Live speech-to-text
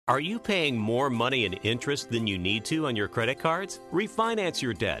Are you paying more money in interest than you need to on your credit cards? Refinance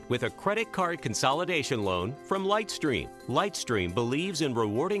your debt with a credit card consolidation loan from Lightstream. Lightstream believes in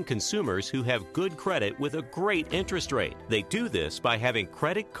rewarding consumers who have good credit with a great interest rate. They do this by having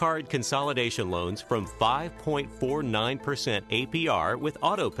credit card consolidation loans from 5.49% APR with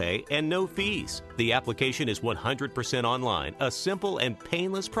autopay and no fees. The application is 100% online, a simple and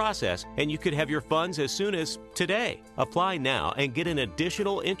painless process, and you could have your funds as soon as today. Apply now and get an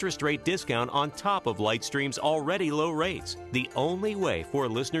additional interest rate discount on top of Lightstream's already low rates. The only way for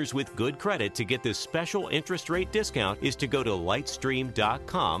listeners with good credit to get this special interest rate discount is to go to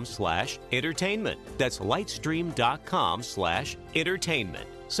lightstream.com/entertainment. That's lightstream.com/entertainment.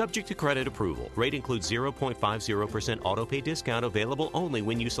 Subject to credit approval. Rate includes 0.50% autopay discount available only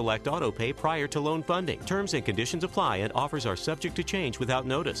when you select autopay prior to loan funding. Terms and conditions apply and offers are subject to change without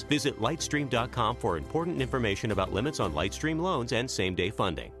notice. Visit lightstream.com for important information about limits on Lightstream loans and same-day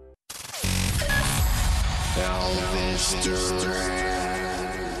funding.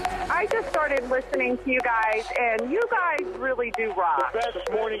 I just started listening to you guys, and you guys really do rock. The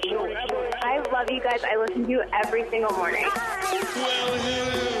best morning show ever. I love you guys. I listen to you every single morning.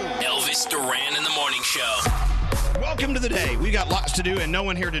 Elvis Duran in the Morning Show. Welcome to the day. We got lots to do and no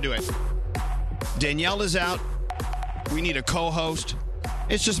one here to do it. Danielle is out. We need a co-host.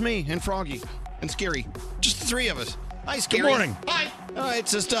 It's just me and Froggy and Scary. Just the three of us. Hi, Scary. Good morning. Hi. Oh,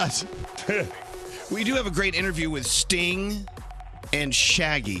 it's just us. We do have a great interview with Sting and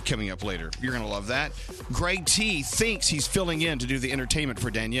Shaggy coming up later. You're going to love that. Greg T thinks he's filling in to do the entertainment for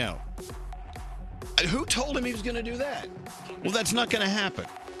Danielle. Who told him he was going to do that? Well, that's not going to happen.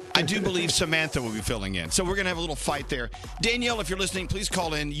 I do believe Samantha will be filling in. So we're going to have a little fight there. Danielle, if you're listening, please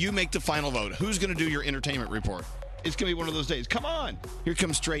call in. You make the final vote. Who's going to do your entertainment report? It's going to be one of those days. Come on. Here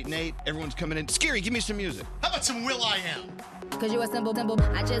comes Straight Nate. Everyone's coming in. Scary, give me some music. How about some Will.i.am? Cause you a simple.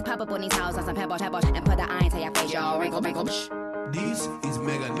 I just pop up on these houses and pebble, and put the iron to your face, y'all. Wrinkle. This is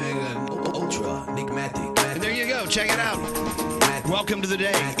Mega Ultra Enigmatic. And there you go. Check it out. Welcome to the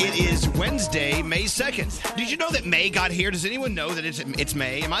day. It is Wednesday, May 2nd. Did you know that May got here? Does anyone know that it's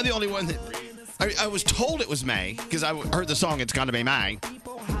May? Am I the only one that... I was told it was May because I heard the song It's Gotta Be May.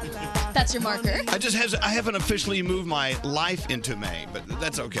 That's your marker. I haven't officially moved my life into May, but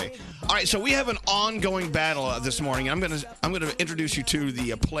that's okay. All right, so we have an ongoing battle this morning. I'm gonna introduce you to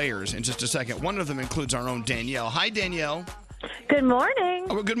the players in just a second. One of them includes our own Danielle. Hi, Danielle. Good morning.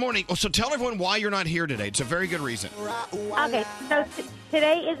 Oh, good morning. So tell everyone why you're not here today. It's a very good reason. Okay, so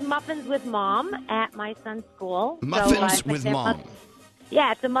today is Muffins with Mom at my son's school. Muffins with Mom.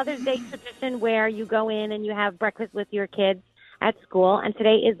 Yeah, it's a Mother's Day tradition where you go in and you have breakfast with your kids at school, and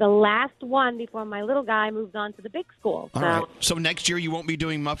today is the last one before my little guy moves on to the big school. All right. So next year you won't be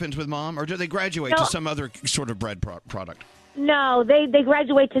doing Muffins with Mom, or do they graduate to some other sort of bread product? No, they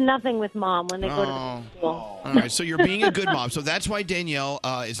graduate to nothing with Mom when they go to the big school. All right, so you're being a good mom. So that's why Danielle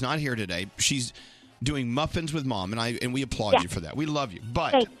is not here today. She's doing Muffins with Mom, and we applaud you for that. We love you,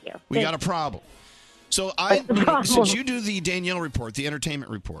 but Thank you. we got a problem. So since you do the Danielle report, the entertainment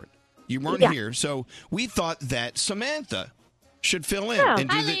report, you weren't here, so we thought that Samantha should fill in. And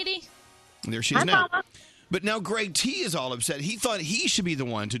do Hi, lady. There she is now. But now Greg T is all upset. He thought he should be the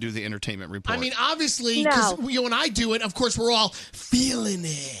one to do the entertainment report. I mean, obviously, because you and I do it, of course, we're all feeling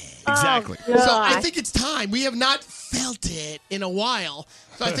it. Exactly. So I think it's time. We have not felt it in a while.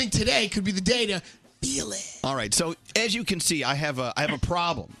 So I think today could be the day to feel it. All right. So as you can see, I have a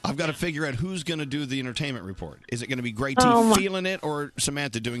problem. I've got to figure out who's going to do the entertainment report. Is it going to be Greg T feeling it or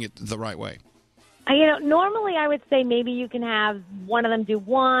Samantha doing it the right way? Normally I would say maybe you can have one of them do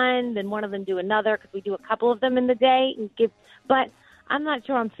one, then one of them do another, because we do a couple of them in the day. But I'm not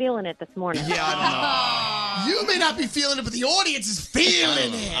sure I'm feeling it this morning. Yeah, I don't know. You may not be feeling it, but the audience is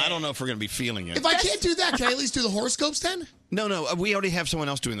feeling it. I don't know if we're going to be feeling it. If I can't do that, can I at least do the horoscopes then? No. We already have someone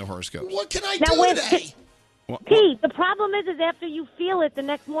else doing the horoscopes. What can I do today? Pete, the problem is after you feel it the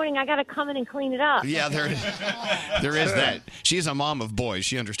next morning, I got to come in and clean it up. Yeah, there is that. She is a mom of boys.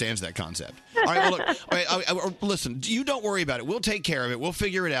 She understands that concept. All right, well, look, listen, you don't worry about it. We'll take care of it. We'll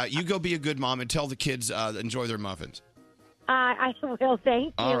figure it out. You go be a good mom and tell the kids enjoy their muffins. I will, thank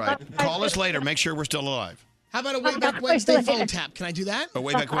you. All right. Call us later. Make sure we're still alive. How about a Way Back Wednesday phone tap? Can I do that? A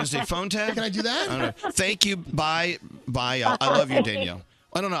Way Back Wednesday phone tap? Can I do that? I don't know. Thank you. Bye. I love you, Danielle.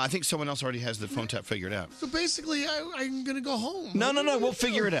 I don't know. I think someone else already has the phone tap figured out. So basically, I'm going to go home. No. We'll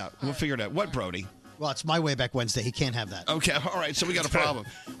figure it out. What, Brody? Well, it's my Way Back Wednesday. He can't have that. Okay. All right. So we got a problem.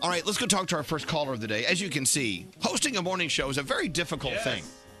 All right. Let's go talk to our first caller of the day. As you can see, hosting a morning show is a very difficult thing.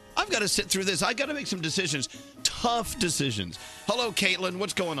 I've got to sit through this. I've got to make some decisions. Tough decisions. Hello, Caitlin.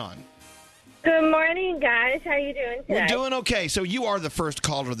 What's going on? Good morning, guys. How are you doing today? We're doing okay. So you are the first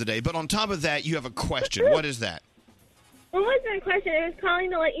caller of the day, but on top of that, you have a question. What is that? Well, what's my question? I was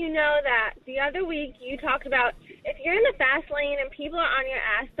calling to let you know that the other week you talked about if you're in the fast lane and people are on your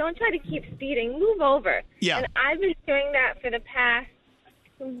ass, don't try to keep speeding. Move over. Yeah. And I've been doing that for the past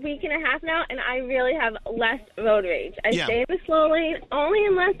week and a half now, and I really have less road rage. I stay in the slow lane. Only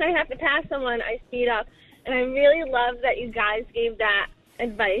unless I have to pass someone, I speed up. And I really love that you guys gave that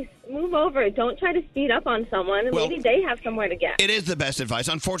advice. Move over. Don't try to speed up on someone. Well, maybe they have somewhere to get. It is the best advice.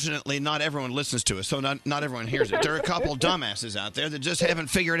 Unfortunately, not everyone listens to us, so not everyone hears it. There are a couple dumbasses out there that just haven't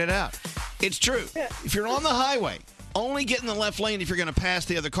figured it out. It's true. If you're on the highway, only get in the left lane if you're going to pass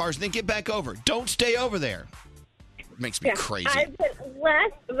the other cars, and then get back over. Don't stay over there. It makes me crazy. I've been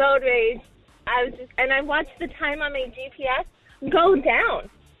less road rage. I watched the time on my GPS go down.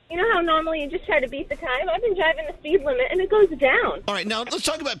 You know how normally you just try to beat the time? I've been driving the speed limit, and it goes down. All right, now let's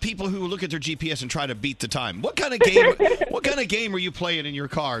talk about people who look at their GPS and try to beat the time. What kind of game? What kind of game are you playing in your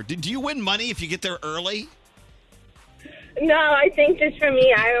car? Do you win money if you get there early? No, I think just for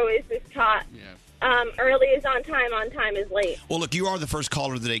me, I always was taught early is on time is late. Well, look, you are the first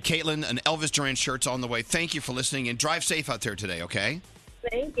caller of the day. Caitlin, an Elvis Duran shirt's on the way. Thank you for listening, and drive safe out there today, okay?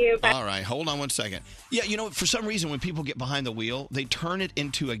 Thank you. Bye. All right, hold on one second. Yeah, you know, for some reason, when people get behind the wheel, they turn it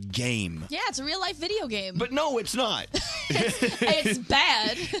into a game. Yeah, it's a real-life video game. But no, it's not. It's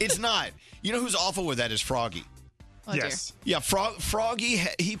bad. It's not. You know who's awful with that is Froggy. Oh, yes. Yeah, Froggy,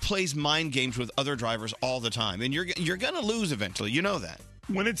 he plays mind games with other drivers all the time, and you're going to lose eventually. You know that.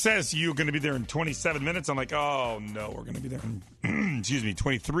 When it says you're going to be there in 27 minutes, I'm like, oh, no, we're going to be there in,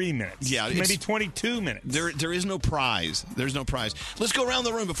 23 minutes. Yeah. Maybe 22 minutes. There is no prize. There's no prize. Let's go around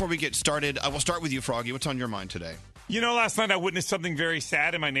the room before we get started. I will start with you, Froggy. What's on your mind today? You know, last night I witnessed something very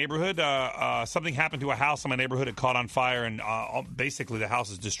sad in my neighborhood. Something happened to a house in my neighborhood. It caught on fire, and basically the house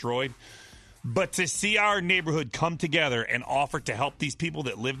is destroyed. But to see our neighborhood come together and offer to help these people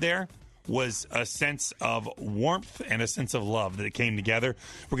that live there was a sense of warmth and a sense of love that it came together.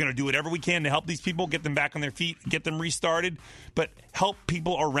 We're going to do whatever we can to help these people, get them back on their feet, get them restarted, but help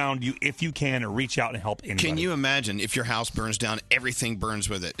people around you if you can, or reach out and help anybody. Can you imagine if your house burns down, everything burns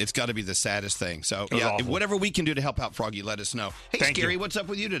with it? It's got to be the saddest thing. So, yeah, whatever we can do to help out Froggy, let us know. Hey, Thank Scary, you. what's up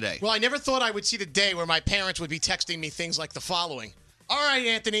with you today? Well, I never thought I would see the day where my parents would be texting me things like the following. All right,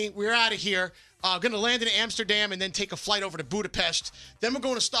 Anthony, we're out of here. Going to land in Amsterdam and then take a flight over to Budapest. Then we're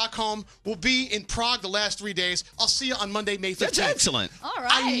going to Stockholm. We'll be in Prague the last 3 days. I'll see you on Monday, May 15th. That's excellent. All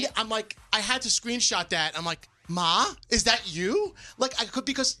right. I'm like, I had to screenshot that. I'm like, Ma, is that you? Like, I could,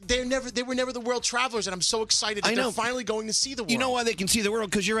 because they were never the world travelers, and I'm so excited that they're finally going to see the world. You know why they can see the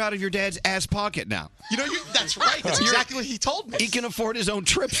world? Because you're out of your dad's ass pocket now. You know, that's right. That's exactly what he told me. He can afford his own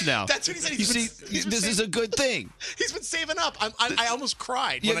trips now. That's what he said. This is a good thing. He's been saving up. I almost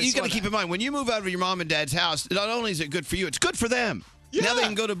cried. Yeah, when I you saw got to that. keep in mind, when you move out of your mom and dad's house, not only is it good for you, it's good for them. Now they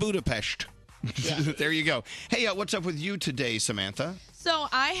can go to Budapest. There you go. Hey, what's up with you today, Samantha? So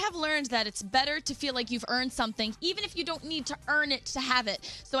I have learned that it's better to feel like you've earned something, even if you don't need to earn it to have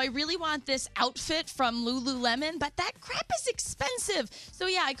it. So I really want this outfit from Lululemon, but that crap is expensive. So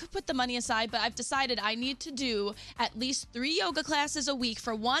yeah, I could put the money aside, but I've decided I need to do at least 3 yoga classes a week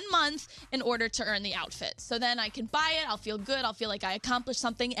for 1 month in order to earn the outfit. So then I can buy it, I'll feel good, I'll feel like I accomplished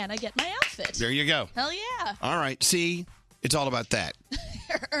something, and I get my outfit. There you go. Hell yeah. All right, see? It's all about that.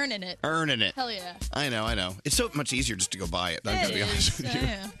 Earning it. Earning it. Hell yeah. I know. It's so much easier just to go buy it. I'm going to be honest with you.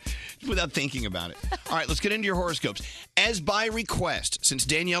 Yeah. Without thinking about it. All right, let's get into your horoscopes. As by request, since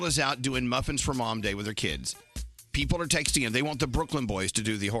Danielle is out doing muffins for Mom Day with her kids, people are texting in. They want the Brooklyn Boys to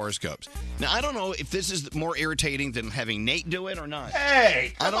do the horoscopes. Now, I don't know if this is more irritating than having Nate do it or not.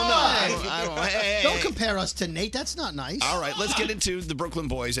 Hey, I don't know. I don't know. Hey. Don't compare us to Nate. That's not nice. All right, let's get into the Brooklyn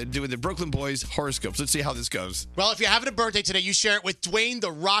Boys and doing the Brooklyn Boys horoscopes. Let's see how this goes. Well, if you're having a birthday today, you share it with Dwayne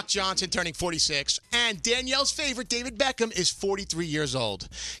The Rock Johnson, turning 46. And Danielle's favorite, David Beckham, is 43 years old.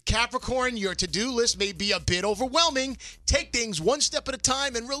 Capricorn, your to-do list may be a bit overwhelming. Take things one step at a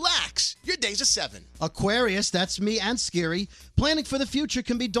time and relax. Your day's a 7. Aquarius, that's me and Scary. Planning for the future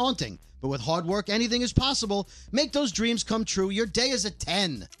can be daunting, but with hard work, anything is possible. Make those dreams come true. Your day is a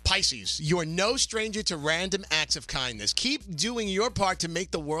 10. Pisces, you're no stranger to random acts of kindness. Keep doing your part to make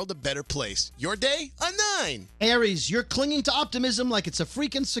the world a better place. Your day, a 9. Aries, you're clinging to optimism like it's a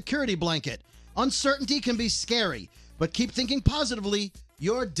freaking security blanket. Uncertainty can be scary, but keep thinking positively.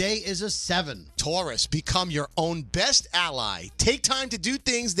 Your day is a 7. Taurus, become your own best ally. Take time to do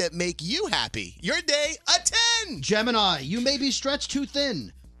things that make you happy. Your day, a 10. Gemini, you may be stretched too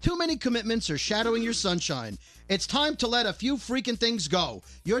thin. Too many commitments are shadowing your sunshine. It's time to let a few freaking things go.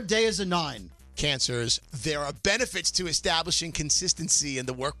 Your day is a 9. Cancers, there are benefits to establishing consistency in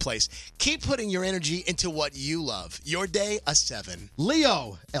the workplace. Keep putting your energy into what you love. Your day, a 7.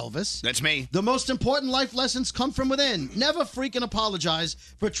 Leo, Elvis. That's me. The most important life lessons come from within. Never freaking apologize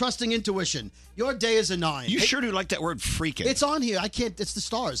for trusting intuition. Your day is a 9. You sure do like that word freaking. It's on here. I can't. It's the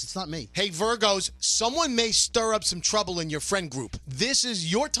stars. It's not me. Hey, Virgos, someone may stir up some trouble in your friend group. This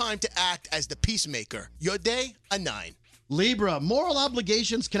is your time to act as the peacemaker. Your day, a 9. Libra, moral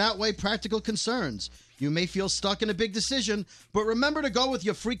obligations can outweigh practical concerns. You may feel stuck in a big decision, but remember to go with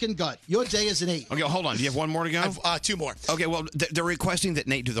your freaking gut. Your day is an 8. Okay, hold on. Do you have one more to go? I have 2 more. Okay, well, they're requesting that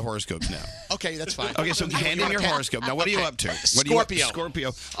Nate do the horoscopes now. Okay, that's fine. Okay, so hand in your horoscope. Now, what are you up to? What are you up to? Scorpio.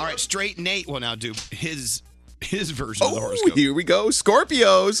 Scorpio. All right, straight Nate will now do his version of the horoscope. Here we go.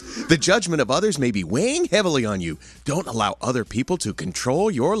 Scorpios. The judgment of others may be weighing heavily on you. Don't allow other people to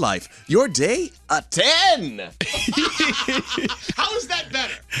control your life. Your day, a 10. How is that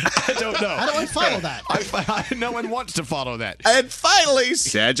better? I don't know. How do I follow that? No one wants to follow that. And finally,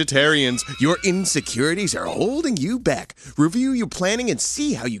 Sagittarians, your insecurities are holding you back. Review your planning and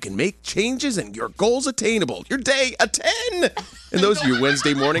see how you can make changes and your goals attainable. Your day, a 10. And those are your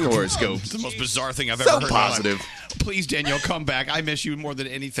Wednesday morning horoscopes. It's the most bizarre thing I've So ever heard. positive. Please, Danielle, come back. I miss you more than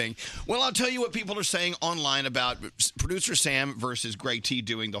anything. Well, I'll tell you what people are saying online about producer Sam versus Greg T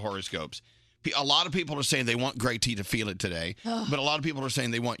doing the horoscopes. A lot of people are saying they want Greg T to feel it today, but a lot of people are saying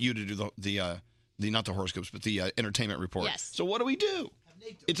they want you to do the not the horoscopes, but the entertainment report. Yes. So what do we do?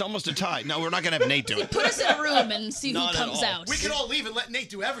 It's almost a tie. No, we're not going to have Nate do it. Put us in a room and see who Not at comes all. out. We can all leave and let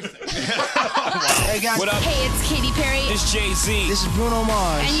Nate do everything. Hey guys. What up? Hey, it's Katy Perry. It's Jay-Z. This is Bruno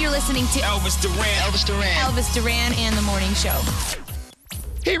Mars. And you're listening to Elvis Duran. Elvis Duran. Elvis Duran and the Morning Show.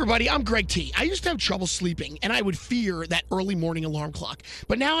 Hey everybody, I'm Greg T. I used to have trouble sleeping, and I would fear that early morning alarm clock.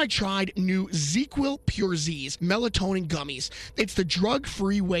 But now I tried new ZzzQuil Pure Z's melatonin gummies. It's the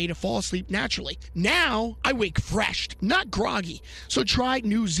drug-free way to fall asleep naturally. Now I wake fresh, not groggy. So try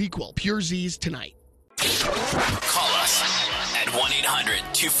new ZzzQuil Pure Z's tonight. Call us at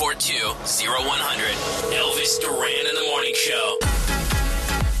 1-800-242-0100. Elvis Duran in the Morning Show.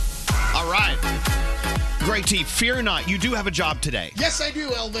 All right. Greg T, fear not. You do have a job today. Yes, I do,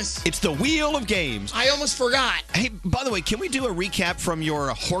 Elvis. It's the Wheel of Games. I almost forgot. Hey, by the way, can we do a recap from your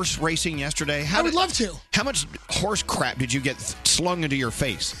horse racing yesterday? I would love to. How much horse crap did you get slung into your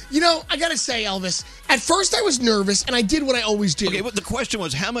face? You know, I gotta say, Elvis, at first I was nervous, and I did what I always do. Okay, but the question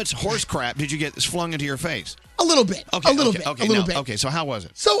was, how much horse crap did you get flung into your face? A little bit. Okay, a little okay, bit. okay, a little now- bit. Okay, so how was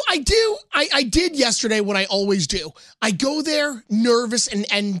it? So I did yesterday what I always do. I go there nervous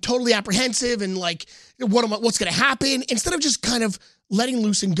and totally apprehensive and like, what's going to happen instead of just kind of letting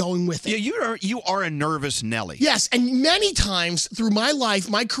loose and going with it. Yeah, you are a nervous Nelly. Yes, and many times through my life,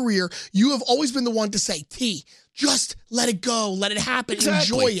 my career, you have always been the one to say, T, just let it go, let it happen,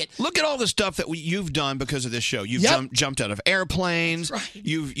 enjoy it. Look at all the stuff that you've done because of this show. You've jumped out of airplanes. Right.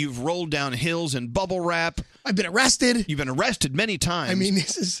 You've rolled down hills in bubble wrap. I've been arrested. You've been arrested many times. I mean,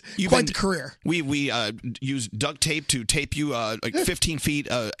 this is quite the career. We used duct tape to tape you like 15 feet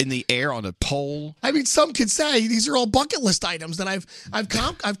in the air on a pole. I mean, some could say these are all bucket list items that I've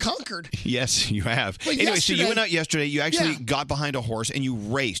conquered. Yes, you have. But Anyway, so you yesterday- went out yesterday. You actually got behind a horse and you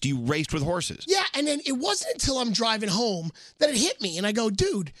raced. You raced with horses. Yeah, and then it wasn't until I'm driving home that it hit me, and I go,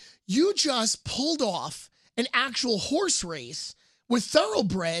 dude, you just pulled off an actual horse race with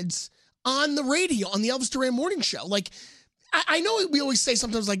thoroughbreds on the radio, on the Elvis Duran Morning Show. Like, I know we always say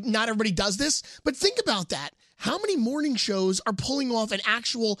sometimes, like, not everybody does this, but think about that. How many morning shows are pulling off an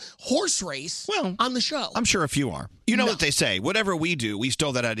actual horse race on the show? I'm sure a few are. You know what they say. Whatever we do, we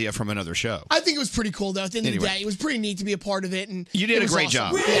stole that idea from another show. I think it was pretty cool, though. At the end of Anyway. the day, it was pretty neat to be a part of it. And You did it a was great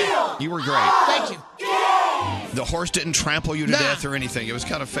awesome. job. Yeah. You were great. Thank you. The horse didn't trample you to Nah. death or anything. It was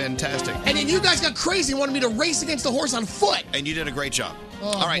kind of fantastic. And then you guys got crazy and wanted me to race against the horse on foot. And you did a great job. Oh,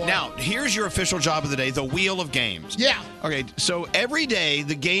 All right, boy. now, here's your official job of the day, the Wheel of Games. Yeah. Okay, so every day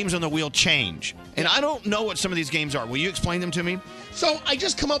the games on the wheel change. And I don't know what some of these games are. Will you explain them to me? So I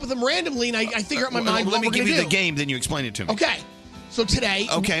just come up with them randomly, and I figure out in my mind Let what me we're give gonna you do. the game, then you explain it to me. Okay. So today.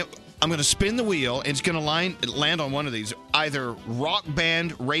 Okay, I'm going to spin the wheel. And it's going to land on one of these, either rock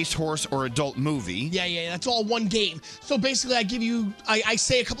band, racehorse, or adult movie. Yeah, that's all one game. So basically, I give you, I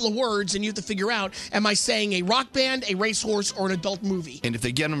say a couple of words, and you have to figure out, am I saying a rock band, a racehorse, or an adult movie? And if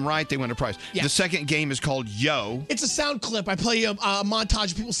they get them right, they win a prize. Yeah. The second game is called Yo. It's a sound clip. I play a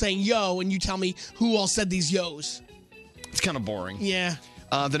montage of people saying yo, and you tell me who all said these yos. It's kind of boring. Yeah.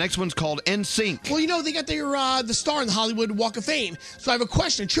 The next one's called NSYNC. Well, you know, they got their the star in the Hollywood Walk of Fame. So I have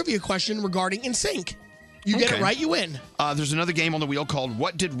a trivia question regarding NSYNC. You get it Okay. right, you win. There's another game on the wheel called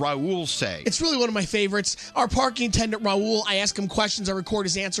What Did Raul Say? It's really one of my favorites. Our parking attendant, Raul, I ask him questions, I record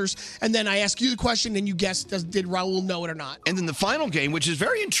his answers, and then I ask you the question, and you guess, did Raul know it or not? And then the final game, which is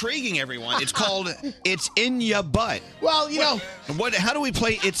very intriguing, everyone. It's called It's in Ya Butt. Well, you know. How do we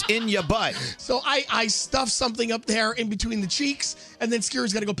play It's in Ya Butt? So I stuff something up there in between the cheeks, and then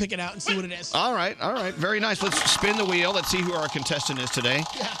Scary's got to go pick it out and see what it is. All right. Very nice. Let's spin the wheel. Let's see who our contestant is today.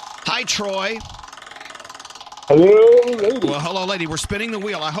 Hi, Troy. Hello, lady. Well, hello, lady. We're spinning the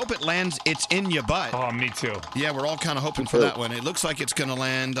wheel. I hope it lands It's in Ya Butt. Oh, me too. Yeah, we're all kind of hoping for that one. It looks like it's going to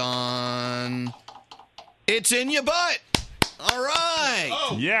land on It's in Ya Butt. All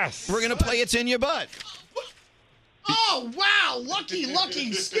right. Yes. We're going to play It's in Ya Butt. Oh, wow.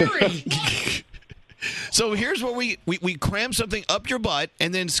 Lucky, Scary. So here's where we cram something up your butt,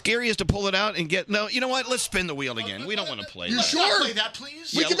 and then Scary has to pull it out and get. No, you know what? Let's spin the wheel again. We don't want to play. You that. sure? Play that,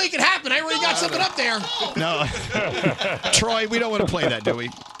 please. We can make it happen. I already got something up there. No, Troy, we don't want to play that, do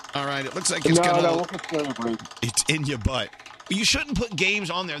we? All right. It looks like it's It's in your butt. You shouldn't put games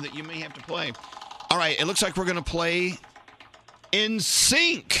on there that you may have to play. All right. It looks like we're going to play In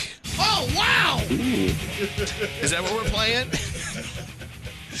Sync. Oh, wow. Is that what we're playing?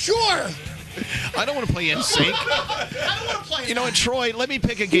 Sure. I don't want to play In Sync. You know what, Troy? Let me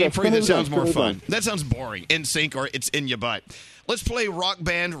pick a game for you that sounds more fun. That sounds boring. In Sync or It's in Your Butt. Let's play Rock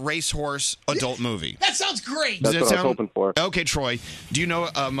Band Racehorse Adult Movie. That sounds great. Does That's that what I was hoping for. Okay, Troy. Do you know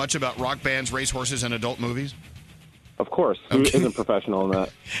much about rock bands, racehorses, and adult movies? Of course. Who isn't professional in that?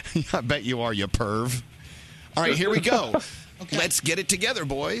 I bet you are, you perv. All right, here we go. Let's get it together,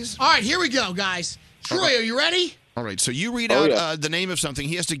 boys. All right, here we go, guys. Troy, are you ready? All right, so you read out the name of something.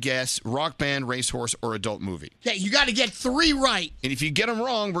 He has to guess rock band, racehorse, or adult movie. Okay, you got to get 3 right. And if you get them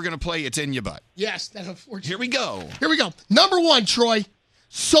wrong, we're going to play It's in Your Butt. Yes, that unfortunately. Here we go. Here we go. Number 1, Troy.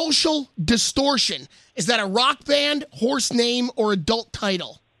 Social Distortion. Is that a rock band, horse name, or adult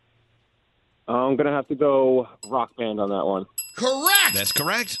title? I'm going to have to go Rock Band on that one. Correct. That's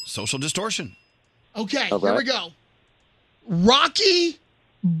correct. Social Distortion. Okay, All here right. we go. Rocky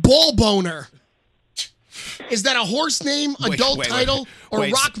Bullboner. Is that a horse name, adult title, or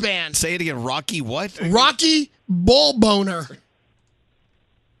rock band? Say it again. Rocky what? Rocky Bullboner.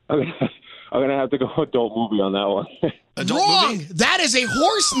 I'm going to have to go adult movie on that one. Wrong. That is a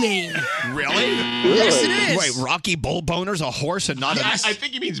horse name. Really? Yes, it is. Wait, Rocky Bullboner's a horse and not Yes. a... I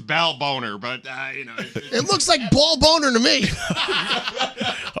think he means bell boner, but you know. It looks like ball boner to me.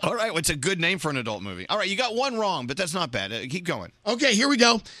 All right, well, it's a good name for an adult movie. All right, you got one wrong, but that's not bad. Keep going. Okay, here we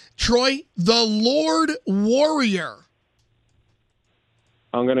go. Troy, the Lord Warrior.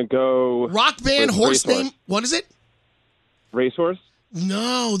 I'm going to go... Rock band, with horse Racehorse. name. What is it? Racehorse?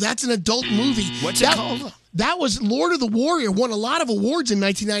 No, that's an adult movie. What's it called? That was Lord of the Warrior. Won a lot of awards in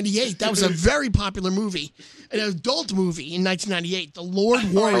 1998. That was a very popular movie. An adult movie in 1998. The Lord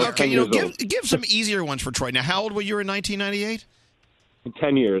Warrior. Okay, you know, give some easier ones for Troy. Now, how old were you in 1998?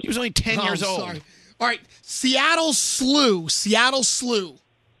 10 years. He was only 10 years old. Sorry. All right, Seattle Slew. Seattle Slew.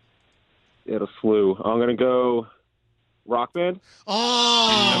 Seattle Slew. I'm going to go Rock Band.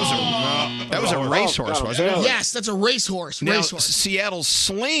 Oh. That was a racehorse, wasn't it? Yes, that's a racehorse. Now, Racehorse. Seattle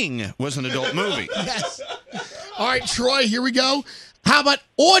Sling was an adult movie. Yes. All right, Troy, here we go. How about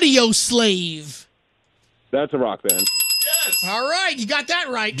Audio Slave? That's a Rock Band. Yes. All right, you got that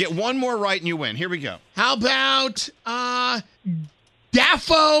right. Get one more right and you win. Here we go. How about Daffo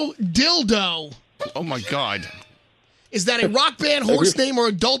Dildo? Oh, my God. Is that a rock band, horse name, or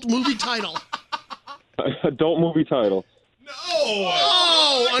adult movie title? Adult movie title.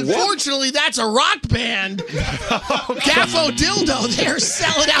 Oh, unfortunately, that's a rock band. Daffo Dildo, they're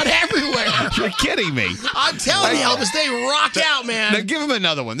selling out everywhere. You're kidding me. I'm telling you, Elvis, they rock out, man. Now, give him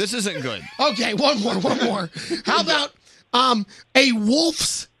another one. This isn't good. Okay, one more. How about a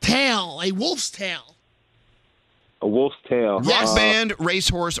wolf's tail? A wolf's tail. A Wolf's Tale. Rock band,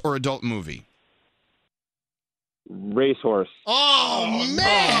 racehorse, or adult movie? Racehorse. Oh,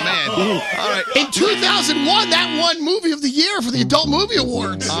 man. All right. In 2001, that won Movie of the Year for the Adult Movie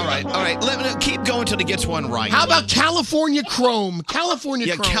Awards. All right. Let me keep going until he gets one right. How about California Chrome?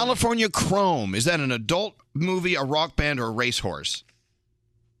 California Chrome. California Chrome. Is that an adult movie, a rock band, or a racehorse?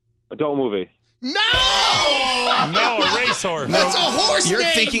 Adult movie. No! No, a racehorse. That's a horse You're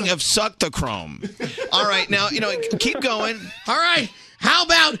name. thinking of Suck the Chrome. All right. Now, keep going. All right. How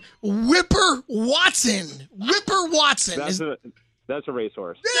about Whipper Watson? Whipper Watson. That's a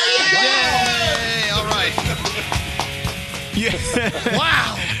racehorse. Yay! All right. Yeah.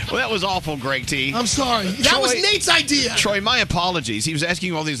 Wow. Well, that was awful, Greg T. I'm sorry. That was Nate's idea. Troy, my apologies. He was asking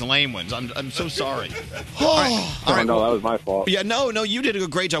you all these lame ones. I'm so sorry. Oh. All right. No, that was my fault. Yeah, no, you did a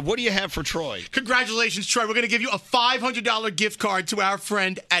great job. What do you have for Troy? Congratulations, Troy. We're going to give you a $500 gift card to our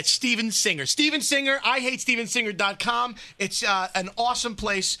friend at Steven Singer. Steven Singer, IHateStevenSinger.com. It's an awesome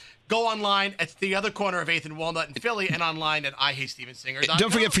place. Go online at the other corner of 8th and Walnut in Philly and online at IHateStevenSinger.com.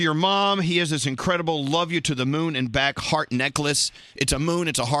 Don't forget, for your mom, he has this incredible Love You to the Moon and Back heart necklace. It's a moon,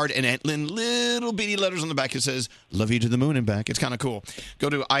 it's a heart, and in little bitty letters on the back it says, Love You to the Moon and Back. It's kind of cool. Go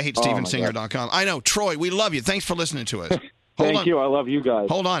to IHateStevenSinger.com. I know. Troy, we love you. Thanks for listening to us. Thank you. I love you guys.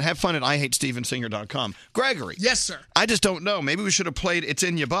 Hold on. Have fun at IHateStevenSinger.com. Gregory. Yes, sir. I just don't know. Maybe we should have played It's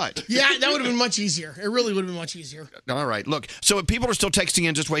in Your Butt. Yeah, that would have been much easier. It really would have been much easier. All right. Look, so if people are still texting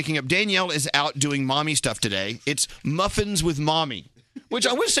in, just waking up, Danielle is out doing mommy stuff today. It's Muffins with Mommy, which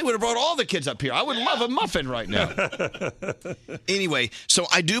I wish they would have brought all the kids up here. I would love a muffin right now. Anyway, so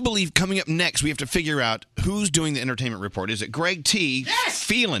I do believe coming up next, we have to figure out who's doing the entertainment report. Is it Greg T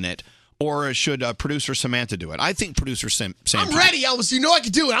feeling it? Or should producer Samantha do it? I think producer Samantha. I'm ready, Elvis. You know I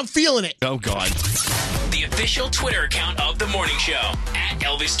can do it. I'm feeling it. Oh, God. The official Twitter account of The Morning Show, at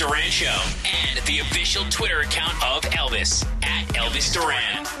Elvis Duran Show. And the official Twitter account of Elvis, at Elvis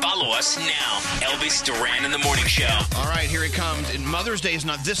Duran. Follow us now, Elvis Duran in The Morning Show. All right, here it comes. And Mother's Day is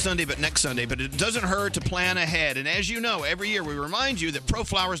not this Sunday, but next Sunday. But it doesn't hurt to plan ahead. And as you know, every year we remind you that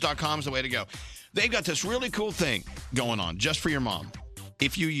proflowers.com is the way to go. They've got this really cool thing going on just for your mom.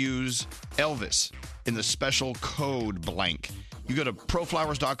 If you use Elvis in the special code blank, you go to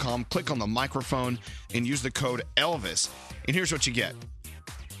proflowers.com, click on the microphone, and use the code Elvis. And here's what you get.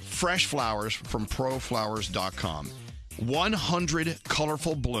 Fresh flowers from proflowers.com. 100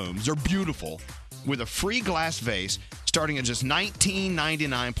 colorful blooms. They're beautiful. With a free glass vase starting at just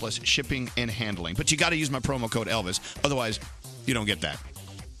 $19.99 plus shipping and handling. But you got to use my promo code Elvis. Otherwise, you don't get that.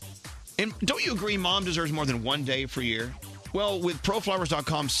 And don't you agree mom deserves more than 1 day per year? Well, with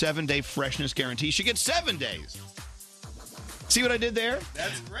proflowers.com's 7-day freshness guarantee, she gets 7 days. See what I did there?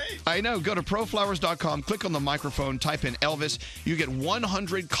 That's great. I know. Go to proflowers.com, click on the microphone, type in Elvis. You get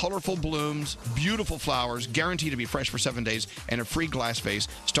 100 colorful blooms, beautiful flowers, guaranteed to be fresh for 7 days, and a free glass vase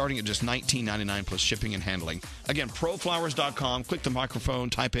starting at just $19.99 plus shipping and handling. Again, proflowers.com, click the microphone,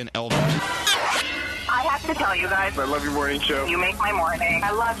 type in Elvis. I have to tell you guys. I love your morning show. You make my morning.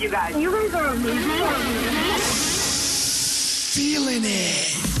 I love you guys. You guys are amazing. Feeling it.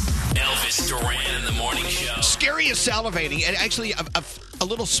 Elvis Duran in The Morning Show. Scary is salivating, and actually a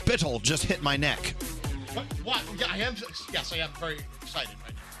little spittle just hit my neck. What? Yeah, I am. Yes, I am very excited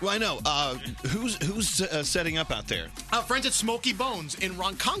right now. Well, I know. Who's setting up out there? Our friends at Smoky Bones in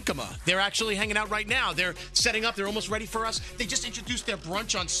Ronkonkoma. They're actually hanging out right now. They're setting up. They're almost ready for us. They just introduced their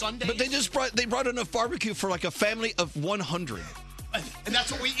brunch on Sunday. But they brought enough barbecue for like a family of 100. And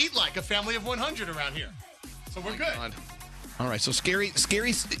that's what we eat like, a family of 100 around here. So we're good. God. All right, so Scary,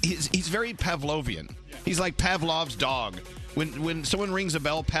 he's very Pavlovian. He's like Pavlov's dog. When someone rings a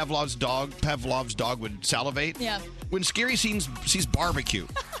bell, Pavlov's dog would salivate. Yeah. When Scary sees barbecue,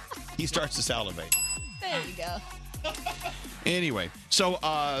 he starts to salivate. There you go. Anyway, so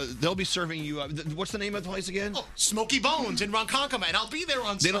they'll be serving you. What's the name of the place again? Oh, Smoky Bones in Ronkonkoma, and I'll be there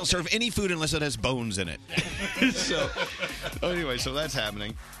on Sunday. They don't serve any food unless it has bones in it. So anyway, so that's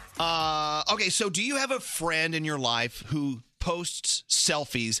happening. Okay, so do you have a friend in your life who posts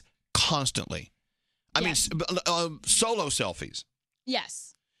selfies constantly? I mean, solo selfies.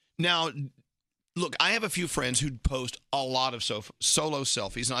 Yes. Now, look, I have a few friends who post a lot of solo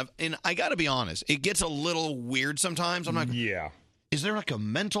selfies, and I got to be honest, it gets a little weird sometimes. I'm like, yeah. Is there like a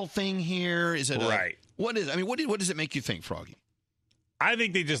mental thing here? Is it right? What does it make you think, Froggy? I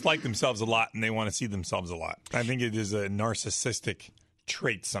think they just like themselves a lot and they want to see themselves a lot. I think it is a narcissistic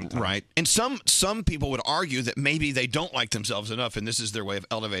trait sometimes. Right. And some people would argue that maybe they don't like themselves enough and this is their way of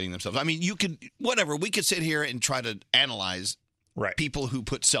elevating themselves. I mean, we could sit here and try to analyze people who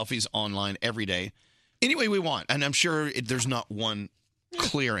put selfies online every day any way we want. And I'm sure there's not one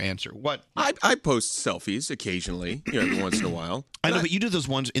clear answer. What? I post selfies occasionally, every once in a while. I know, but you do those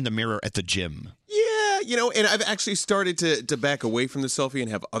ones in the mirror at the gym. Yeah, and I've actually started to back away from the selfie and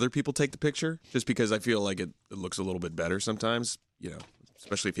have other people take the picture just because I feel like it looks a little bit better sometimes,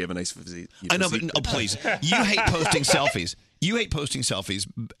 especially if you have a nice physique. I know, but please, you hate posting selfies. You hate posting selfies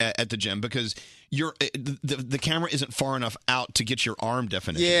at the gym because the camera isn't far enough out to get your arm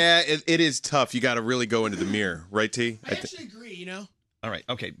definition. Yeah, it is tough. You got to really go into the mirror, right, T? I actually agree, All right.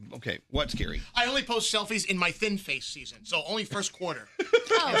 Okay. What's scary? I only post selfies in my thin face season, so only first quarter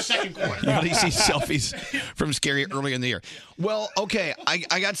or second quarter. You really see selfies from Scary early in the year. Well, okay.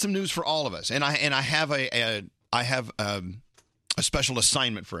 I got some news for all of us, and I have a I have a special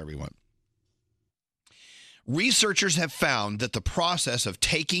assignment for everyone. Researchers have found that the process of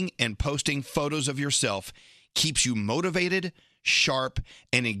taking and posting photos of yourself keeps you motivated, sharp,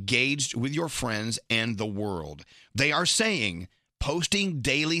 and engaged with your friends and the world. They are saying posting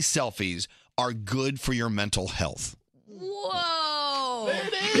daily selfies are good for your mental health. Whoa. There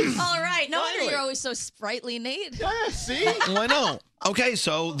it is. All right. No wonder Finally. you're always so sprightly, Nate. Yeah, see? Well, I know. Okay,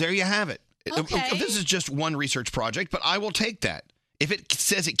 so there you have it. Okay. This is just one research project, but I will take that. If it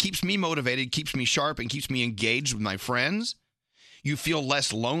says it keeps me motivated, keeps me sharp, and keeps me engaged with my friends, you feel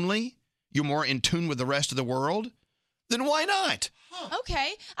less lonely, you're more in tune with the rest of the world, then why not?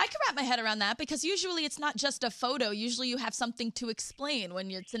 Okay, I can wrap my head around that because usually it's not just a photo. Usually you have something to explain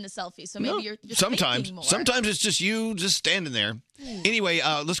when it's in a selfie. So maybe you're thinking more. Sometimes it's just you just standing there. Anyway,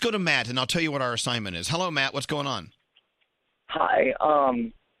 let's go to Matt, and I'll tell you what our assignment is. Hello, Matt. What's going on? Hi.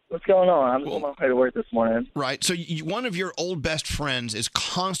 What's going on? I'm on my way to work this morning. Right. So one of your old best friends is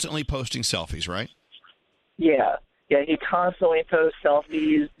constantly posting selfies, right? Yeah. Yeah, he constantly posts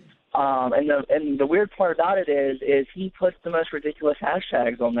selfies. And the weird part about it is he puts the most ridiculous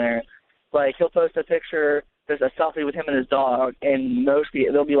hashtags on there. Like, he'll post a picture, there's a selfie with him and his dog, and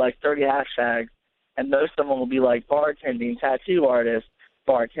there'll be like 30 hashtags, and most of them will be like bartending, tattoo artist,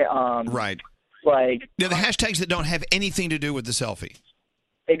 right. Like, they're the hashtags that don't have anything to do with the selfie.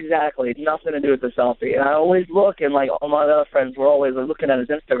 exactly, nothing to do with the selfie. And I always look, and like all my other friends, we're always looking at his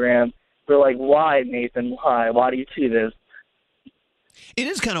Instagram. We're like, why, Nathan? Why? Why do you do this? It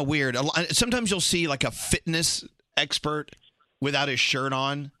is kind of weird. Sometimes you'll see like a fitness expert without his shirt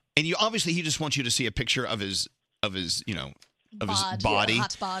on, and obviously he just wants you to see a picture of his his body. Yeah,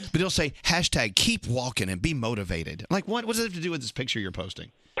 hot bod. But he'll say hashtag keep walking and be motivated. Like what? What does it have to do with this picture you're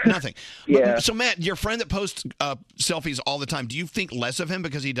posting? Nothing. Yeah. So Matt, your friend that posts selfies all the time, do you think less of him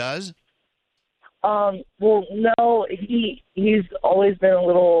because he does? Well, no, he's always been a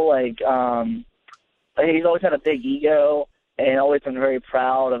little like he's always had a big ego and always been very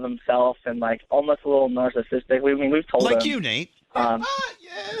proud of himself and like almost a little narcissistic. We've told him like you, Nate.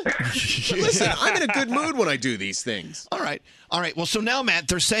 Listen, I'm in a good mood when I do these things. All right. Well, so now, Matt,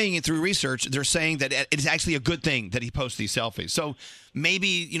 they're saying it through research. They're saying that it's actually a good thing that he posts these selfies. So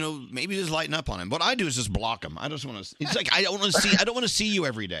maybe just lighten up on him. What I do is just block him. I just want to. It's like I don't want to see you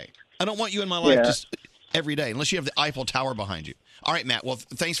every day. I don't want you in my life just every day, unless you have the Eiffel Tower behind you. All right, Matt. Well,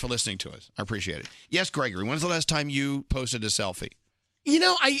 thanks for listening to us. I appreciate it. Yes, Gregory. When's the last time you posted a selfie? You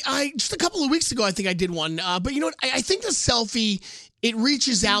know, I just a couple of weeks ago, I think I did one. But you know what? I think the selfie, it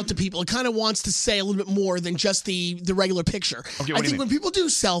reaches out to people. It kind of wants to say a little bit more than just the regular picture. Okay, I think when people do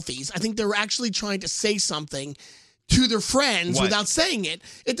selfies, I think they're actually trying to say something to their friends without saying it.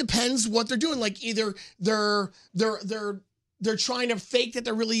 It depends what they're doing. Like either they're trying to fake that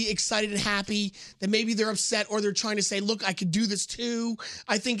they're really excited and happy, that maybe they're upset, or they're trying to say, look, I could do this too.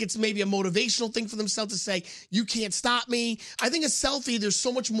 I think it's maybe a motivational thing for themselves to say, you can't stop me. I think a selfie, there's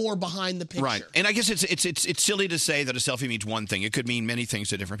so much more behind the picture. Right. And I guess it's silly to say that a selfie means one thing. It could mean many things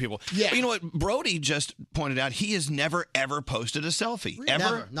to different people. Yeah. But you know what? Brody just pointed out he has never, ever posted a selfie. Ever?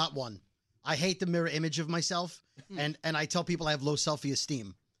 Never, not one. I hate the mirror image of myself, and I tell people I have low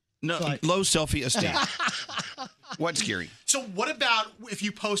self-esteem. No, low self-esteem. What's scary? So what about if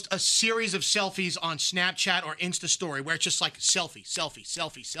you post a series of selfies on Snapchat or Insta Story where it's just like selfie,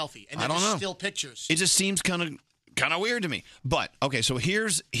 and I then don't just know. still pictures? It just seems kind of weird to me. But okay, so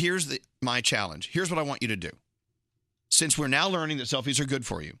here's my challenge. Here's what I want you to do. Since we're now learning that selfies are good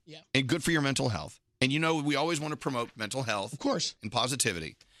for you and good for your mental health, and you know we always want to promote mental health, of course, and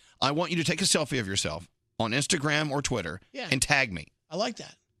positivity, I want you to take a selfie of yourself on Instagram or Twitter and tag me. I like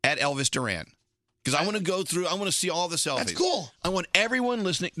that. At Elvis Duran. Because I want to go through, I want to see all the selfies. That's cool. I want everyone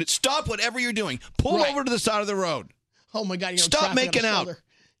listening to stop whatever you're doing. Pull over to the side of the road. Oh my God! Stop making out.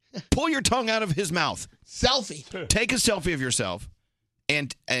 Pull your tongue out of his mouth. Selfie. Take a selfie of yourself,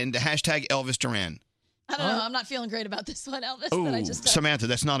 and hashtag Elvis Duran. I don't know. I'm not feeling great about this one, Elvis. That I Ooh, just Samantha,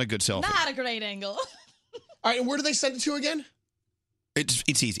 that's not a good selfie. not a great angle. All right, and where do they send it to again? It's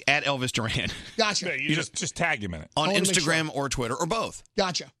easy. At Elvis Duran. Gotcha. Yeah, you just tag him in it. On I wanna make Instagram or Twitter or both.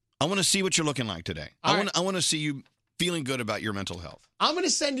 Gotcha. I want to see what you're looking like today. I want to see you feeling good about your mental health. I'm going to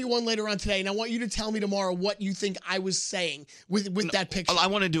send you one later on today, and I want you to tell me tomorrow what you think I was saying with that picture. I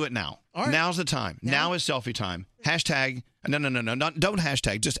want to do it now. All right. Now's the time. Now is selfie time. Hashtag, no, don't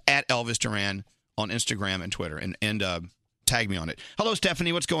hashtag, just at Elvis Duran on Instagram and Twitter and tag me on it. Hello,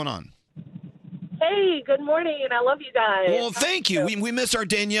 Stephanie. What's going on? Hey, good morning, and I love you guys. Well, thank you. We missed our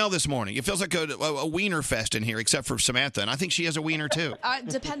Danielle this morning. It feels like a wiener fest in here, except for Samantha, and I think she has a wiener too.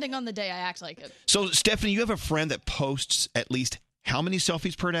 Depending on the day, I act like it. So, Stephanie, you have a friend that posts at least how many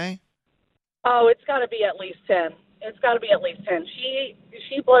selfies per day? Oh, it's got to be at least 10. It's got to be at least 10.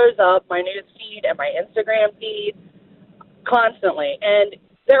 She blows up my news feed and my Instagram feed constantly, and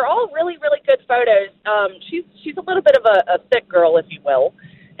they're all really, really good photos. She's a little bit of a thick girl, if you will,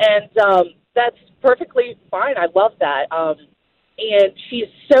 and that's perfectly fine. I love that. And she's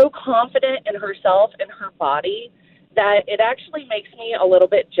so confident in herself and her body that it actually makes me a little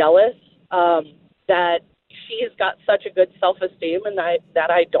bit jealous that she has got such a good self-esteem and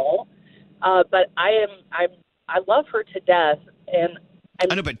that I don't. But I love her to death, and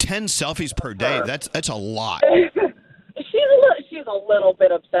I know, but 10 selfies per day, that's a lot. She's a little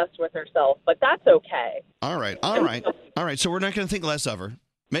bit obsessed with herself, but that's okay. All right. So we're not going to think less of her.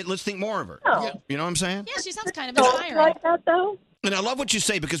 Let's think more of her. No. You know what I'm saying? Yeah, she sounds kind of Don't inspiring. like that, though? And I love what you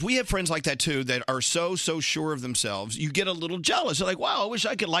say, because we have friends like that, too, that are so sure of themselves. You get a little jealous. You're like, wow, I wish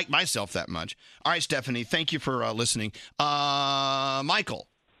I could like myself that much. All right, Stephanie, thank you for listening. Michael.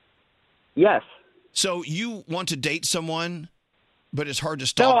 Yes. So you want to date someone, but it's hard to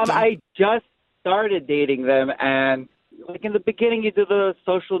stalk them? I just started dating them, and like in the beginning, you do the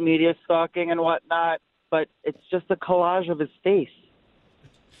social media stalking and whatnot, but it's just a collage of his face.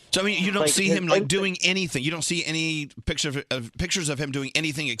 So, I mean, you don't Like, see him like it's- doing anything. You don't see any pictures of him doing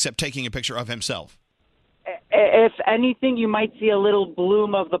anything except taking a picture of himself. If anything, you might see a little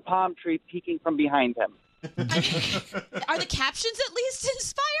bloom of the palm tree peeking from behind him. Are the captions at least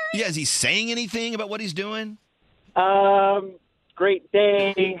inspiring? Yeah, is he saying anything about what he's doing? Great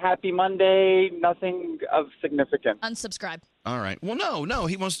day, happy Monday, nothing of significance. Unsubscribe. All right. Well, no,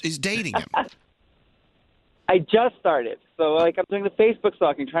 he's dating him. I just started, so like I'm doing the Facebook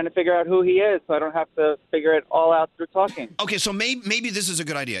stalking, trying to figure out who he is, so I don't have to figure it all out through talking. Okay, so maybe this is a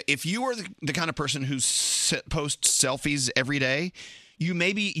good idea. If you are the kind of person who posts selfies every day,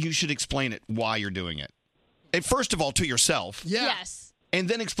 you should explain it why you're doing it. And first of all, to yourself. Yeah. Yes. And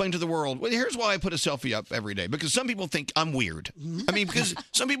then explain to the world, well, here's why I put a selfie up every day. Because some people think I'm weird. I mean, because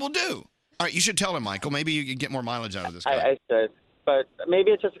some people do. All right, you should tell him, Michael. Maybe you can get more mileage out of this guy. I should, but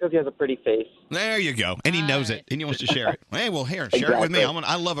maybe it's just because he has a pretty face. There you go. And he knows it. And he wants to share it. Hey, well, here, share it with me. Exactly.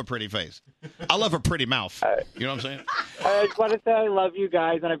 I love a pretty face. I love a pretty mouth. You know what I'm saying? I just want to say I love you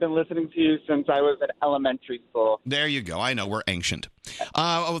guys, and I've been listening to you since I was at elementary school. There you go. I know. We're ancient.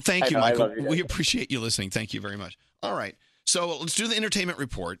 Well, thank you, I know, I Michael. love you guys. We appreciate you listening. Thank you very much. All right. So let's do the entertainment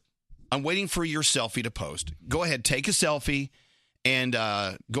report. I'm waiting for your selfie to post. Go ahead. Take a selfie and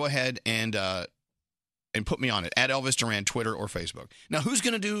go ahead and put me on it. At Elvis Duran, Twitter or Facebook. Now, who's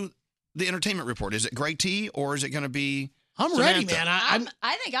going to do the entertainment report? Is it Greg T or is it going to be I'm Samantha? ready, man.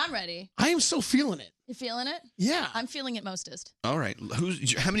 I think I'm ready. I am so feeling it. You feeling it? Yeah. I'm feeling it mostest. All right.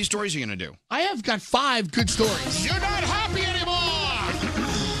 How many stories are you going to do? I have got 5 good stories. You're not happy anymore,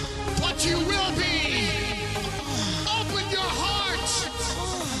 but you will be. Open your heart.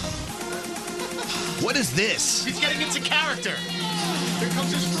 What is this? He's getting into character. Here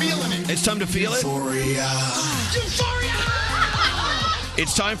comes his feeling it. It's time to feel it? Euphoria.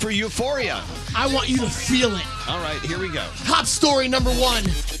 It's time for Euphoria. I want you to feel it. All right, here we go. Top story number 1.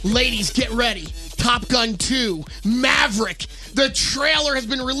 Ladies, get ready. Top Gun 2, Maverick. The trailer has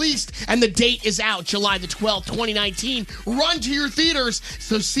been released and the date is out, July the 12th, 2019. Run to your theaters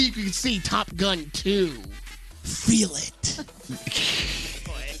so you can see Top Gun 2. Feel it.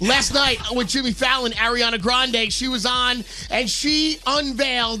 Last night with Jimmy Fallon, Ariana Grande, she was on and she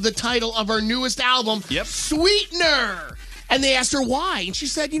unveiled the title of her newest album, Sweetener. And they asked her why. And she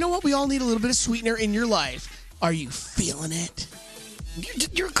said, you know what? We all need a little bit of sweetener in your life. Are you feeling it?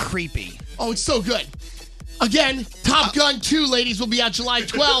 You're creepy. Oh, it's so good. Again, Top Gun 2, ladies, will be out July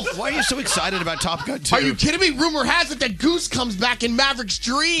 12th. Why are you so excited about Top Gun 2? Are you kidding me? Rumor has it that Goose comes back in Maverick's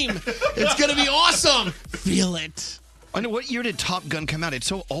dream. It's going to be awesome. Feel it. I know. What year did Top Gun come out? It's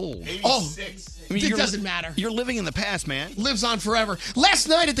so old. 86. Oh, it doesn't matter. You're living in the past, man. Lives on forever. Last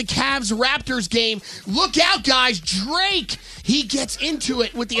night at the Cavs-Raptors game, look out, guys. Drake, he gets into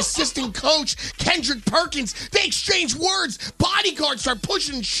it with the assistant coach, Kendrick Perkins. They exchange words. Bodyguards start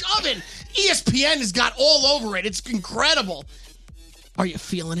pushing and shoving. ESPN has got all over it. It's incredible. Are you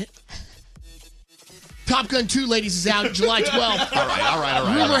feeling it? Top Gun 2, ladies, is out July 12th. All right.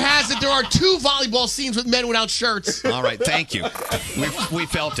 Rumor has it there are 2 volleyball scenes with men without shirts. All right, thank you. We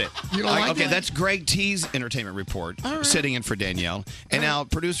felt it. You don't like okay, that? that's Greg T's entertainment report, sitting in for Danielle. And now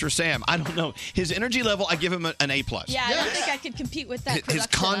producer Sam, I don't know. His energy level, I give him an A+. Yeah, I don't think I could compete with that. His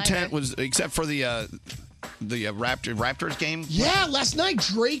production content either. was, except for the Raptors game. Yeah, last night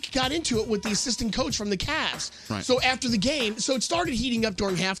Drake got into it with the assistant coach from the Cavs. Right. So after the game, so it started heating up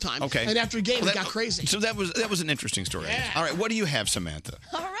during halftime. Okay. And after the game, Well, it got crazy. So that was an interesting story. Yeah. All right, what do you have, Samantha?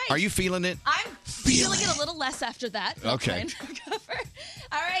 All right. Are you feeling it? I'm feeling it a little less after that. Okay.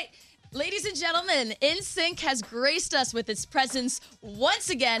 All right. Ladies and gentlemen, NSYNC has graced us with its presence once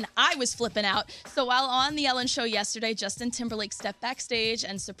again. I was flipping out. So while on The Ellen Show yesterday, Justin Timberlake stepped backstage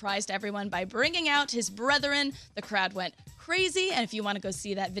and surprised everyone by bringing out his brethren. The crowd went crazy. And if you want to go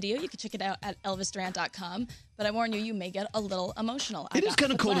see that video, you can check it out at elvisduran.com. But I warn you, you may get a little emotional. It is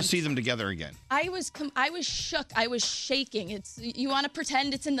kind of cool to see them together again. I was shook. I was shaking. You want to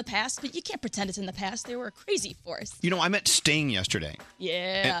pretend it's in the past, but you can't pretend it's in the past. They were a crazy force. You know, I met Sting yesterday.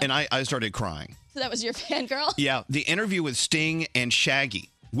 Yeah. And I started crying. So that was your fangirl? Yeah. The interview with Sting and Shaggy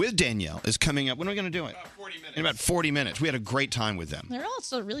with Danielle is coming up. When are we going to do it? About 40 minutes. In about 40 minutes. We had a great time with them. They're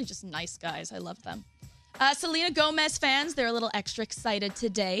also really just nice guys. I love them. Selena Gomez fans, they're a little extra excited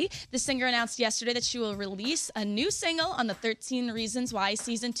today. The singer announced yesterday that she will release a new single on the 13 Reasons Why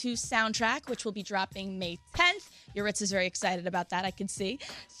Season 2 soundtrack, which will be dropping May 10th. Yuritz is very excited about that, I can see.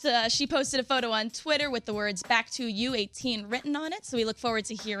 So, she posted a photo on Twitter with the words Back to You 18 written on it, so we look forward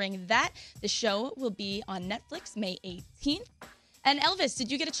to hearing that. The show will be on Netflix May 18th. And Elvis,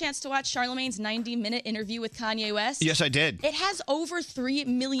 did you get a chance to watch Charlamagne's 90-minute interview with Kanye West? Yes, I did. It has over 3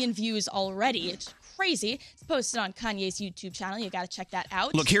 million views already. It's crazy. It's posted on Kanye's YouTube channel. You got to check that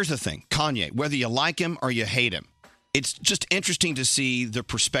out. Look, here's the thing. Kanye, whether you like him or you hate him, it's just interesting to see the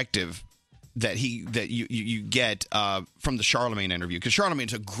perspective that you get from the Charlamagne interview, because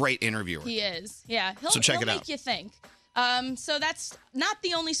Charlamagne's a great interviewer. He is. Yeah. So check he'll it out. make you think. So that's not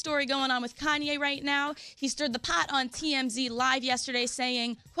the only story going on with Kanye right now. He stirred the pot on TMZ Live yesterday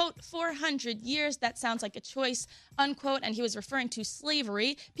saying, quote, 400 years, that sounds like a choice, unquote, and he was referring to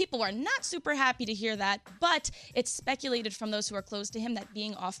slavery. People are not super happy to hear that, but it's speculated from those who are close to him that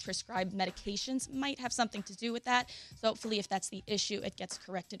being off prescribed medications might have something to do with that. So hopefully if that's the issue, it gets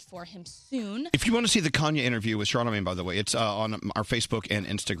corrected for him soon. If you want to see the Kanye interview with Charlamagne, by the way, it's on our Facebook and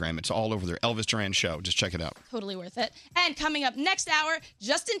Instagram. It's all over there. Elvis Duran Show. Just check it out. Totally worth it. And coming up next hour,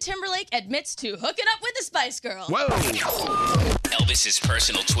 Justin Timberlake admits to hooking up with the Spice Girl. Whoa! Elvis's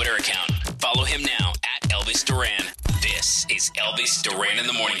personal Twitter account. Follow him now at Elvis Duran. This is Elvis Duran in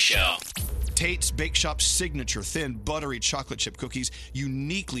the Morning Show. Tate's Bake Shop's signature thin, buttery chocolate chip cookies,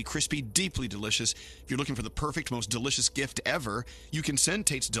 uniquely crispy, deeply delicious. If you're looking for the perfect, most delicious gift ever, you can send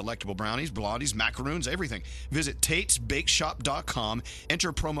Tate's delectable brownies, blondies, macaroons, everything. Visit Tate'sBakeShop.com.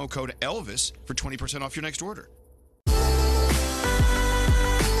 Enter promo code Elvis for 20% off your next order.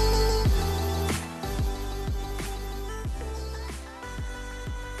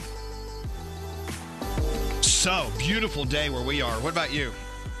 So, beautiful day where we are. What about you?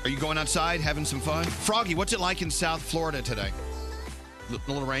 Are you going outside, having some fun? Froggy, what's it like in South Florida today?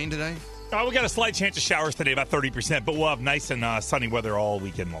 A little rain today? We got a slight chance of showers today, about 30%, but we'll have nice and sunny weather all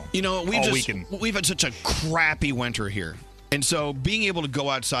weekend long. You know, we've had such a crappy winter here. And so being able to go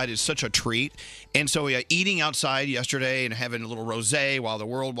outside is such a treat. And so eating outside yesterday and having a little rosé while the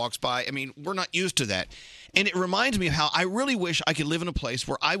world walks by, I mean, we're not used to that. And it reminds me of how I really wish I could live in a place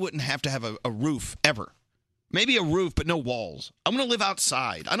where I wouldn't have to have a roof ever. Maybe a roof, but no walls. I'm going to live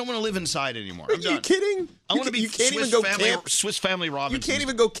outside. I don't want to live inside anymore. Are you kidding? I want to be Swiss Family Robinson. You can't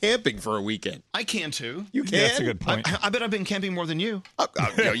even go camping for a weekend. I can too. You can? Yeah, that's a good point. I bet I've been camping more than you.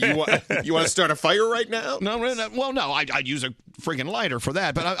 You want to start a fire right now? No. Well, no. I'd use a friggin' lighter for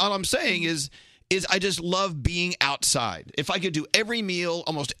that. But all I'm saying is I just love being outside. If I could do every meal,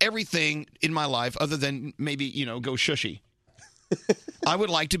 almost everything in my life, other than maybe, go shushy, I would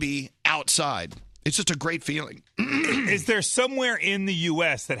like to be outside. It's just a great feeling. Is there somewhere in the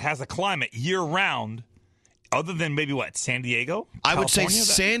U.S. that has a climate year-round other than maybe, San Diego? I would say California?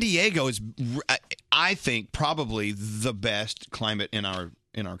 San Diego is, I think, probably the best climate in our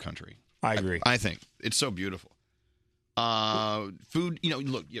country. I agree. I think. It's so beautiful. Food,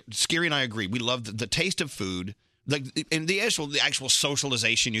 look, Scary and I agree. We love the taste of food. And the actual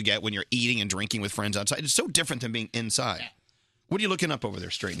socialization you get when you're eating and drinking with friends outside. It's so different than being inside. What are you looking up over there,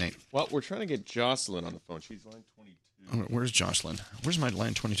 Straight Nate? Well, we're trying to get Jocelyn on the phone. She's line 22. Where's Jocelyn? Where's my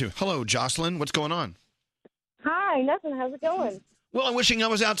line 22? Hello, Jocelyn. What's going on? Hi, nothing. How's it going? Well, I'm wishing I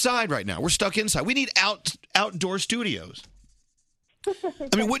was outside right now. We're stuck inside. We need outdoor studios.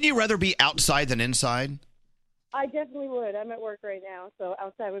 I mean, wouldn't you rather be outside than inside? I definitely would. I'm at work right now, so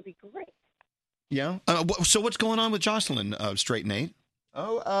outside would be great. Yeah? So what's going on with Jocelyn, Straight Nate?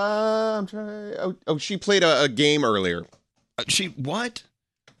 I'm trying. Oh, she played a game earlier. She what?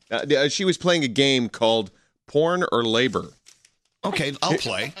 She was playing a game called Porn or Labor. Okay, I'll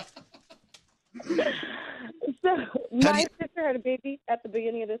play. So my sister had a baby at the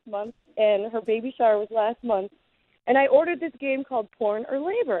beginning of this month, and her baby shower was last month. And I ordered this game called Porn or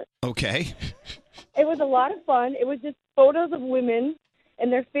Labor. Okay. It was a lot of fun. It was just photos of women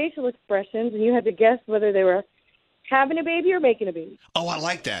and their facial expressions, and you had to guess whether they were having a baby or making a baby. Oh, I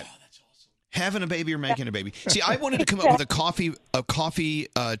like that. Having a baby or making a baby. See, I wanted to come up with a coffee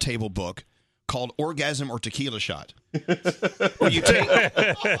table book called Orgasm or Tequila Shot. Where you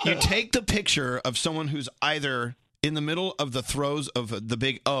take the picture of someone who's either in the middle of the throes of the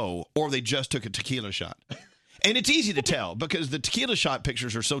big O or they just took a tequila shot. And it's easy to tell because the tequila shot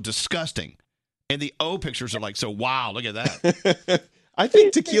pictures are so disgusting. And the O pictures are like, so wow, look at that. I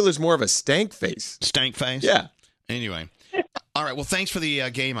think tequila's more of a stank face. Stank face? Yeah. Anyway. All right. Well, thanks for the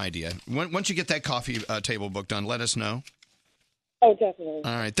game idea. Once you get that coffee table book done, let us know. Oh, definitely.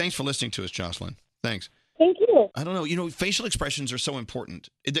 All right. Thanks for listening to us, Jocelyn. Thanks. Thank you. I don't know. facial expressions are so important.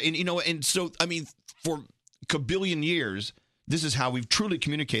 And so, I mean, for a billion years, this is how we've truly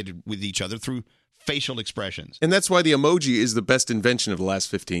communicated with each other through facial expressions. And that's why the emoji is the best invention of the last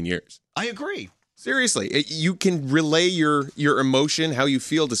 15 years. I agree. Seriously. You can relay your emotion, how you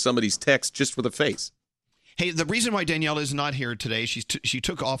feel to somebody's text just with a face. Hey, the reason why Danielle is not here today, she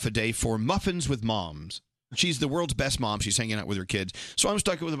took off a day for Muffins with Moms. She's the world's best mom. She's hanging out with her kids. So I'm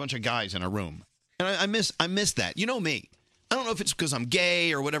stuck with a bunch of guys in a room. And I miss that. You know me. I don't know if it's because I'm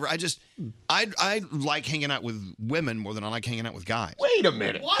gay or whatever. I like hanging out with women more than I like hanging out with guys. Wait a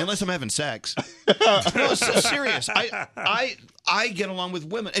minute. What? Unless I'm having sex. No, it's so serious. I get along with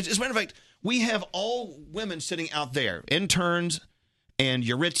women. As a matter of fact, we have all women sitting out there. Interns and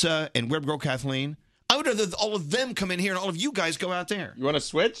Yuritsa and Web Girl Kathleen. I would rather all of them come in here and all of you guys go out there. You want to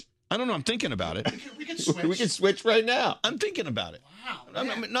switch? I don't know. I'm thinking about it. We can switch. We can switch right now. I'm thinking about it. Wow. I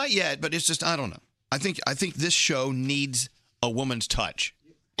mean, not yet, but it's just I don't know. I think this show needs a woman's touch.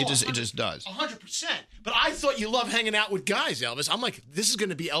 It just does. 100%. But I thought you love hanging out with guys, Elvis. I'm like, this is going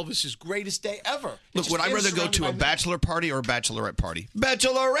to be Elvis's greatest day ever. Look, would I rather go to a bachelor party or a bachelorette party?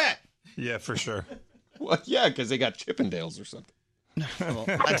 Bachelorette. Yeah, for sure. Well, yeah, because they got Chippendales or something. Well,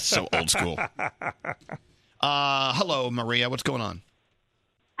 that's so old school. Hello, Maria. What's going on?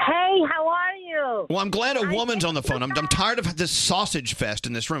 Hey, how are you? Well, I'm glad a woman's on the phone. I'm tired of this sausage fest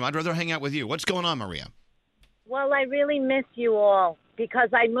in this room. I'd rather hang out with you. What's going on, Maria? Well, I really miss you all because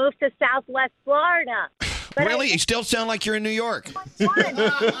I moved to Southwest Florida. But really? You still sound like you're in New York.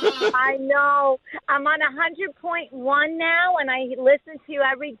 I know. I'm on 100.1 now, and I listen to you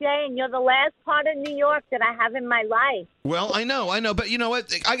every day, and you're the last part of New York that I have in my life. Well, I know. But you know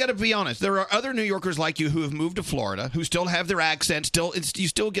what? I got to be honest. There are other New Yorkers like you who have moved to Florida, who still have their accent. You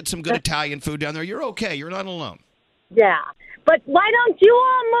still get some good Italian food down there. You're okay. You're not alone. Yeah. But why don't you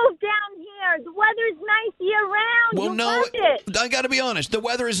all move down here? The weather's nice year-round. Well, you no, love it. I got to be honest. The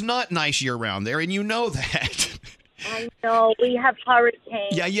weather is not nice year-round there, and you know that. I know. We have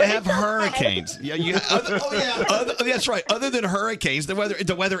hurricanes. Yeah, you have hurricanes. Yeah, that's right. Other than hurricanes, the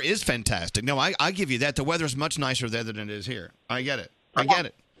weather is fantastic. No, I give you that. The weather is much nicer there than it is here. I get it. I get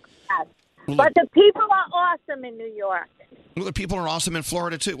it. Yes. But the people are awesome in New York. Well, the people are awesome in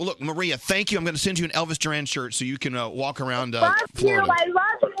Florida, too. Well, look, Maria, thank you. I'm going to send you an Elvis Duran shirt so you can walk around Love Florida. you. I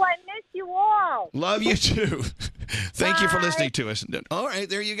love you. I miss you all. Love you, too. Thank you for listening to us. All right,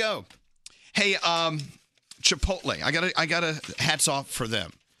 there you go. Hey, Chipotle. I got a hats off for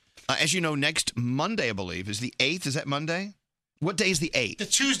them. As you know, next Monday, I believe, is the 8th. Is that Monday? What day is the 8th? The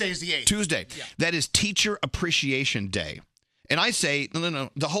Tuesday is the 8th. Tuesday. Yeah. That is Teacher Appreciation Day. And I say, no,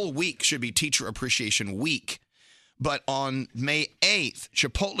 the whole week should be Teacher Appreciation Week. But on May 8th,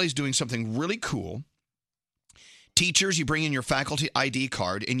 Chipotle is doing something really cool. Teachers, you bring in your faculty ID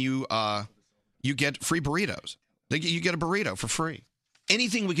card, and you get free burritos. You get a burrito for free.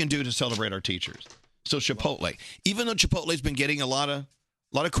 Anything we can do to celebrate our teachers. So Chipotle, even though Chipotle's been getting a lot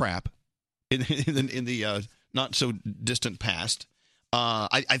of crap in the not so distant past,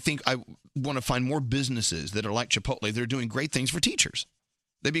 I think I want to find more businesses that are like Chipotle. They're doing great things for teachers.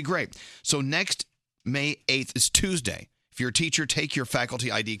 They'd be great. So next May 8th is Tuesday. If you're a teacher, take your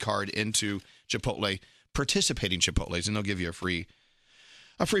faculty ID card into Chipotle, participating Chipotles, and they'll give you a free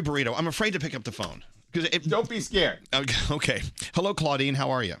burrito. I'm afraid to pick up the phone. Don't be scared. Okay. Hello, Claudine.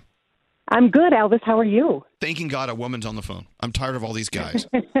 How are you? I'm good, Elvis. How are you? Thanking God a woman's on the phone. I'm tired of all these guys.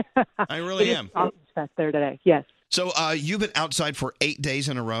 I really am. Sausage there today. Yes. So you've been outside for 8 days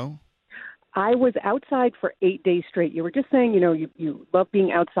in a row? I was outside for 8 days straight. You were just saying, you love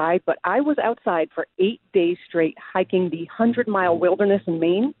being outside, but I was outside for 8 days straight hiking the 100-mile wilderness in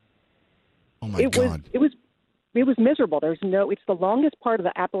Maine. Oh, my God. It was miserable. It's the longest part of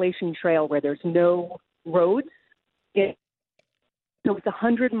the Appalachian Trail where there's no roads. So it's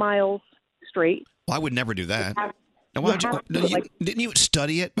 100 miles straight. Well, I would never do that. Didn't you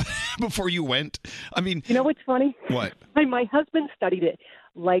study it before you went? I mean, you know what's funny? What? My husband studied it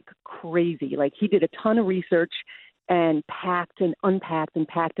like crazy. Like he did a ton of research and packed and unpacked and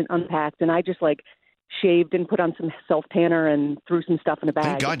packed and unpacked. And I just shaved and put on some self tanner and threw some stuff in a bag.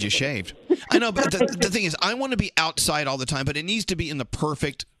 Thank God you shaved. I know, but the thing is, I want to be outside all the time, but it needs to be in the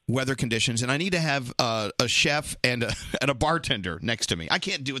perfect weather conditions, and I need to have a chef and a bartender next to me. I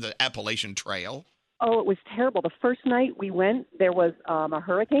can't do the Appalachian Trail. Oh, it was terrible. The first night we went, there was a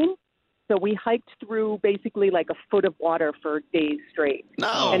hurricane. So we hiked through basically like a foot of water for days straight.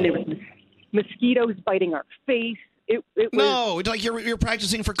 No. And there was mosquitoes biting our face. It was, no, it's like you're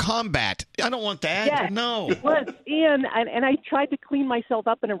practicing for combat. I don't want that. Yeah, No. it was. And I tried to clean myself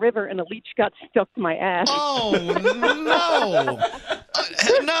up in a river, and a leech got stuck to my ass. Oh, no.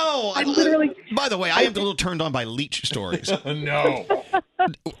 No. I literally. By the way, I am a little turned on by leech stories. No.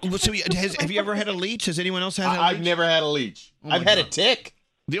 So have you ever had a leech? Has anyone else had a leech? I've never had a leech. I've had a tick.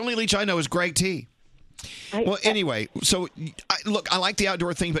 The only leech I know is Greg T. Well, anyway, so I like the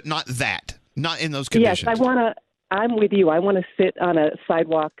outdoor thing, but not that. Not in those conditions. Yes, I'm with you. I want to sit on a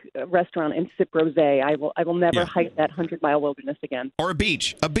sidewalk restaurant and sip rosé. I will never hike that 100-mile wilderness again. Or a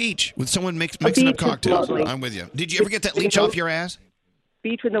beach with someone mixing up cocktails. I'm with you. Did you ever get that leech off your ass?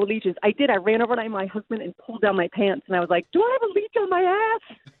 Beach with no leeches. I did. I ran over to my husband and pulled down my pants, and I was like, "Do I have a leech on my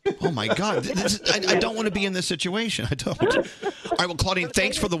ass?" Oh my God! I don't want to be in this situation. I don't. All right, well, Claudine,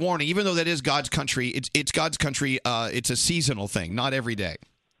 thanks for the warning. Even though that is God's country, it's God's country. It's a seasonal thing, not every day.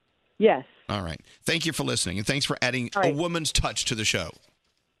 Yes. All right. Thank you for listening, and thanks for adding a woman's touch to the show.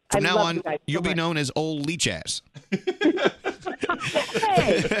 I From now love on, you guys so you'll be much. known as Old Leech Ass.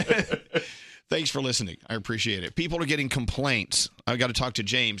 Thanks for listening. I appreciate it. People are getting complaints. I've got to talk to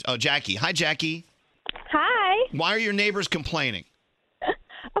James. Oh, Jackie. Hi, Jackie. Hi. Why are your neighbors complaining?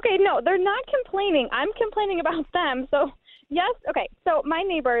 Okay, no, they're not complaining. I'm complaining about them. So, yes, okay. So my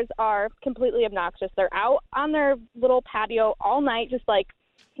neighbors are completely obnoxious. They're out on their little patio all night just like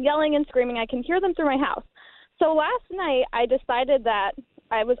yelling and screaming. I can hear them through my house. So last night I decided that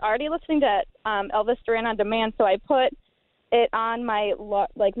I was already listening to Elvis Duran on demand, so I put it on my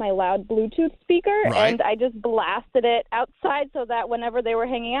loud Bluetooth speaker, and I just blasted it outside so that whenever they were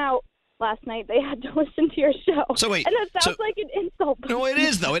hanging out last night, they had to listen to your show. So wait, and it sounds like an insult. No, it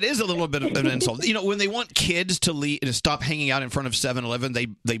is though. It is a little bit of an insult. You know, when they want kids to stop hanging out in front of 7-Eleven,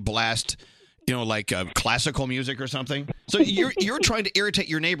 they blast, like classical music or something. So you're trying to irritate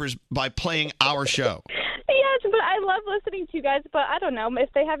your neighbors by playing our show. Yes, but I love listening to you guys. But I don't know, if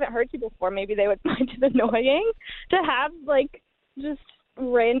they haven't heard you before, maybe they would find it annoying to have just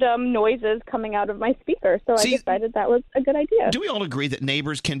random noises coming out of my speaker. So I decided that was a good idea. Do we all agree that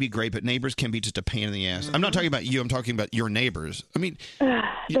neighbors can be great, but neighbors can be just a pain in the ass? I'm not talking about you. I'm talking about your neighbors. I mean,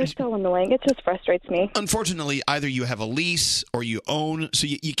 they're so annoying. It just frustrates me. Unfortunately, either you have a lease or you own, so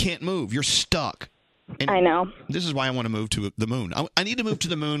you can't move. You're stuck. And I know. This is why I want to move to the moon. I need to move to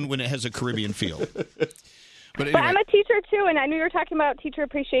the moon when it has a Caribbean feel. But But I'm a teacher, too, and I knew you were talking about Teacher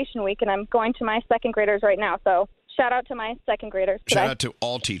Appreciation Week, and I'm going to my second graders right now. So shout out to my second graders today. Shout out to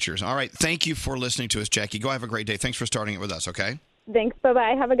all teachers. All right. Thank you for listening to us, Jackie. Go have a great day. Thanks for starting it with us, okay? Thanks.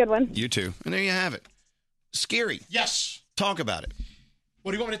 Bye-bye. Have a good one. You too. And there you have it. Scary. Yes. Talk about it.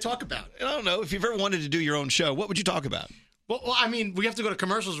 What do you want me to talk about? I don't know. If you've ever wanted to do your own show, what would you talk about? Well, I mean, we have to go to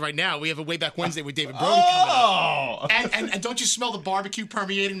commercials right now. We have a Way Back Wednesday with David Brody coming up. And don't you smell the barbecue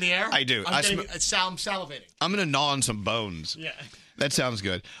permeating the air? I do. I'm salivating. I'm going to gnaw on some bones. Yeah. That sounds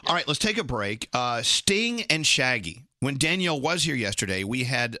good. All right, let's take a break. Sting and Shaggy. When Danielle was here yesterday, we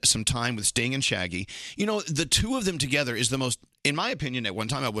had some time with Sting and Shaggy. You know, the two of them together is the most, in my opinion, at one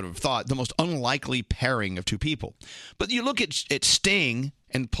time I would have thought, the most unlikely pairing of two people. But you look at Sting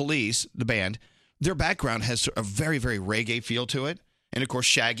and Police, the band, their background has a very, very reggae feel to it. And, of course,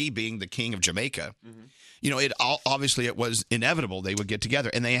 Shaggy being the king of Jamaica. Mm-hmm. Obviously it was inevitable they would get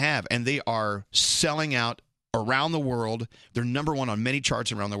together, and they have. And they are selling out around the world. They're number one on many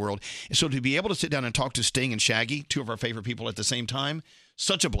charts around the world. So to be able to sit down and talk to Sting and Shaggy, two of our favorite people at the same time,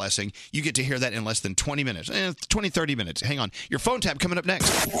 such a blessing. You get to hear that in less than 20 minutes. 30 minutes. Hang on. Your phone tap coming up next.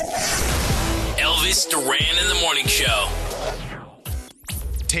 Elvis Duran in the Morning Show.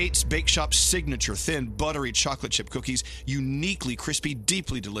 Tate's Bake Shop signature thin, buttery chocolate chip cookies, uniquely crispy,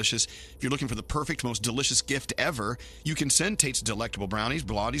 deeply delicious. If you're looking for the perfect, most delicious gift ever, you can send Tate's delectable brownies,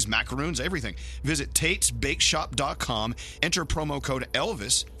 blondies, macaroons, everything. Visit Tate'sBakeShop.com. Enter promo code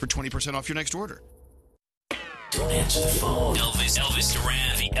Elvis for 20% off your next order. Don't answer the phone. Elvis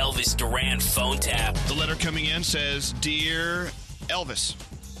Duran, the Elvis Duran phone tap. The letter coming in says, Dear Elvis,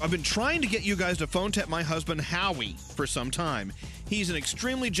 I've been trying to get you guys to phone tap my husband, Howie, for some time. He's an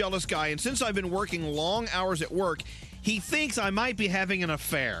extremely jealous guy, and since I've been working long hours at work, he thinks I might be having an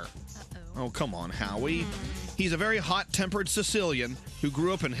affair. Oh, come on, Howie. He's a very hot-tempered Sicilian who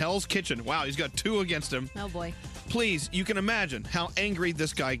grew up in Hell's Kitchen. Wow, he's got two against him. Oh, boy. please, you can imagine how angry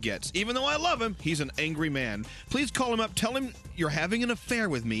this guy gets. Even though I love him, he's an angry man. Please call him up. Tell him you're having an affair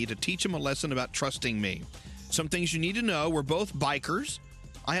with me to teach him a lesson about trusting me. Some things you need to know. We're both bikers.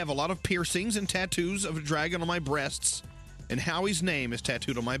 I have a lot of piercings and tattoos of a dragon on my breasts. And Howie's name is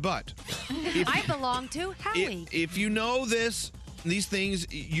tattooed on my butt. I belong to Howie. If you know these things,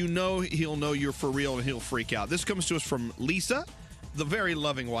 you know he'll know you're for real and he'll freak out. This comes to us from Lisa, the very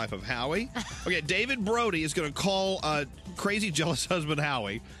loving wife of Howie. Okay, David Brody is going to call crazy jealous husband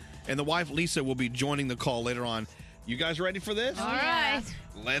Howie, and the wife Lisa will be joining the call later on. You guys ready for this? All right.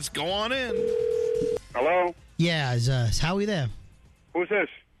 Let's go on in. Hello? Yeah, is Howie there? Who's this?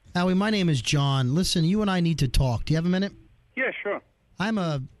 Howie, my name is John. Listen, you and I need to talk. Do you have a minute? Yeah, sure. I'm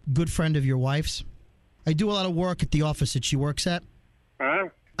a good friend of your wife's. I do a lot of work at the office that she works at. Huh?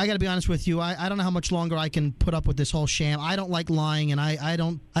 I got to be honest with you. I don't know how much longer I can put up with this whole sham. I don't like lying, and I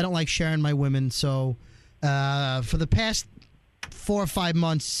don't like sharing my women. So for the past 4 or 5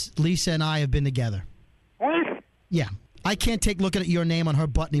 months, Lisa and I have been together. What? Yeah. I can't take looking at your name on her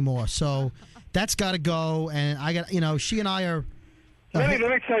butt anymore. So that's got to go. And I got, she and I are. Let me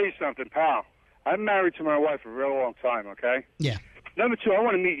tell you something, pal. I'm married to my wife for a real long time, okay? Yeah. Number two, I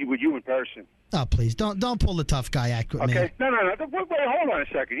want to meet you with you in person. Oh, please, don't pull the tough guy act with me. Okay? No. Wait, hold on a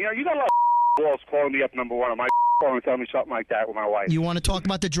second. You got a lot of balls calling me up, number one, on my phone and telling me something like that with my wife. You want to talk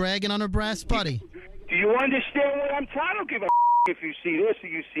about the dragon on her breast, buddy? Do you understand what I'm trying to give a if you see this or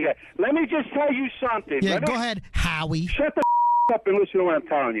you see that? Let me just tell you something. Yeah, go ahead, Howie. Shut the up and listen to what I'm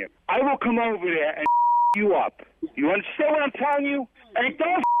telling you. I will come over there and you up. You understand what I'm telling you? And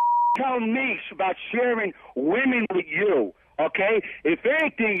don't tell me about sharing women with you, okay? If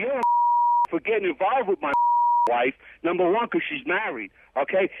anything, you're for getting involved with my wife, number one, because she's married,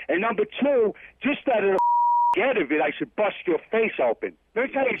 okay? And number two, just out of the get of it, I should bust your face open. Let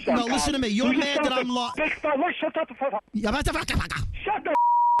me tell you something. No, listen to me. You're mad that I'm Big fella, shut up the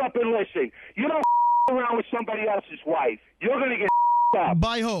up and listen. You don't around with somebody else's wife. You're going to get up.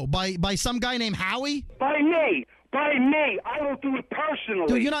 By who? By some guy named Howie? By me. By me. I will do it personally.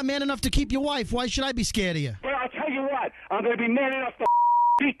 Dude, you're not man enough to keep your wife. Why should I be scared of you? But I'll tell you what. I'm going to be man enough to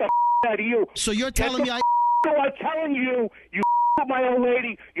beat the out of you. So you're telling me I'm telling you, you with my old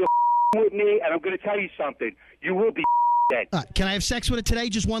lady, you're with me, and I'm going to tell you something. You will be dead. Can I have sex with her today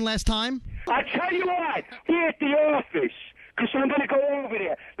just one last time? I tell you what, here at the office, because I'm going to go over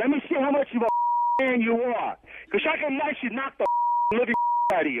there. Let me see how much of a man you are. Because I can actually knock the living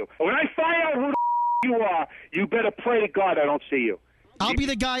out of you. And when I find out who the you are, you better pray to God I don't see you. I'll be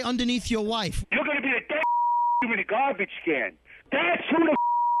the guy underneath your wife. You're going to be the dead in a garbage can. That's who the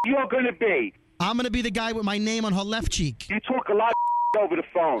you're going to be. I'm going to be the guy with my name on her left cheek. You talk a lot over the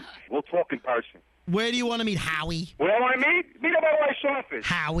phone. We'll talk in person. Where do you want to meet, Howie? Where do I meet? Meet at my wife's office.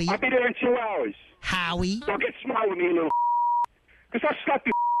 Howie. I'll be there in 2 hours. Howie. Don't get smart with me, you little because I'll slap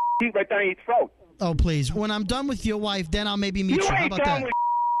your teeth right down your throat. Oh, please. When I'm done with your wife, then I'll maybe meet you. How ain't about done that? with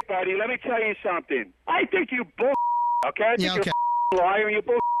buddy. Let me tell you something. I think you bull, okay? I think Yeah, okay. you're a liar and you're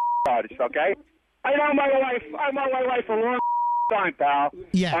bull artist, okay? I know my wife. I know my wife a long time, pal.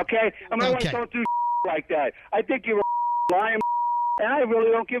 Yeah. Okay? And my wife don't do like that. I think you're a liar, and I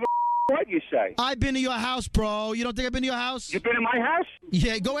really don't give a what you say. I've been to your house, bro. You don't think I've been to your house? You've been in my house?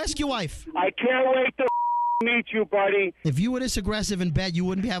 Yeah, go ask your wife. I can't wait to meet you, buddy. If you were this aggressive in bed, you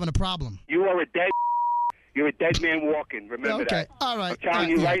wouldn't be having a problem. You are a dead. You're a dead man walking. Remember Okay, that. all right. I'm telling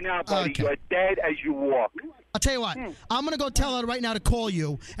you yeah. right now, buddy. Okay. You're dead as you walk. I'll tell you what. I'm going to go tell her right now to call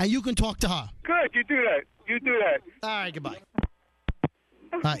you, and you can talk to her. Good. You do that. You do that. All right, goodbye.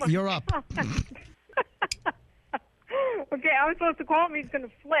 All right, you're up. Okay, I was supposed to call him. He's going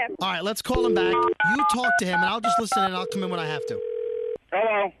to flip. All right, let's call him back. You talk to him, and I'll just listen, and I'll come in when I have to.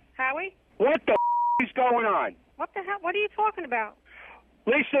 Hello. Howie? What the is going on? What the hell? What are you talking about?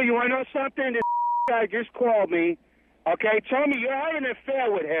 Lisa, you want to know something? This guy just called me. Okay, tell me you're having an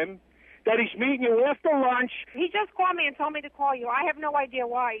affair with him, that he's meeting you after lunch. He just called me and told me to call you. I have no idea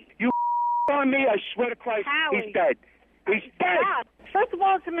why. You on me, I swear to Christ, Howie. he's dead. He's dead. Stop. First of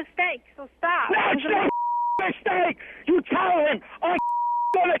all, it's a mistake, so stop. No, it's not a mistake. You tell him. I'm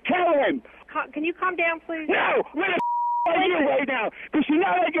going to kill him. Can you calm down, please? No, where the are you right now? Because you're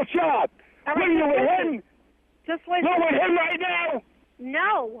not at your job. All What right, are you with listen. him? Just listen. You're with him right now?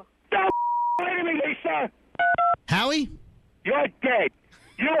 No. Don't lie to me, Lisa. Howie? You're dead.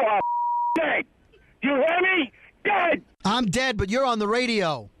 You are dead. You hear me? Dead. I'm dead, but you're on the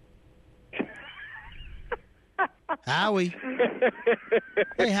radio. Howie.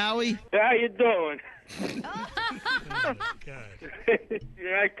 Hey, Howie. How you doing?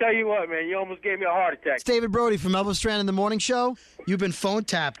 I tell you what, man, you almost gave me a heart attack. It's David Brody from Elvis Duran in the Morning Show. You've been phone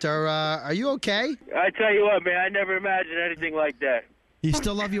tapped. Are you okay? I tell you what, man, I never imagined anything like that. You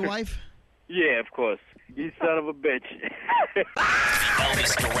still love your wife? Yeah, of course. You son of a bitch.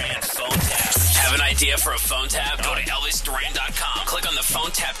 Elvis Duran phone tap. Have an idea for a phone tap? Go to ElvisDuran.com. Click on the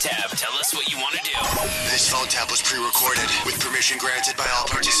phone tap tab. Tell us what you want to do. This phone tap was pre-recorded with permission granted by all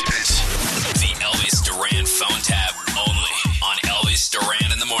participants. The Elvis Duran phone tap only on Elvis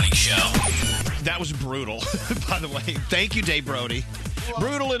Duran in the Morning Show. That was brutal, by the way. Thank you, Dave Brody.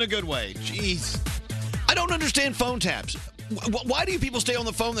 Brutal in a good way. Jeez. I don't understand phone taps. Why do you people stay on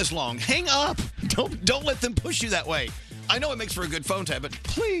the phone this long? Hang up. Don't let them push you that way. I know it makes for a good phone tap, but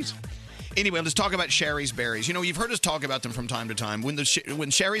please. Anyway, let's talk about Sherry's Berries. You know, you've heard us talk about them from time to time. When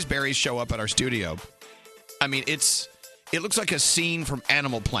Sherry's Berries show up at our studio, I mean, it looks like a scene from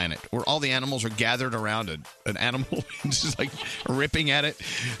Animal Planet, where all the animals are gathered around an animal, just like ripping at it.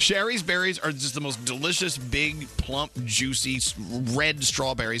 Sherry's Berries are just the most delicious, big, plump, juicy, red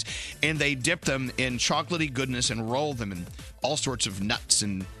strawberries, and they dip them in chocolatey goodness and roll them in all sorts of nuts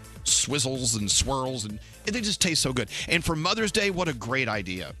and swizzles and swirls, and they just taste so good. And for Mother's Day, what a great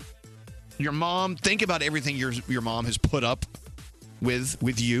idea. Your mom, think about everything your mom has put up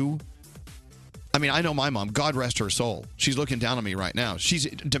with you. I mean, I know my mom, God rest her soul. She's looking down on me right now. She's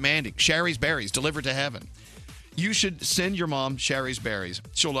demanding Sherry's Berries delivered to heaven. You should send your mom Sherry's Berries.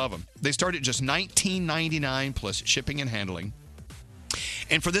 She'll love them. They start at just $19.99 plus shipping and handling.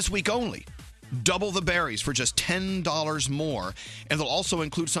 And for this week only, double the berries for just $10 more. And they'll also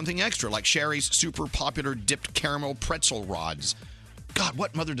include something extra, like Sherry's super popular dipped caramel pretzel rods. God,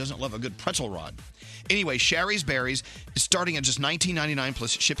 what mother doesn't love a good pretzel rod? Anyway, Sherry's Berries is starting at just $19.99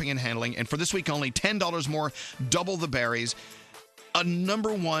 plus shipping and handling. And for this week only, $10 more, double the berries. A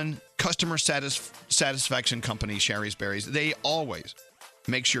number one customer satisfaction company, Sherry's Berries. They always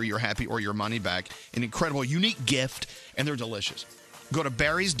make sure you're happy or your money back. An incredible, unique gift, and they're delicious. Go to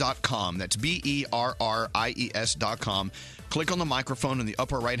berries.com. That's BERRIES.com. Click on the microphone in the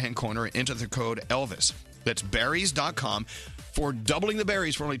upper right-hand corner and enter the code ELVIS. That's berries.com. For doubling the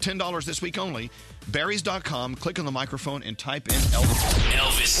berries for only $10 this week only, berries.com, click on the microphone and type in Elvis.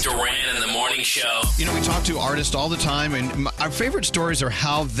 Elvis Duran in the Morning Show. You know, we talk to artists all the time, and our favorite stories are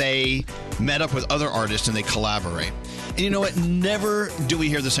how they met up with other artists and they collaborate. And you know what? Never do we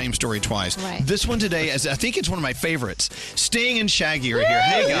hear the same story twice. Right. This one today, I think it's one of my favorites. Sting and Shaggy are here.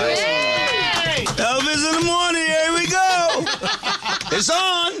 Hey, guys. Hey! Elvis in the morning. Here we go. It's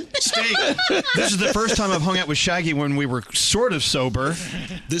on. Sting, this is the first time I've hung out with Shaggy when we were sort of sober.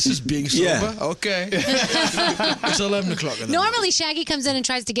 This is being sober? Yeah. Okay. It's 11 o'clock. Normally, Shaggy comes in and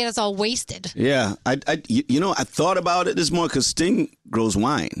tries to get us all wasted. Yeah. I thought about it this morning because Sting grows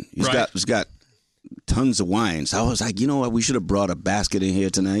wine. He's got tons of wine. So I was like, you know what? We should have brought a basket in here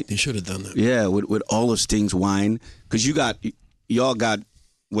tonight. You should have done that. Yeah, with all of Sting's wine. Because y'all got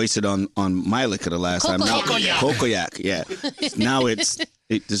wasted on my liquor the last time. Cocoyac, yeah. Now there's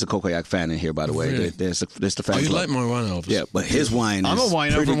a Cocoyac fan in here, by the way. Really? There's the fan you club. like my wine, Elvis? Yeah, but his wine I'm is a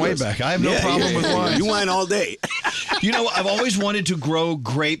winer pretty from way good. back. I have no problem with wine. You wine all day. You know, I've always wanted to grow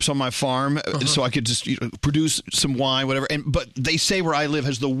grapes on my farm so I could just produce some wine, whatever. But they say where I live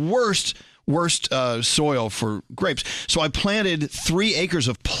has the worst soil for grapes. So I planted 3 acres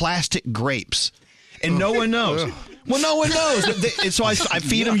of plastic grapes, and no one knows. Well, no one knows. So I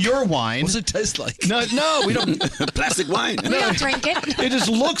feed them your wine. What's it taste like? No, we don't. Plastic wine. We don't drink it. It just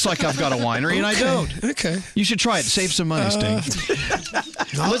looks like I've got a winery, and I don't. Okay. You should try it. Save some money, Sting.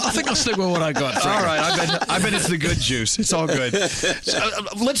 I think I'll stick with what I got. All right, I bet it's the good juice. It's all good. So,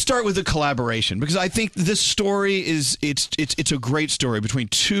 let's start with the collaboration, because I think this story is it's a great story between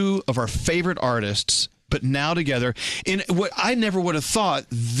two of our favorite artists, but now together in what I never would have thought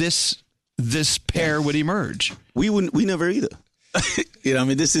this pair would emerge. We never either. I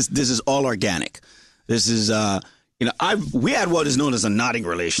mean, this is all organic. This is we had what is known as a nodding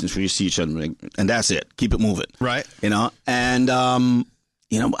relations where you see each other and that's it. Keep it moving. Right. And I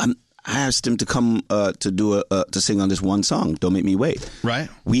asked him to come to sing on this one song, Don't Make Me Wait. Right.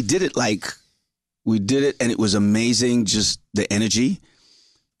 We did it and it was amazing, just the energy.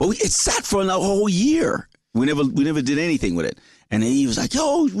 But it sat for a whole year. We never did anything with it. And he was like,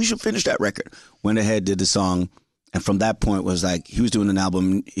 yo, we should finish that record. Went ahead, did the song. And from that point was like, he was doing an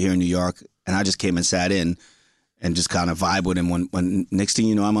album here in New York. And I just came and sat in and just kind of vibe with him. When next thing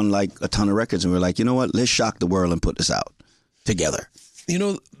you know, I'm on like a ton of records. And we're like, you know what? Let's shock the world and put this out together. You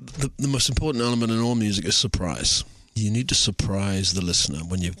know, the most important element in all music is surprise. you need to surprise the listener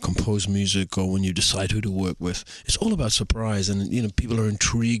when you compose music or when you decide who to work with. It's all about surprise, and people are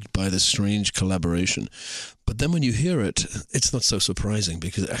intrigued by this strange collaboration. But then when you hear it, it's not so surprising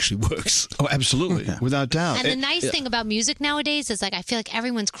because it actually works. Oh, absolutely, without doubt. And the nice thing about music nowadays is I feel like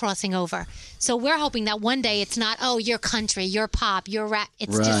everyone's crossing over. So we're hoping that one day it's not, you're country, you're pop, you're rap.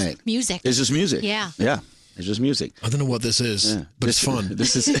 It's just music. It's just music. Yeah. Yeah. It's just music. I don't know what this is, but it's fun.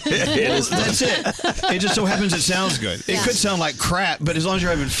 This is That's it. It just so happens it sounds good. It could sound like crap, but as long as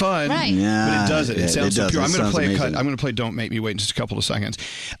you're having fun, right. But it doesn't. It sounds so does. pure. I'm going to play a cut. Amazing. I'm going to play "Don't Make Me Wait" in just a couple of seconds.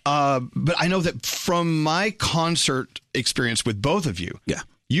 But I know that from my concert experience with both of you,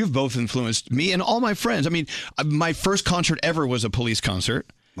 you've both influenced me and all my friends. I mean, my first concert ever was a Police concert.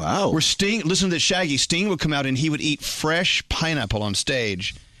 Wow. Where Sting, listen to Shaggy, Sting would come out and he would eat fresh pineapple on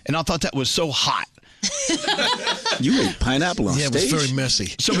stage, and I thought that was so hot. You ate pineapple on stage? Yeah, it was very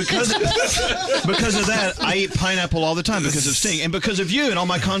messy. So because of that, I eat pineapple all the time because of Sting. And because of you and all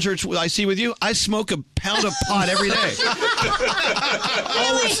my concerts I see with you, I smoke a pound of pot every day.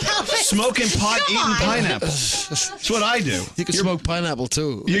 Always smoking pot, eating pineapple. That's what I do. You can smoke pineapple,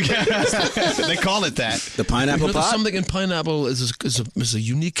 too. You can. They call it that. The pineapple There's pot? something in pineapple is a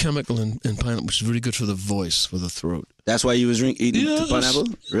unique chemical in pineapple, which is really good for the voice, for the throat. That's why you was eating pineapple?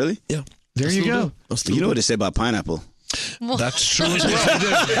 Really? Yeah. There you go. You know what they say about pineapple? That's true as well.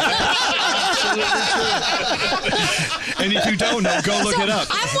 And if you don't know, go look it up.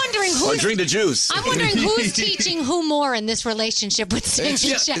 I'm wondering Or who's drink the juice. I'm wondering who's teaching who more in this relationship with Sting and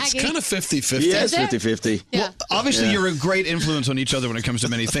Shaggy. It's kind of 50-50. Yeah, it's 50-50. Well, obviously, you're a great influence on each other when it comes to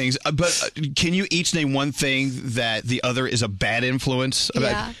many things. But can you each name one thing that the other is a bad influence?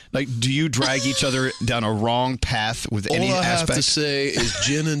 Yeah. Like, do you drag each other down a wrong path with All any I have aspect? to say is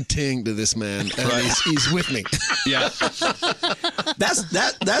gin and ting to this man, and he's with me. Yeah. That's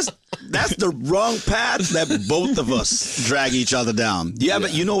the wrong path that both of us drag each other down.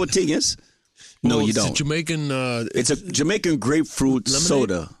 You know what ting is? No, Well, you it's a don't. Jamaican. It's a Jamaican grapefruit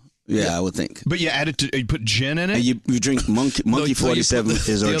soda. Yeah, I would think. But you you put gin in it? And you drink Monkey No, you 47 put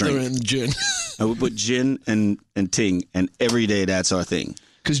is our the other drink. end, gin. I would put gin and ting, and every day that's our thing.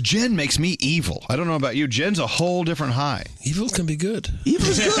 Because gin makes me evil. I don't know about you. Gin's a whole different high. Evil can be good. Evil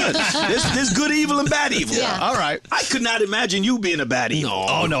is good. there's good evil and bad evil. Yeah. All right. I could not imagine you being a bad evil.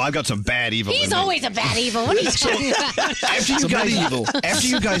 Oh, no, I've got some bad evil. He's in me. always a bad evil. What are you talking about? After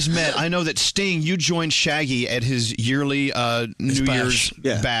you guys met, I know that Sting, you joined Shaggy at his yearly New Year's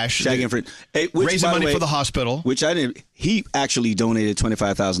bash. Shaggy and Friend. Hey, raising money for the hospital. Which I didn't. He actually donated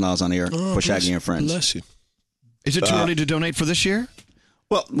 $25,000 on the air for Shaggy and Friends. Bless you. Is it too early to donate for this year?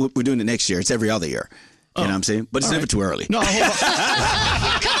 Well, we're doing it next year. It's every other year. You know what I'm saying? But it's never too early. No, hold on.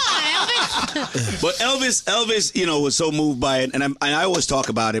 Come on, Elvis. But Elvis, was so moved by it, and I always talk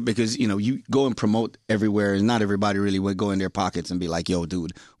about it because you go and promote everywhere, and not everybody really would go in their pockets and be like, "Yo,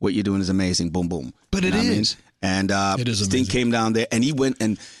 dude, what you're doing is amazing." Boom, boom. But it is. And It is Sting amazing. came down there, and he went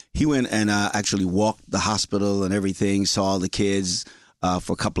and actually walked the hospital and everything, saw the kids.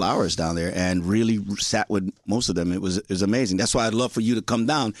 For a couple hours down there and really sat with most of them. It was amazing. That's why I'd love for you to come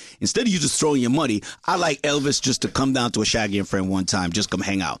down. Instead of you just throwing your money, I like Elvis just to come down to a Shaggy and Friend one time, just come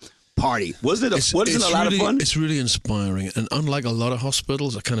hang out. Party. Wasn't it a lot of fun? It's really inspiring. And unlike a lot of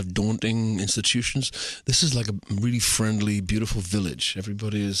hospitals, are kind of daunting institutions, this is like a really friendly, beautiful village.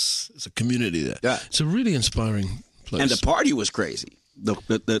 Everybody is a community there. Yeah. It's a really inspiring place. And the party was crazy.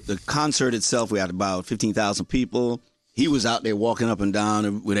 The concert itself, we had about 15,000 people. He was out there walking up and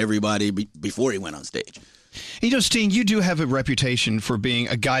down with everybody before he went on stage. Sting, you do have a reputation for being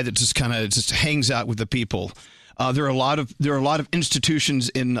a guy that just kind of hangs out with the people. There are a lot of institutions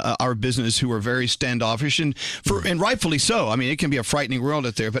in our business who are very standoffish, and rightfully so. I mean, it can be a frightening world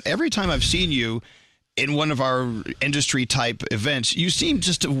out there. But every time I've seen you in one of our industry type events, you seem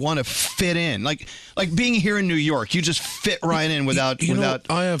just to want to fit in, like being here in New York. You just fit right in without.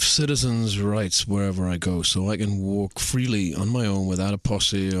 I have citizens' rights wherever I go, so I can walk freely on my own without a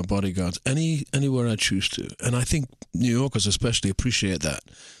posse or bodyguards anywhere I choose to. And I think New Yorkers especially appreciate that.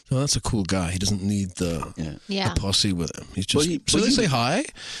 So that's a cool guy. He doesn't need the posse with him. He's just they say hi,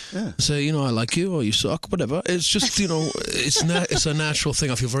 say I like you or you suck, whatever. It's just it's a natural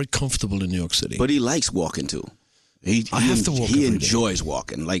thing. I feel very comfortable in New York City. But he likes walking too. I have to walk. He enjoys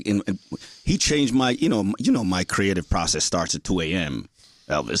walking. He changed my my creative process starts at 2 a.m.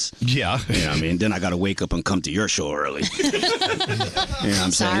 Elvis. Yeah. You know what I mean? Then I got to wake up and come to your show early. You know what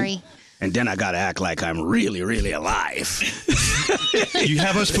I'm saying? Sorry. And then I got to act like I'm really, really alive. You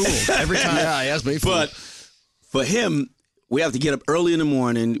have us fooled every time. Yeah, he has me fooled. But for him, we have to get up early in the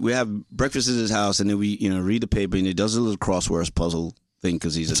morning. We have breakfast at his house, and then we read the paper, and he does a little crosswords puzzle thing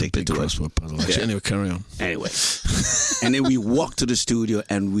because he's addicted to it. Crossword puzzle. Actually, anyway, carry on. Anyway, and then we walk to the studio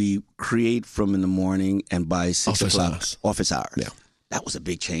and we create from in the morning and by 6 o'clock office hours. Yeah, that was a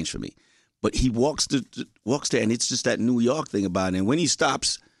big change for me. But he walks there, and it's just that New York thing about it. And when he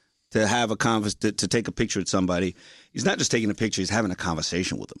stops to have a to take a picture with somebody, he's not just taking a picture; he's having a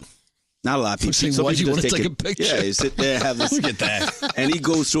conversation with them. Not a lot of people. Saying, why do you want to take a picture? Yeah, you sit there, have this. Look at that. And he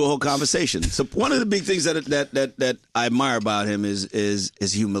goes through a whole conversation. So one of the big things that I admire about him is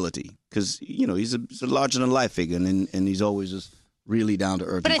humility, because he's a larger than life figure, and he's always just really down to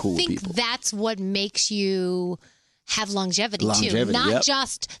earth and cool with people. But I think that's what makes you have longevity too. Not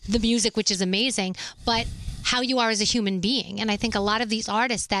just the music, which is amazing, but how you are as a human being. And I think a lot of these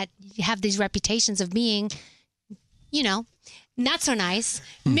artists that have these reputations of being, not so nice,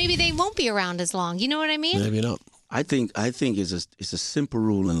 maybe they won't be around as long. You know what I mean? Maybe not. I think it's a simple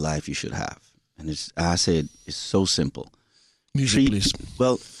rule in life you should have, and it's so simple. Music, please.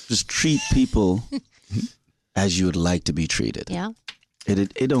 Well, just treat people as you would like to be treated. Yeah.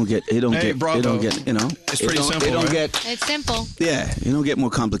 It don't get It's pretty simple. It's simple. Yeah, you don't get more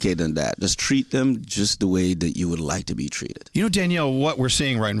complicated than that. Just treat them just the way that you would like to be treated. Danielle, what we're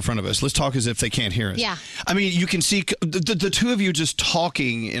seeing right in front of us. Let's talk as if they can't hear us. Yeah. I mean, you can see the two of you just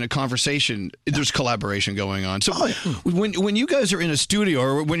talking in a conversation. There's collaboration going on. So when you guys are in a studio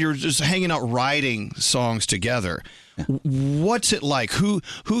or when you're just hanging out writing songs together, what's it like? Who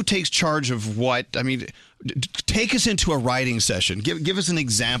takes charge of what? I mean, take us into a writing session. Give us an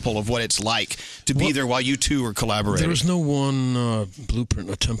example of what it's like to be there while you two are collaborating. There is no one blueprint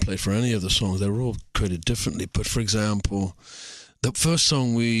or template for any of the songs. They're all created differently. But for example, the first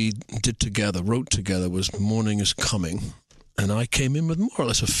song we wrote together was "Morning Is Coming," and I came in with more or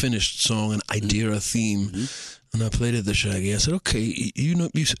less a finished song, an idea, a theme. And I played it to Shaggy. I said, okay,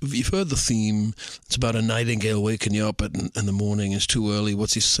 you've heard the theme. It's about a nightingale waking you up in the morning. It's too early.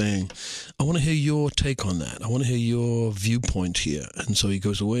 What's he saying? I want to hear your take on that. I want to hear your viewpoint here. And so he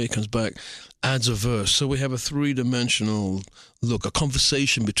goes away, comes back, adds a verse. So we have a three-dimensional look, a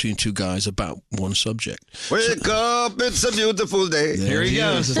conversation between two guys about one subject. Wake up, it's a beautiful day. Here he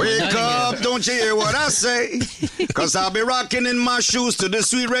goes. Wake up, don't you hear what I say? Because I'll be rocking in my shoes to the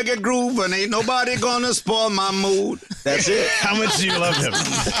sweet reggae groove, and ain't nobody gonna spoil my mood. That's it. How much do you love him?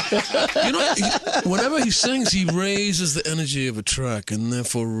 Whenever he sings, he raises the energy of a track, and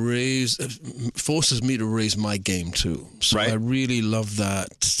therefore forces me to raise my game too. So I really love that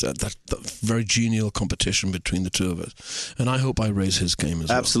very genial competition between the two of us, and I hope I raise his game as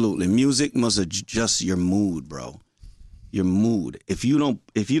well. Absolutely. Music must adjust your mood, bro. Your mood. If you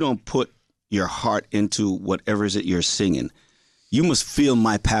don't put your heart into whatever is it you're singing, you must feel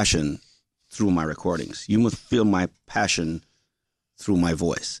my passion through my recordings. You must feel my passion through my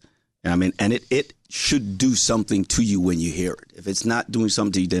voice. And it should do something to you when you hear it. If it's not doing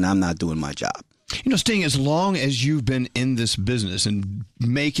something to you, then I'm not doing my job. Sting, as long as you've been in this business and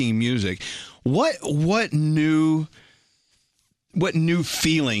making music, what new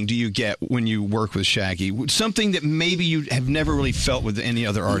feeling do you get when you work with Shaggy? Something that maybe you have never really felt with any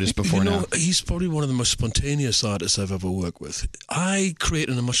other artist before now. He's probably one of the most spontaneous artists I've ever worked with. I create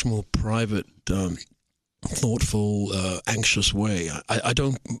in a much more private, thoughtful, anxious way. I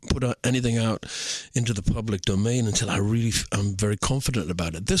don't put anything out into the public domain until I'm very confident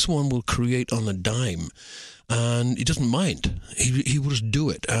about it. This one will create on a dime. And he doesn't mind. He will just do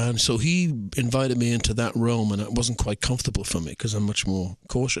it. And so he invited me into that realm, and it wasn't quite comfortable for me because I'm much more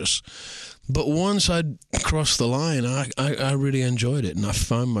cautious. But once I'd crossed the line, I really enjoyed it, and I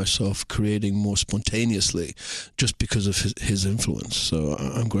found myself creating more spontaneously just because of his influence. So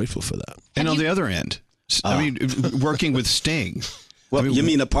I'm grateful for that. And on the other end, working with Sting. Well, you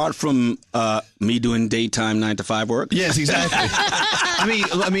mean apart from me doing daytime 9-to-5 work? Yes, exactly.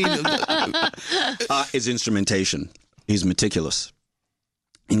 His instrumentation. He's meticulous,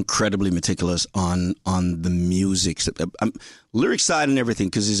 incredibly meticulous on the music, lyric side and everything.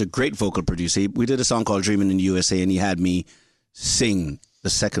 Because he's a great vocal producer. We did a song called "Dreaming in the USA," and he had me sing the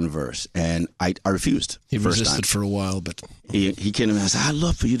second verse, and I refused. He resisted for a while, but he came to me and said, "I'd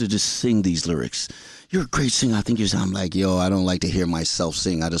love for you to just sing these lyrics. You're a great singer. I think you're." I'm like, yo, I don't like to hear myself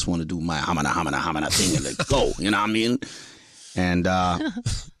sing. I just want to do my hamana thing and like, go. You know what I mean? And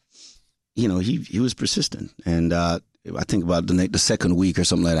he was persistent. And I think about the second week or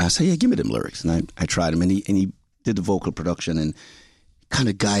something like that. I said, yeah, give me them lyrics. And I tried them, and he did the vocal production and kind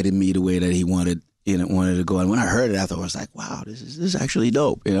of guided me the way that he wanted to go. And when I heard it after, I was like, wow, this is actually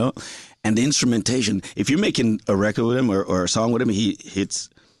dope, And the instrumentation. If you're making a record with him or a song with him, he hits.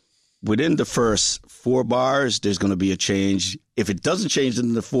 Within the first 4 bars, there's going to be a change. If it doesn't change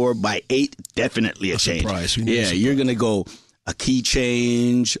in the 4 by 8, definitely a change. Surprise. Yeah, you're going to go, a key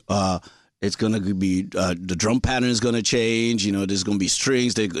change. It's going to be the drum pattern is going to change. There's going to be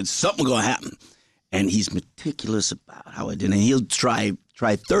strings. Something going to happen. And he's meticulous about how it did. And he'll try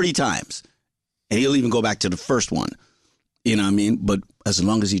 30 times. And he'll even go back to the first one. You know what I mean? But as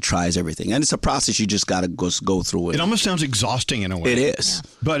long as he tries everything. And it's a process you just got to go through it. It almost sounds exhausting in a way. It is.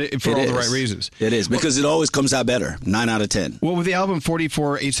 But for all the right reasons. It is, because it always comes out better. 9 out of 10. Well, with the album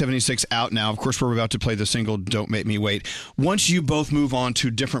 44-876 out now, of course, we're about to play the single Don't Make Me Wait. Once you both move on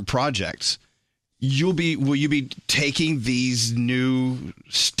to different projects, will you be taking these new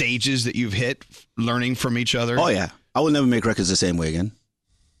stages that you've hit, learning from each other? Oh, yeah. I will never make records the same way again.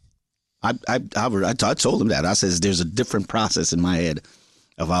 I told him that. I says there's a different process in my head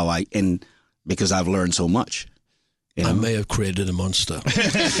of how because I've learned so much. I may have created a monster.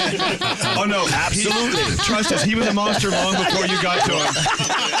 Oh, no, absolutely. Trust us, he was a monster long before you got to him.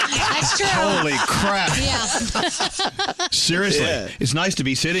 That's true. Holy crap. Yeah. Seriously. Yeah. It's nice to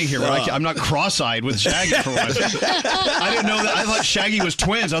be sitting here where I'm not cross-eyed with Shaggy for once. I didn't know that. I thought Shaggy was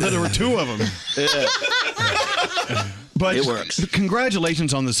twins. I thought there were two of them. Yeah. But it works.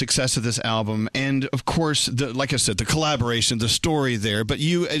 Congratulations on the success of this album, and of course, like I said, the collaboration, the story there. But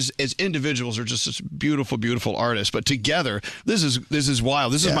you, as individuals, are just such beautiful, beautiful artists. But together, this is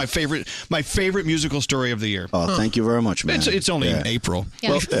wild. This is my favorite musical story of the year. Oh, thank you very much, man. It's only April. Yeah.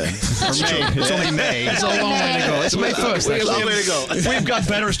 Well, or May. It's only May. It's a long way to go. It's May 1st. A long way to go. We've got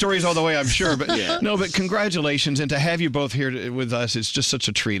better stories all the way, I'm sure. But but congratulations, and to have you both here with us, it's just such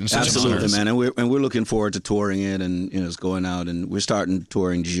a treat and such Absolutely, an honor. man. And we're looking forward to touring it, and it's going out, and we're starting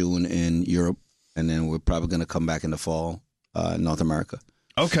touring June in Europe, and then we're probably going to come back in the fall, North America.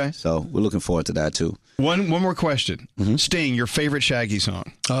 Okay. So we're looking forward to that too. One more question. Mm-hmm. Sting, your favorite Shaggy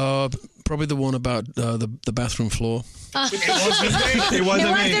song? Probably the one about the bathroom floor. It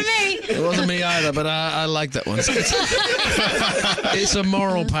wasn't me. It wasn't me either, but I like that one. It's a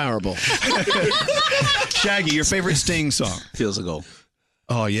moral parable. Shaggy, your favorite Sting song? Feels a Goal.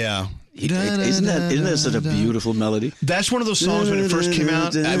 Oh, yeah. Isn't that such a beautiful melody? That's one of those songs when it first came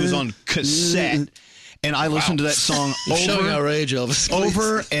out, I was on cassette. And I listened to that song showing our age, Elvis.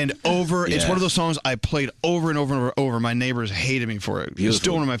 Over and over. Yeah. It's one of those songs I played over and over and over. My neighbors hated me for it. It's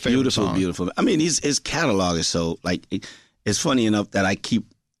still one of my favorite songs. Beautiful. I mean, his catalog is so, like, it's funny enough that I keep,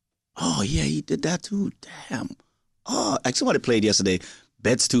 oh, yeah, he did that too. Damn. Oh, like somebody played yesterday,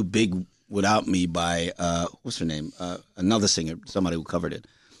 Bed's Too Big Without Me by, what's her name? Another singer, somebody who covered it.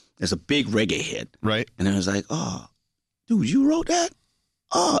 It's a big reggae hit. Right. And I was like, oh, dude, you wrote that?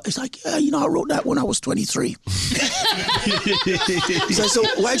 Oh, it's like, yeah, I wrote that when I was 23. He's like, so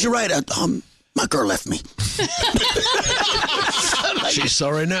why'd you write it? My girl left me. She's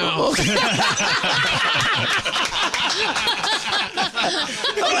sorry now. Like,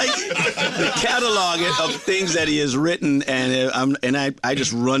 the catalog of things that he has written, and I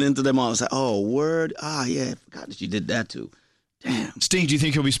just run into them all. I was like, oh, word. Ah, yeah, I forgot that you did that too. Damn. Sting, do you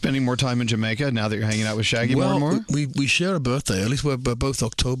think you'll be spending more time in Jamaica now that you're hanging out with Shaggy more and more? We share a birthday. At least we're both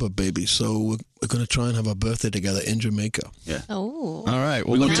October babies, so we're going to try and have our birthday together in Jamaica. Yeah. Oh. All right.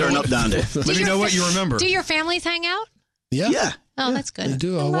 Well, we're going to turn up down there. Let me know what you remember. Do your families hang out? Yeah. Oh, that's good. They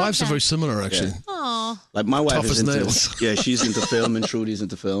do. Our wives are very similar, actually. Yeah. Oh. Like my wife Tough is as into nails. Yeah, she's into film, and Trudy's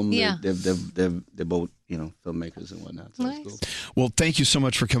into film. Yeah. They're both, filmmakers and whatnot. So Nice. it's cool. Well, thank you so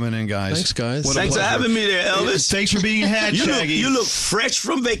much for coming in, guys. Thanks, guys. What a Thanks for pleasure. having me there, Elvis. Thanks for being had, Shaggy. You look fresh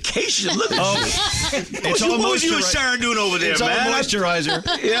from vacation. Look at you. It's all What was you and moisturizer. Sharon doing over there, It's man? all moisturizer.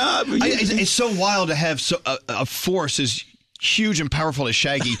 Yeah. It's so wild to have a force as huge and powerful as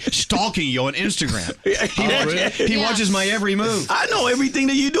Shaggy stalking you on Instagram. He watches my every move. I know everything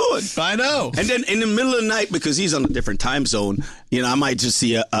that you're doing. I know. And then in the middle of the night, because he's on a different time zone, I might just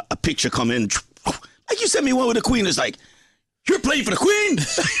see a picture come in. Like you sent me one with the Queen. It's like, you're playing for the Queen?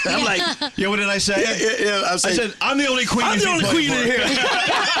 I'm like, yeah, what did I say? Yeah, I said, I'm the only Queen. I'm the only Queen in here.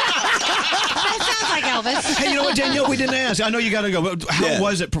 That sounds like Elvis. Hey, you know what, Danielle? We didn't ask. I know you got to go. But how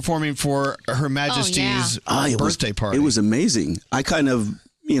was it performing for Her Majesty's birthday party? It was amazing. I kind of,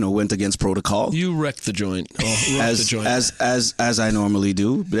 went against protocol. You wrecked the joint. Oh, rocked the joint. As I normally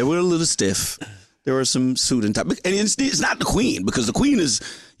do. They were a little stiff. There were some suit and tie. And it's not the Queen, because the Queen is,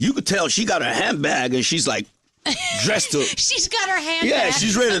 you could tell she got her handbag and she's like dressed up. She's got her hand Yeah, back.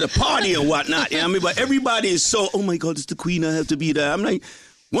 she's ready to party and whatnot. But everybody is so, oh my God, it's the Queen. I have to be there. I'm like,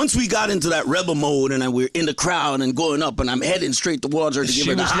 Once we got into that rebel mode and we're in the crowd and going up and I'm heading straight towards her to give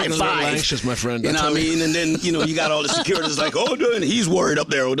her the high looking a five. little anxious, my friend. You know what I mean? And then, you got all the securities like, oh, and he's worried up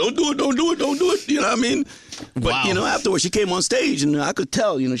there. Oh, don't do it. You know what I mean? But, afterwards, she came on stage and I could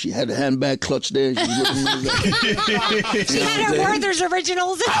tell, she had her handbag clutched there. She was looking She had her Werther's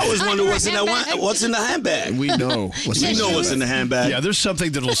Originals. I was wondering what's in the handbag. We know. What's in the handbag. Yeah, there's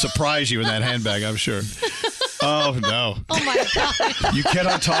something that'll surprise you in that handbag, I'm sure. Oh, no. Oh, my God. You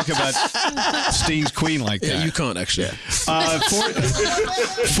cannot talk about Sting's Queen like that. Yeah, you can't, actually.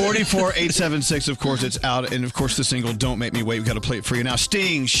 44876, of course, it's out. And, of course, the single, Don't Make Me Wait. We've got to play it for you now.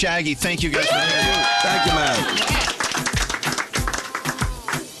 Sting, Shaggy, thank you guys for being here. Thank you, man.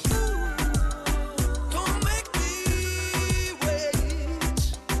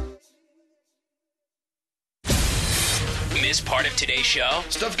 Miss part of today's show?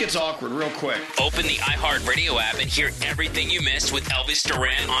 Stuff gets awkward real quick. Open the iHeartRadio app and hear everything you missed with Elvis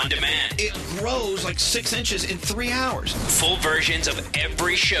Duran on demand. It grows like 6 inches in 3 hours. Full versions of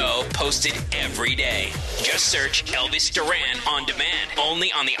every show posted every day. Just search Elvis Duran on demand only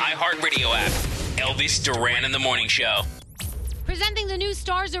on the iHeartRadio app. Elvis Duran in the Morning Show. Presenting the new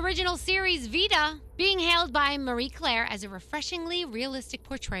Starz original series, Vida, being hailed by Marie Claire as a refreshingly realistic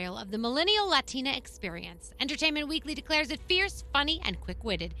portrayal of the millennial Latina experience. Entertainment Weekly declares it fierce, funny, and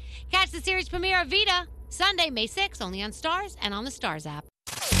quick-witted. Catch the series premiere of Vida Sunday, May 6th, only on Starz and on the Starz app.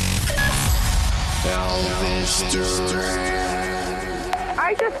 Elvis Duran.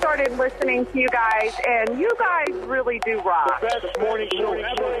 I just started listening to you guys, and you guys really do rock. The best morning show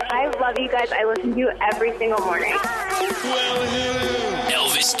ever. I love you guys. I listen to you every single morning.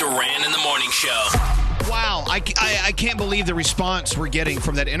 Elvis Duran in the Morning Show. Wow, I can't believe the response we're getting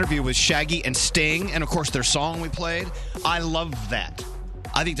from that interview with Shaggy and Sting, and of course their song we played. I love that.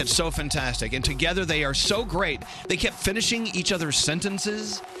 I think that's so fantastic. And together they are so great. They kept finishing each other's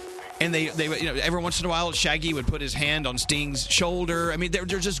sentences. And they every once in a while, Shaggy would put his hand on Sting's shoulder. I mean, they're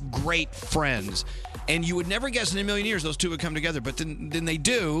just great friends. And you would never guess in a million years those two would come together. But then they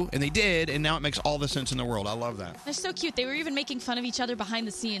do, and they did, and now it makes all the sense in the world. I love that. They're so cute. They were even making fun of each other behind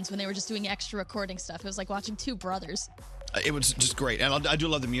the scenes when they were just doing extra recording stuff. It was like watching two brothers. It was just great. And I do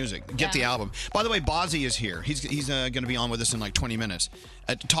love the music. Get the album. By the way, Bozzy is here. He's going to be on with us in like 20 minutes.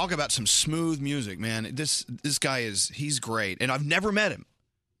 Talk about some smooth music, man. This guy he's great. And I've never met him.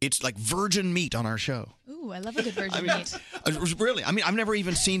 It's like virgin meat on our show. Ooh, I love a good virgin meat. Really, I've never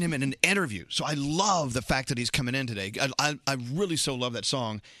even seen him in an interview. So I love the fact that he's coming in today. I really so love that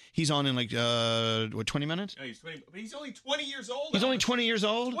song. He's on in like, 20 minutes? No, he's only 20 years old. He's only 20 years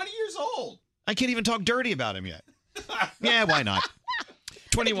old? 20 years old. I can't even talk dirty about him yet. Yeah, why not?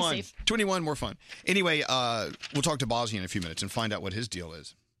 21, more fun. Anyway, we'll talk to Bozzy in a few minutes and find out what his deal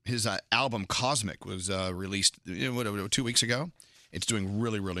is. His album Cosmic was released 2 weeks ago. It's doing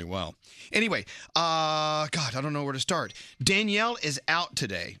really, really well. Anyway, God, I don't know where to start. Danielle is out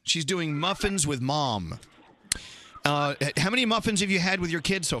today. She's doing muffins with Mom. How many muffins have you had with your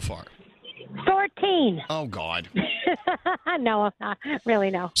kids so far? 14. Oh, God. No,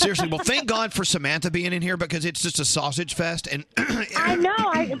 really no. Seriously, well, thank God for Samantha being in here because it's just a sausage fest. And I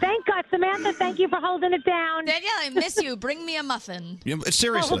know. Thank God, Samantha. Thank you for holding it down. Danielle, I miss you. Bring me a muffin.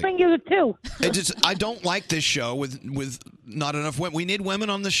 Seriously. We'll bring you two. I don't like this show with not enough women. We need women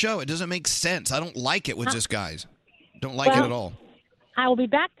on the show. It doesn't make sense. I don't like it with just guys. Don't like it at all. I will be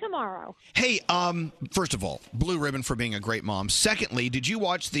back tomorrow. Hey, first of all, Blue Ribbon for being a great mom. Secondly, did you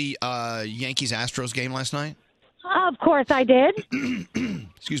watch the Yankees-Astros game last night? Of course I did.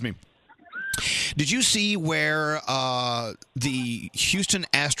 Excuse me. Did you see where the Houston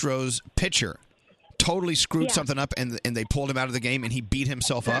Astros pitcher totally screwed something up and they pulled him out of the game and he beat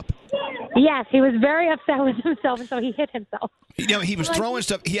himself up? Yes, he was very upset with himself, and so he hit himself. He was throwing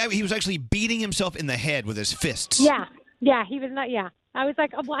stuff. He was actually beating himself in the head with his fists. Yeah, he was not. Yeah, I was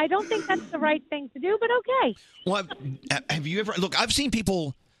like, well, I don't think that's the right thing to do, but okay. Well, have you ever I've seen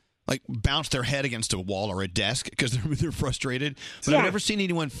people like bounce their head against a wall or a desk because they're frustrated, but I've never seen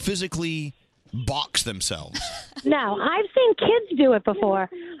anyone physically box themselves. No, I've seen kids do it before.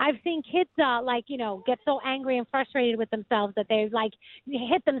 I've seen kids get so angry and frustrated with themselves that they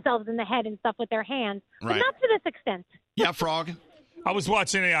hit themselves in the head and stuff with their hands, but not to this extent. Yeah, Frog. I was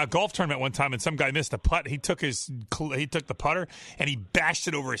watching a golf tournament one time, and some guy missed a putt. He took the putter and he bashed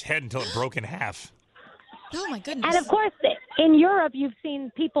it over his head until it broke in half. Oh my goodness! And of course, in Europe, you've seen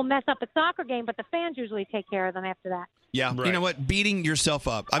people mess up a soccer game, but the fans usually take care of them after that. Yeah, You know what? Beating yourself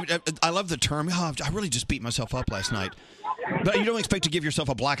up. I love the term. Oh, I really just beat myself up last night. But you don't expect to give yourself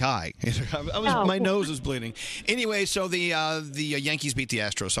a black eye. My nose was bleeding. Anyway, so the Yankees beat the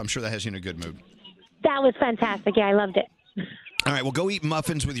Astros, so I'm sure that has you in a good mood. That was fantastic. Yeah, I loved it. All right, well, go eat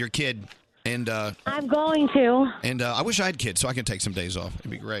muffins with your kid. And I'm going to. And I wish I had kids so I can take some days off.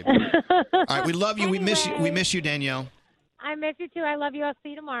 It'd be great. All right, we love you. We miss you. We miss you, Danielle. I miss you too. I love you. I'll see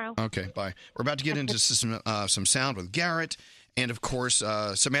you tomorrow. Okay, bye. We're about to get into some sound with Garrett. And, of course,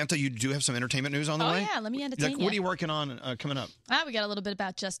 Samantha, you do have some entertainment news on the way? Oh, yeah. Let me entertain you. What are you working on coming up? We got a little bit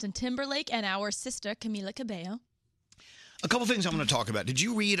about Justin Timberlake and our sister, Camila Cabello. A couple things I'm going to talk about. Did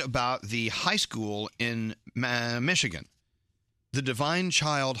you read about the high school in Michigan, the Divine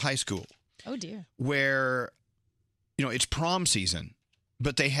Child High School? Oh, dear. Where, it's prom season,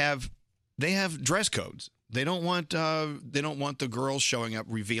 but they have dress codes. They don't want the girls showing up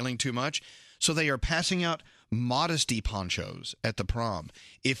revealing too much, so they are passing out modesty ponchos at the prom.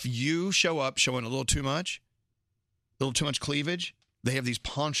 If you show up showing a little too much cleavage, they have these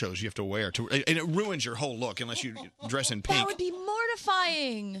ponchos you have to wear and it ruins your whole look unless you dress in pink. That would be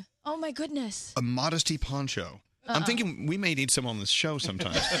mortifying. Oh my goodness. A modesty poncho. I'm thinking we may need some on this show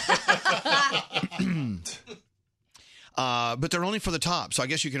sometime. But they're only for the top, so I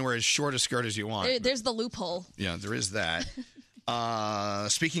guess you can wear as short a skirt as you want. There's the loophole. Yeah, there is that.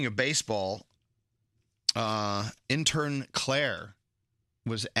 Speaking of baseball, intern Claire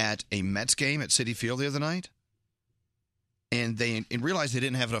was at a Mets game at Citi Field the other night, and they realized they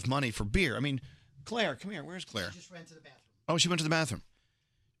didn't have enough money for beer. I mean, Claire, come here. Where's Claire? She just ran to the bathroom. Oh, she went to the bathroom.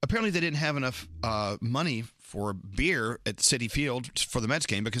 Apparently, they didn't have enough money for beer at Citi Field for the Mets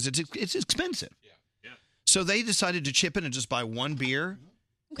game because it's expensive. Yeah. So they decided to chip in and just buy one beer,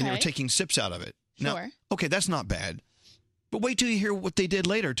 and they were taking sips out of it. Now, Sure. okay, that's not bad. But wait till you hear what they did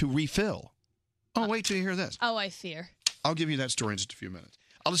later to refill. Oh, wait till you hear this. Oh, I fear. I'll give you that story in just a few minutes.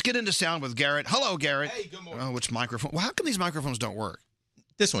 Let's get into sound with Garrett. Hello, Garrett. Hey, good morning. Oh, which microphone? Well, how come these microphones don't work?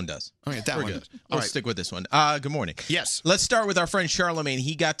 This one does. Okay, that We're one good. does. We'll All right. stick with this one. Good morning. Yes. Let's start with our friend Charlamagne.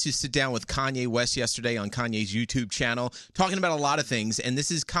 He got to sit down with Kanye West yesterday on Kanye's YouTube channel, talking about a lot of things. And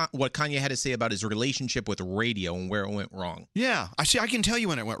this is what Kanye had to say about his relationship with radio and where it went wrong. Yeah. I can tell you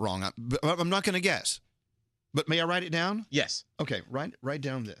when it went wrong. I'm not going to guess. But may I write it down? Yes. Okay, write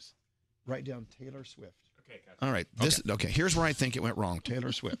down this. Write down Taylor Swift. Okay. All right. Okay, here's where I think it went wrong.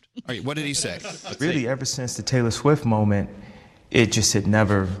 Taylor Swift. All right, what did he say? Really, ever since the Taylor Swift moment, it just had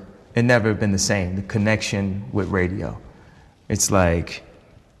never been the same. The connection with radio. It's like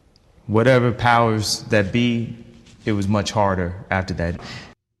whatever powers that be, it was much harder after that.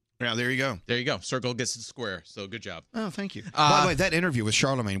 Yeah, there you go. There you go. Circle gets the square. So good job. Oh, thank you. By the way, that interview with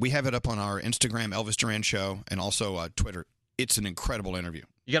Charlamagne, we have it up on our Instagram, Elvis Duran Show, and also Twitter. It's an incredible interview.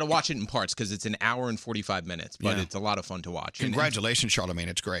 You got to watch it in parts because it's an hour and 45 minutes, but it's a lot of fun to watch. Congratulations, Charlamagne.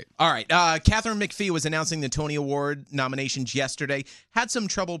 It's great. All right. Catherine McPhee was announcing the Tony Award nominations yesterday. Had some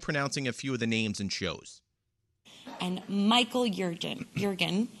trouble pronouncing a few of the names and shows. And Michael Jurgen,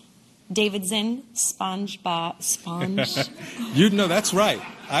 Davidson, Sponge. That's right.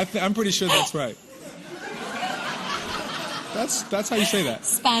 I'm pretty sure that's right. That's how you say that.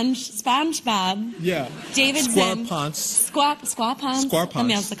 SpongeBob. Yeah. Davidson. SquarePants. SquarePants. The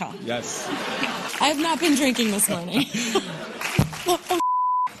musical. Yes. I have not been drinking this morning.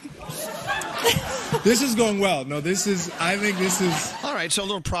 This is going well. I think this is. All right, so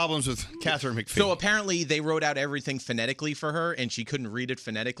little problems with Catherine McPhee. So apparently they wrote out everything phonetically for her, and she couldn't read it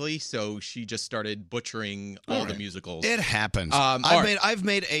phonetically, so she just started butchering all the musicals. It happens. I've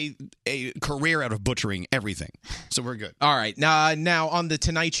made a career out of butchering everything, so we're good. All right. Now on the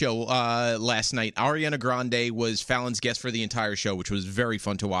Tonight Show last night, Ariana Grande was Fallon's guest for the entire show, which was very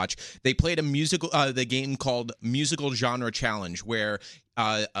fun to watch. They played the game called Musical Genre Challenge, where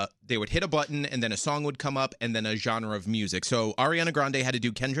they would hit a button and then a song would come up and then a genre of music. So Ariana Grande had to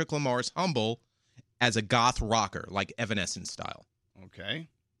do Kendrick Lamar's Humble as a goth rocker, like Evanescence style. Okay.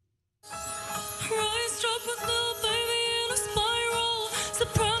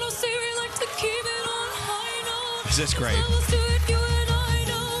 Is this great?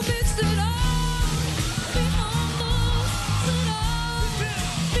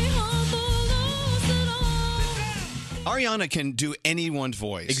 Ariana can do anyone's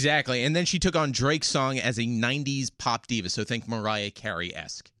voice. Exactly. And then she took on Drake's song as a 90s pop diva. So think Mariah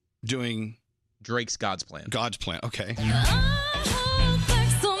Carey-esque. Doing Drake's God's Plan. God's Plan. Okay.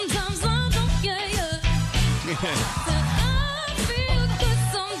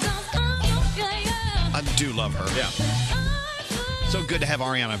 I do love her. Yeah. So good to have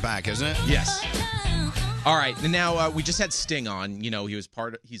Ariana back, isn't it? Yes. All right, and now we just had Sting on. He's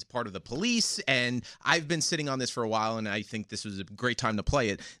part of the Police, and I've been sitting on this for a while, and I think this was a great time to play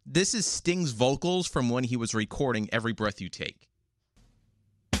it. This is Sting's vocals from when he was recording Every Breath You Take.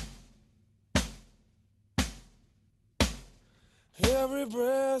 Every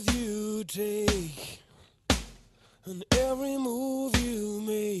breath you take, and every move you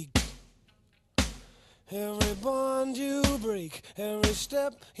make, every bond you break, every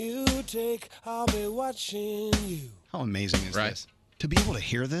step you take, I'll be watching you. How amazing is this? To be able to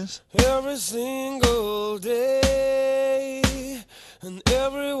hear this? Every single day, and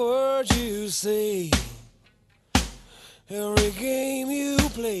every word you say, every game you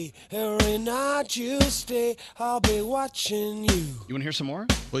play, every night you stay, I'll be watching you. You want to hear some more?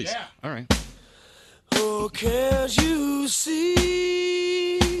 Please. Yeah. All right. Oh, can't you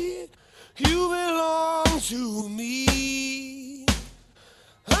see you belong to me?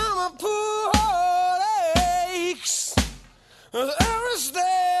 I'm a poor heart aches every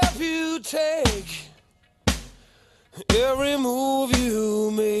step you take, every move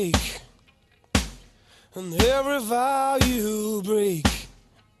you make, and every vow you break,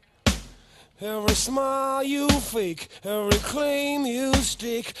 every smile you fake, every claim you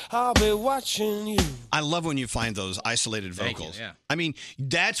stake, I'll be watching you. I love when you find those isolated Thank you, vocals. yeah. I mean,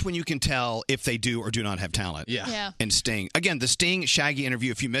 that's when you can tell if they do or do not have talent. Yeah. Yeah. And Sting. Again, the Sting Shaggy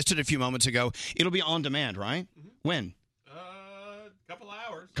interview, if you missed it a few moments ago, it'll be on demand, right? When?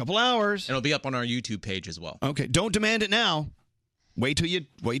 Couple hours. And it'll be up on our YouTube page as well. Okay. Don't demand it now. Wait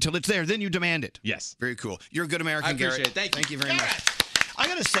till it's there. Then you demand it. Yes. Very cool. You're a good American, I appreciate Garrett. it. Thank you. very much. I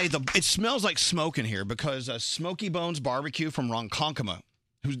got to say, it smells like smoke in here because Smoky Bones Barbecue from Ronkonkoma,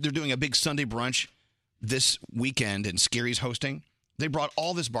 they're doing a big Sunday brunch this weekend, and Scary's hosting. They brought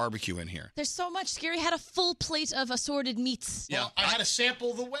all this barbecue in here. There's so much. Scary had a full plate of assorted meats. Yeah. I had to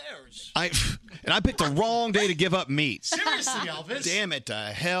sample the wares. I picked the wrong day to give up meat. Seriously, Elvis. Damn it to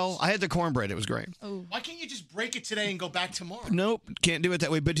hell. I had the cornbread. It was great. Why can't you just break it today and go back tomorrow? Nope, can't do it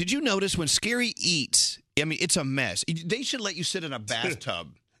that way. But did you notice when Scary eats, I mean, it's a mess. They should let you sit in a bathtub.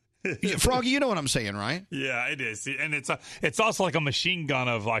 Froggy, you know what I'm saying, right? Yeah, it is, and it's also like a machine gun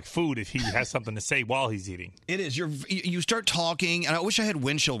of like food if he has something to say while he's eating. It is. You start talking, and I wish I had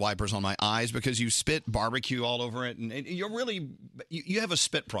windshield wipers on my eyes because you spit barbecue all over it, and you're really you have a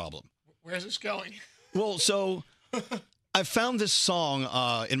spit problem. Where's this going? Well, so I found this song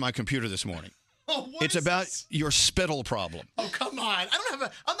in my computer this morning. Oh, it's about your spittle problem. Oh, come on.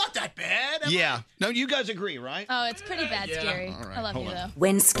 I'm not that bad. Yeah. No, you guys agree, right? Oh, it's pretty bad, Scary. All right, I love hold you, on. though.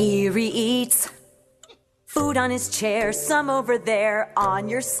 When Scary eats, food on his chair, some over there on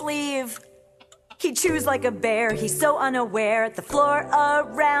your sleeve. He chews like a bear, he's so unaware. The floor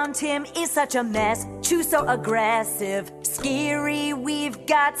around him is such a mess. Chews so aggressive. Scary, we've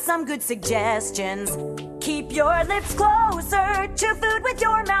got some good suggestions. Keep your lips closer, chew food with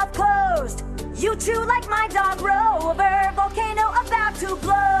your mouth closed. You chew like my dog Rover, volcano about to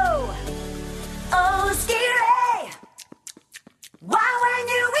blow. Oh, Scary! Why when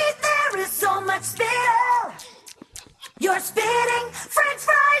you eat there is so much spittle? You're spitting French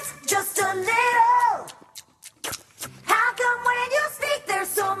fries just a little. How come when you speak there's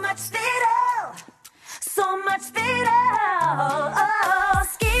so much spittle? So much spittle. Oh,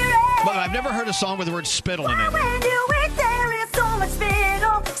 Scary! But I've never heard a song with the word spittle in it. When you eat there is so much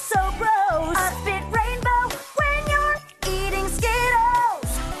spittle, so gross. A spit rainbow when you're eating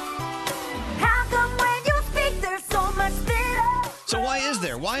Skittles. How come when you speak there's so much spittle? So why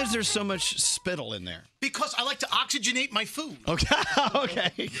is there so much spittle in there? Because I like to oxygenate my food. Okay.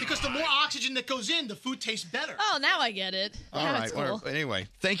 Okay. Because the more oxygen that goes in, the food tastes better. Oh, now I get it. All Now right. it's cool. Anyway,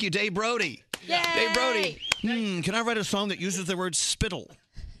 thank you, Dave Brody. Yay! Dave Brody. Can I write a song that uses the word spittle?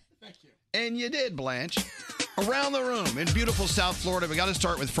 Thank you. And you did, Blanche. Around the room in beautiful South Florida. We got to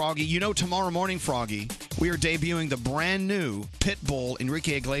start with Froggy. You know, tomorrow morning, Froggy, we are debuting the brand new Pitbull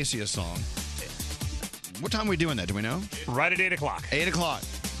Enrique Iglesias song. What time are we doing that? Do we know? Right at 8 o'clock. 8 o'clock.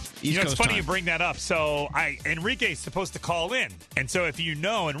 You know, it's Coast funny time. you bring that up. So Enrique's supposed to call in. And so if you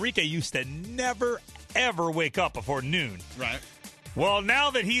know, Enrique used to never, ever wake up before noon. Right. Well,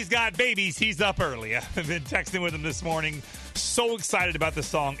 now that he's got babies, he's up early. I've been texting with him this morning. So excited about the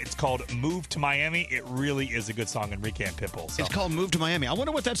song. It's called Move to Miami. It really is a good song, Enrique and Pitbull. So. It's called Move to Miami. I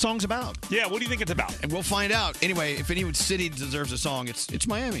wonder what that song's about. Yeah, what do you think it's about? And we'll find out. Anyway, if any city deserves a song, it's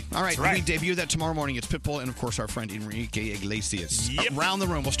Miami. All right, That's right. We debut that tomorrow morning. It's Pitbull and, of course, our friend Enrique Iglesias. Yep. Around the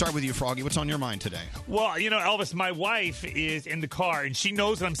room. We'll start with you, Froggy. What's on your mind today? Well, you know, Elvis, my wife is in the car, and she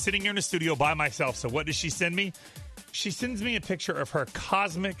knows that I'm sitting here in the studio by myself. So what does she send me? She sends me a picture of her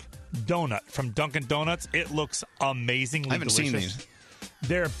Cosmic Donut from Dunkin' Donuts. It looks amazingly I haven't delicious. seen these.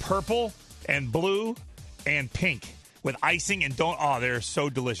 They're purple and blue and pink with icing and they're so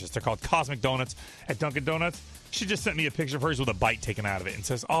delicious. They're called Cosmic Donuts at Dunkin' Donuts. She just sent me a picture of hers with a bite taken out of it and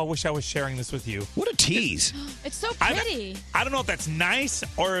says, "Oh, I wish I was sharing this with you." What a tease. It's so pretty. I don't know if that's nice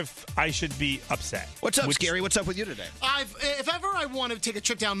or if I should be upset. What's up, Scary? What's up with you today? If ever I want to take a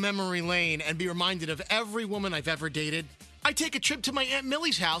trip down memory lane and be reminded of every woman I've ever dated, I take a trip to my Aunt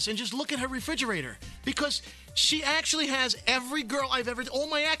Millie's house and just look at her refrigerator because she actually has every girl I've ever, all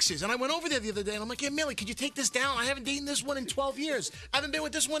my exes. And I went over there the other day and I'm like, Aunt Millie, could you take this down? I haven't dated this one in 12 years. I haven't been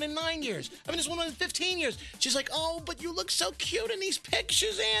with this one in 9 years. I've been with this one in 15 years. She's like, oh, but you look so cute in these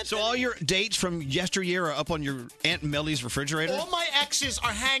pictures, Aunt. So all your dates from yesteryear are up on your Aunt Millie's refrigerator? All my exes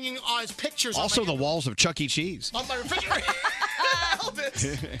are hanging as pictures Also the walls of Chuck E. Cheese. on my refrigerator.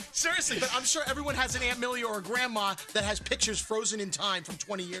 Elvis. Seriously, but I'm sure everyone has an Aunt Millie or a grandma that has pictures frozen in time from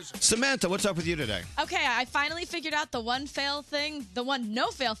 20 years ago. Samantha, what's up with you today? Okay, I finally figured out the one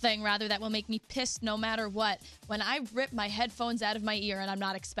no-fail thing, rather, that will make me pissed no matter what. When I rip my headphones out of my ear and I'm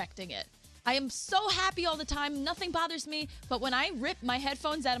not expecting it. I am so happy all the time. Nothing bothers me. But when I rip my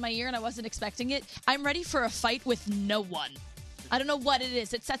headphones out of my ear and I wasn't expecting it, I'm ready for a fight with no one. I don't know what it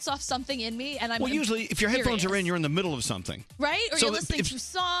is. It sets off something in me, and I'm Well, usually, if your headphones are in, you're in the middle of something. right? Or So you're listening to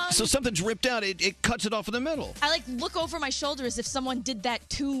songs. So something's ripped out, it cuts it off in the middle. I like look over my shoulder as if someone did that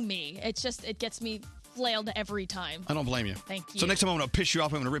to me. It gets me flailed every time. I don't blame you. Thank you. So next time I'm going to piss you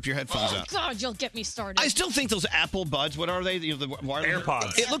off, I'm going to rip your headphones Oh out. God, you'll get me started. I still think those Apple Buds, what are they? The wireless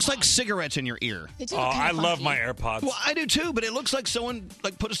AirPods. It looks like cigarettes in your ear. They do Oh, look kinda I love funky. my AirPods. Well, I do too, but it looks like someone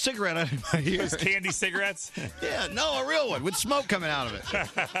put a cigarette out of my ear. Those candy cigarettes? Yeah, no, a real one with smoke coming out of it.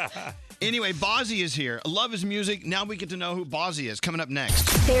 Anyway, Bozzy is here. Love his music. Now we get to know who Bozzy is. Coming up next.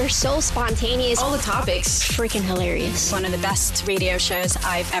 They're so spontaneous. All the topics. Freaking hilarious. One of the best radio shows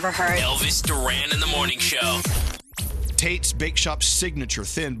I've ever heard. Elvis Duran in the Morning Show. Tate's Bake Shop's signature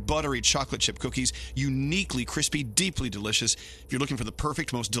thin, buttery chocolate chip cookies, uniquely crispy, deeply delicious. If you're looking for the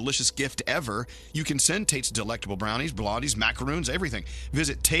perfect, most delicious gift ever, you can send Tate's delectable brownies, blondies, macaroons, everything.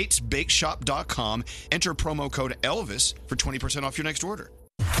 Visit Tate'sBakeShop.com. Enter promo code Elvis for 20% off your next order.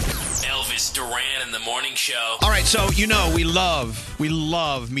 Elvis Duran in the Morning Show. All right, so we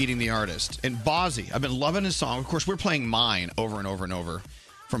love meeting the artist. And Bozzy, I've been loving his song. Of course, we're playing Mine over and over and over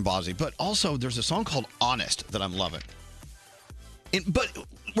from Bozzy. But also, there's a song called Honest that I'm loving. But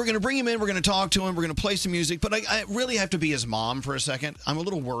we're going to bring him in. We're going to talk to him. We're going to play some music. But I really have to be his mom for a second. I'm a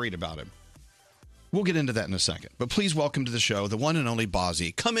little worried about him. We'll get into that in a second. But please welcome to the show the one and only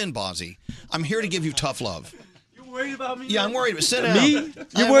Bozzy. Come in, Bozzy. I'm here to give you tough love. Worried about me? Yeah, I'm worried. Sit down. Me?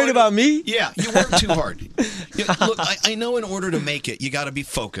 You worried about me? Yeah, you work too hard. Yeah, look, I know in order to make it, you got to be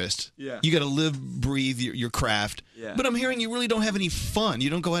focused. Yeah. You got to live, breathe your craft. Yeah. But I'm hearing you really don't have any fun. You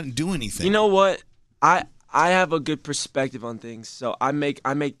don't go out and do anything. You know what? I have a good perspective on things, so I make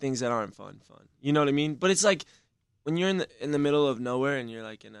things that aren't fun. You know what I mean? But it's like when you're in the middle of nowhere and you're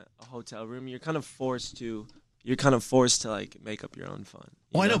like in a hotel room, you're kind of forced to like make up your own fun.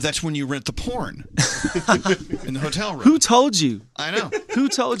 Well, I know. That's when you rent the porn in the hotel room. Who told you? I know. Who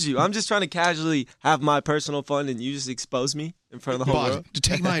told you? I'm just trying to casually have my personal fun, and you just expose me in front of the whole Bozzy, world. to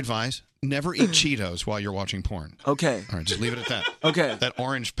take my advice, never eat Cheetos while you're watching porn. Okay. All right, just leave it at that. Okay. That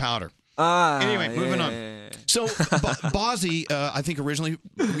orange powder. Anyway, moving on. So, Bozzy, I think originally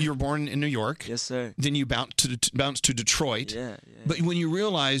you were born in New York. Yes, sir. Then you bounced to Detroit. Yeah. But when you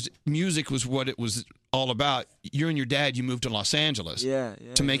realized music was what it was all about, you and your dad, you moved to Los Angeles.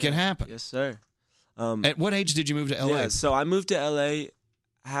 To make it happen. Yes, sir. At what age did you move to LA? Yeah, so I moved to LA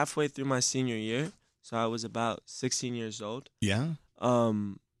halfway through my senior year. So I was about 16 years old. Yeah.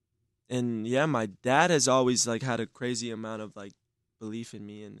 And yeah, my dad has always like had a crazy amount of like belief in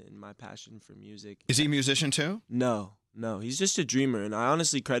me and my passion for music. Is he a musician too? No, he's just a dreamer, and I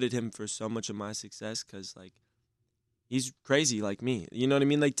honestly credit him for so much of my success because like he's crazy like me. You know what I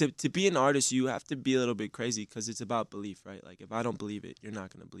mean? Like to be an artist, you have to be a little bit crazy because it's about belief, right? Like if I don't believe it, you're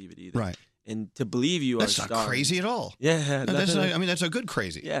not gonna believe it either. Right. And to believe you That's are not crazy at all. Yeah, No, that's not, I mean, that's a good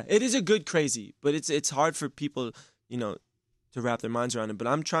crazy. Yeah, it is a good crazy, but it's hard for people, to wrap their minds around it. But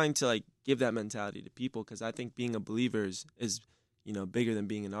I'm trying to like give that mentality to people because I think being a believer is bigger than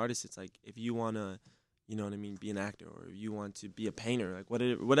being an artist. It's like if you want to, be an actor, or you want to be a painter, like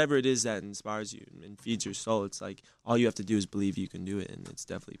whatever it is that inspires you and feeds your soul, it's like all you have to do is believe you can do it, and it's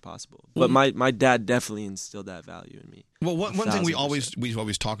definitely possible. But my dad definitely instilled that value in me. Well, one thing we 1000%.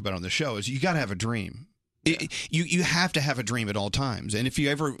 always talk about on the show is you got to have a dream. You have to have a dream at all times. And if you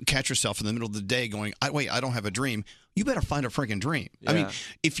ever catch yourself in the middle of the day going, I don't have a dream, you better find a freaking dream. I mean,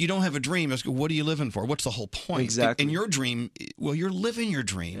 if you don't have a dream, what are you living for? What's the whole point? Exactly. And your dream, well, you're living your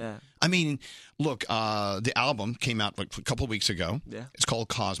dream. Yeah. I mean, look, the album came out like a couple of weeks ago. Yeah. It's called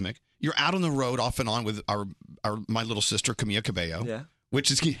Cosmic. You're out on the road off and on with my little sister, Camila Cabello. Yeah.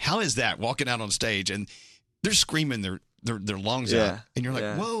 Which is, how is that, walking out on stage and They're screaming their lungs out, and you're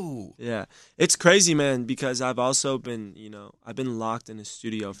like, whoa. Yeah, it's crazy, man. Because I've also been, I've been locked in a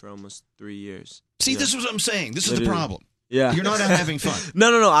studio for almost 3 years. See, this is what I'm saying. This is the problem. Yeah, you're not having fun.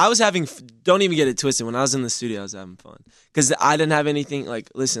 No. I was having. Don't even get it twisted. When I was in the studio, I was having fun because I didn't have anything. I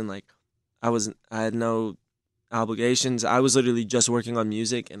had no obligations. I was literally just working on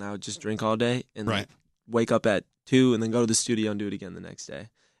music, and I would just drink all day and wake up at 2 and then go to the studio and do it again the next day.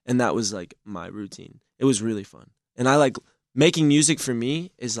 And that was like my routine. It was really fun. And I like making music for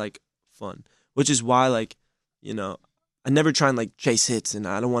me is like fun, which is why I never try and like chase hits, and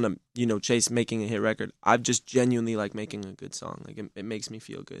I don't want to, chase making a hit record. I just genuinely like making a good song. Like it makes me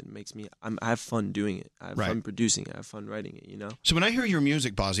feel good. It makes me, I have fun doing it. I have fun producing it. I have fun writing it, So when I hear your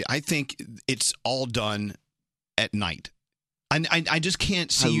music, Bozzy, I think it's all done at night. I just can't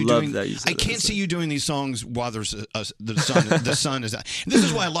see you doing. I can't see you doing these songs while there's the sun is out. This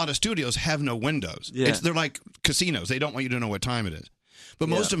is why a lot of studios have no windows. Yeah. They're like casinos. They don't want you to know what time it is. But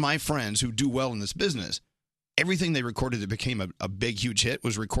most of my friends who do well in this business, everything they recorded that became a big, huge hit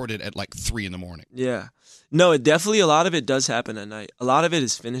was recorded at like 3 a.m. Yeah. No, it definitely, a lot of it does happen at night. A lot of it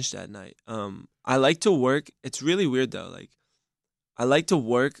is finished at night. I like to work. It's really weird though. Like, I like to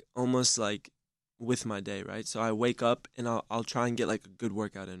work almost like with my day, right? So I wake up and I'll try and get like a good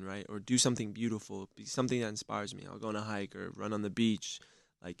workout in, right? Or do something beautiful, something that inspires me. I'll go on a hike or run on the beach.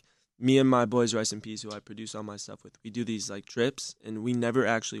 Like me and my boys, Rest in Peace, who I produce all my stuff with, we do these like trips and we never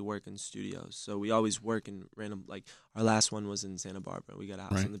actually work in studios. So we always work in random, like our last one was in Santa Barbara. We got a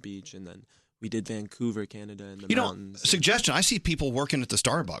house on the beach, and then we did Vancouver, Canada, in the mountains. Suggestion, I see people working at the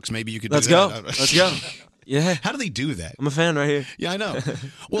Starbucks. Maybe you could Let's do go. that. Let's go. Yeah. How do they do that? I'm a fan right here. Yeah, I know.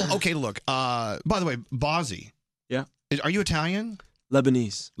 Well, okay, look. By the way, Bozzy. Yeah. Are you Italian?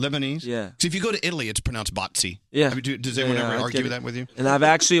 Lebanese. Yeah. So if you go to Italy, it's pronounced Bozzy. Yeah. I mean, does anyone ever argue that with you? And I've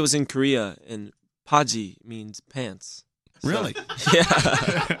actually was in Korea, and Paji means pants. So, really?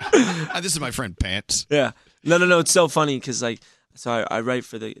 Yeah. This is my friend Pants. Yeah. No. It's so funny because so I write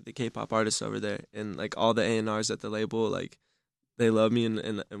for the K-pop artists over there, and like all the A&Rs at the label, like they love me,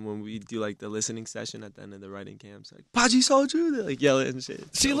 and when we do like the listening session at the end of the writing camps, like Paji Soldier, they like yell it and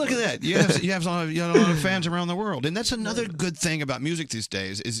shit. See, look at that. You have a lot of fans around the world, and that's another good thing about music these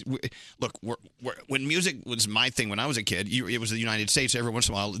days. Is look, when music was my thing when I was a kid, it was the United States. Every once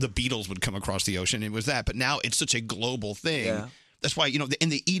in a while, the Beatles would come across the ocean. It was that, but now it's such a global thing. Yeah. That's why in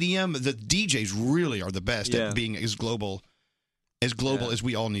the EDM, the DJs really are the best at being as global as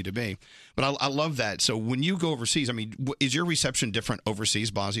we all need to be. But I love that. So when you go overseas, I mean, is your reception different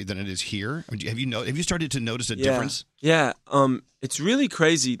overseas, Bozzy, than it is here? I mean, have you started to notice a difference? Yeah. It's really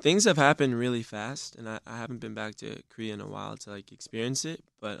crazy. Things have happened really fast, and I haven't been back to Korea in a while to like experience it.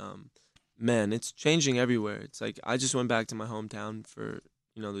 But man, it's changing everywhere. It's like I just went back to my hometown for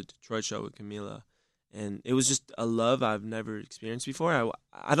the Detroit show with Camila, and it was just a love I've never experienced before.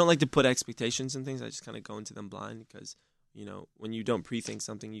 I don't like to put expectations in things. I just kind of go into them blind because when you don't pre-think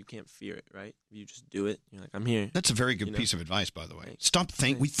something, you can't fear it, right? You just do it. You're like, I'm here. That's a very good piece of advice, by the way. Stop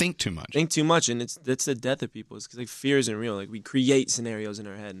we think too much. Think too much, and that's the death of people. It's because like fear isn't real. Like we create scenarios in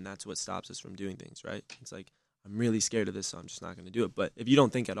our head, and that's what stops us from doing things, right? It's like I'm really scared of this, so I'm just not going to do it. But if you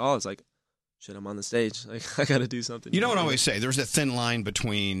don't think at all, it's like, shit, I'm on the stage. Like I got to do something. You know what I always say? There's a thin line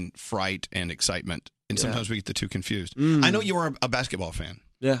between fright and excitement, and Yeah. sometimes we get the two confused. I know you are a basketball fan.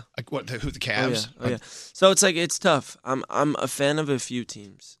 Yeah. Like who, the Cavs? Oh yeah. So it's like it's tough. I'm a fan of a few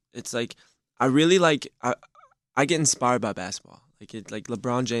teams. It's like I really like I get inspired by basketball. Like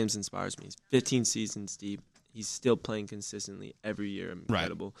LeBron James inspires me. He's 15 seasons deep. He's still playing consistently every year.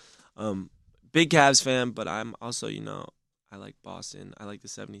 Incredible. Big Cavs fan, but I'm also, I like Boston. I like the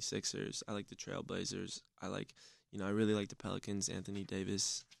 76ers. I like the Trailblazers. I really like the Pelicans, Anthony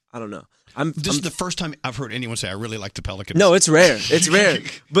Davis. I don't know. This is the first time I've heard anyone say I really like the Pelicans. No, it's rare. It's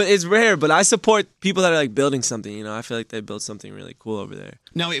rare. But I support people that are like building something. I feel like they built something really cool over there.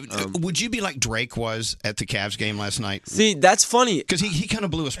 Now, would you be like Drake was at the Cavs game last night? See, that's funny because he kind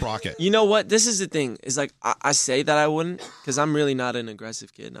of blew a sprocket. You know what? This is the thing. Is like I say that I wouldn't because I'm really not an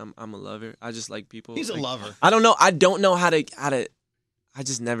aggressive kid. I'm a lover. I just like people. He's a lover. I don't know. I don't know how to.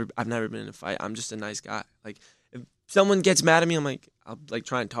 I've never been in a fight. I'm just a nice guy. Like if someone gets mad at me, I'll like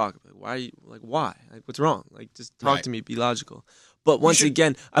try and talk. Like, why are you why? Like what's wrong? Like just talk to me, be logical. But once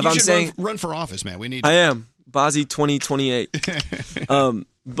again, if I'm saying run for office, man. We need I am Bozzy 2028.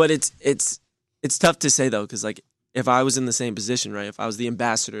 But it's tough to say though, because like if I was in the same position, right? If I was the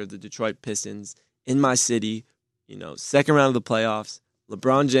ambassador of the Detroit Pistons in my city, second round of the playoffs,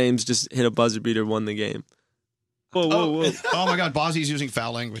 LeBron James just hit a buzzer beater, won the game. Whoa. Oh my God, Bozzy's using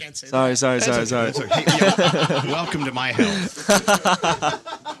foul language. Sorry. That's okay. Yeah, welcome to my hell.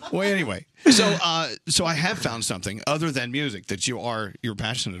 Well, anyway, so I have found something other than music that you're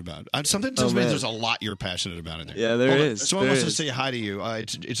passionate about. Something tells me man. there's a lot you're passionate about in there. Yeah, there Hold on. is. Someone There wants to is. say hi to you.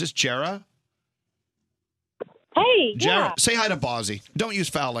 Is this Jara? Hey, Jara, say hi to Bozzy. Don't use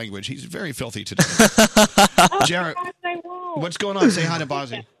foul language. He's very filthy today. Jara, I won't. what's going on? Say hi to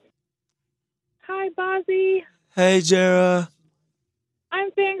Bozzy. Hi, Bozzy. Hey, Jara. I'm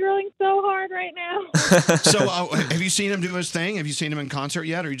fangirling so hard right now. So, have you seen him do his thing? Have you seen him in concert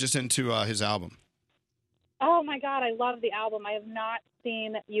yet, or are you just into his album? Oh my God, I love the album. I have not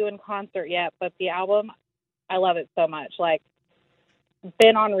seen you in concert yet, but the album, I love it so much. Like,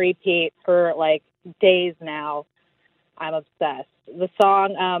 been on repeat for like days now. I'm obsessed. The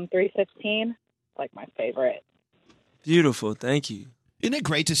song 316, like my favorite. Beautiful. Thank you. Isn't it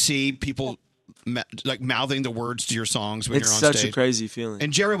great to see people like mouthing the words to your songs when It's you're on such stage? a crazy feeling.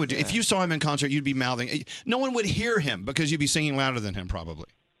 And Jared would, if you saw him in concert, you'd be mouthing. No one would hear him because you'd be singing louder than him, probably.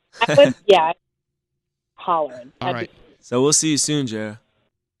 I would, yeah, hollering. All right. So we'll see you soon, Jara.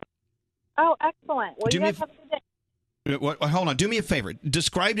 Oh, excellent. Well, Do you me guys have a good day. Hold on. Do me a favor.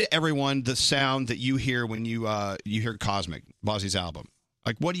 Describe to everyone the sound that you hear when you hear Cosmic, Bozzy's album.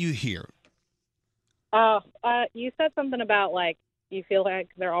 Like, what do you hear? You said something about like you feel like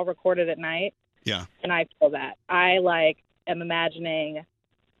they're all recorded at night. Yeah. And I feel that. I am imagining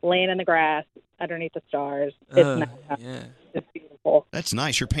laying in the grass underneath the stars. It's nice. Yeah. It's beautiful. That's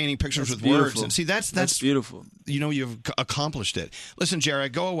nice. You're painting pictures That's with words. beautiful. And see, that's beautiful. You know, you've accomplished it. Listen,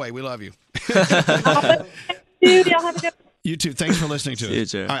 Jared, go away. We love you. Dude, y'all have a good You too. Thanks for listening to See you, it.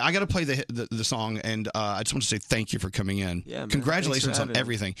 Jared. All right, I got to play the song, and I just want to say thank you for coming in. Yeah, man. Congratulations Thanks for on having me.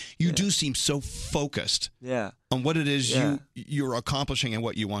 everything. You do seem so focused. Yeah. On what it is Yeah. you're accomplishing and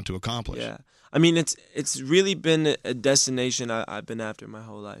what you want to accomplish. Yeah. I mean, it's really been a destination I've been after my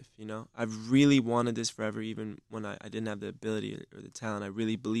whole life, you know? I've really wanted this forever, even when I didn't have the ability or the talent. I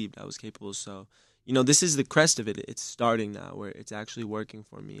really believed I was capable. So, you know, this is the crest of it. It's starting now where it's actually working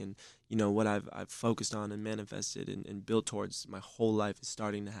for me. And, you know, what I've focused on and manifested and built towards my whole life is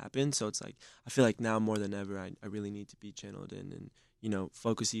starting to happen. So it's like, I feel like now more than ever, I really need to be channeled in and, you know,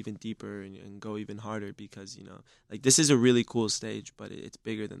 focus even deeper and go even harder because, you know, like this is a really cool stage, but it's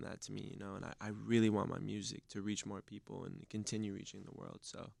bigger than that to me, you know, and I really want my music to reach more people and continue reaching the world.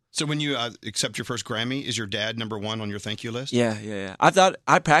 So when you accept your first Grammy, is your dad number one on your thank you list? Yeah.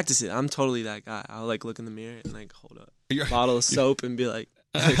 I practice it. I'm totally that guy. I'll like look in the mirror and like hold a bottle of soap and be like,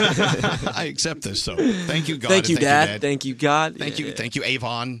 I accept this soap. Thank you, God. Thank you, and Dad. Thank you, God. Thank you, thank you,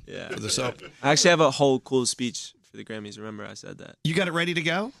 Avon, for the soap. I actually have a whole cool speech for the Grammys. Remember, I said that. You got it ready to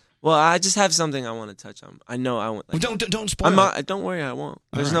go? Well, I just have something I want to touch on. I know I won't. Like, Well, don't spoil it. Don't worry, I won't.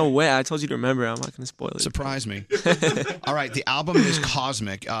 There's All no right. way. I told you to remember. I'm not going to spoil it. Surprise me. All right, the album is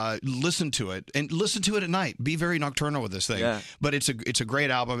Cosmic. Listen to it and listen to it at night. Be very nocturnal with this thing. Yeah. But it's a great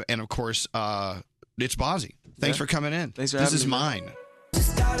album, and of course, it's Bozzy. Thanks for coming in. Thanks for this having is me, mine.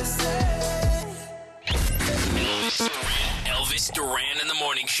 Elvis Duran in the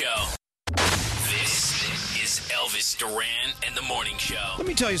Morning Show. This is Elvis Duran and the Morning Show. Let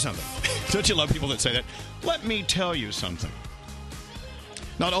me tell you something. Don't you love people that say that? Let me tell you something.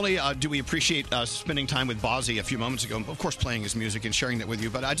 Not only do we appreciate spending time with Bozzy a few moments ago, of course playing his music and sharing that with you,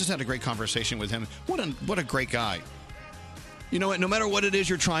 but I just had a great conversation with him. What a great guy. You know what? No matter what it is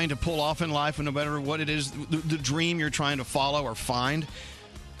you're trying to pull off in life, and no matter what it is, the dream you're trying to follow or find,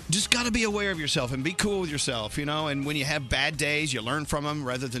 just got to be aware of yourself and be cool with yourself, you know? And when you have bad days, you learn from them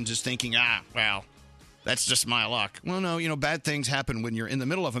rather than just thinking, well, that's just my luck. Well, no, you know, bad things happen when you're in the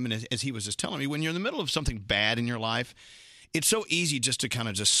middle of them. And as he was just telling me, when you're in the middle of something bad in your life, it's so easy just to kind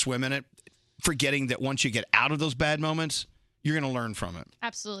of just swim in it, forgetting that once you get out of those bad moments, you're going to learn from it.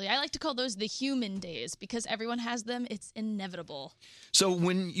 Absolutely. I like to call those the human days because everyone has them. It's inevitable. So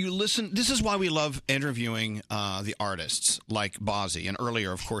when you listen, this is why we love interviewing the artists like Bozzy and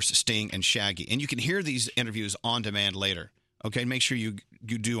earlier, of course, Sting and Shaggy. And you can hear these interviews on demand later. Okay, make sure you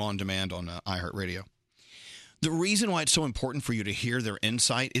do on demand on iHeartRadio. The reason why it's so important for you to hear their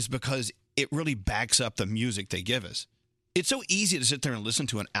insight is because it really backs up the music they give us. It's so easy to sit there and listen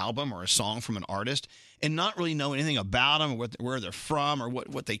to an album or a song from an artist and not really know anything about them or where they're from or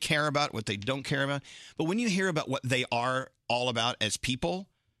what they care about, what they don't care about. But when you hear about what they are all about as people,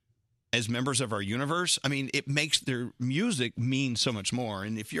 as members of our universe, I mean, it makes their music mean so much more.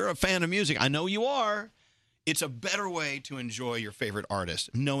 And if you're a fan of music, I know you are, it's a better way to enjoy your favorite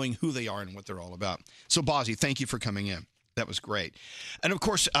artist, knowing who they are and what they're all about. So, Bozzy, thank you for coming in. That was great. And, of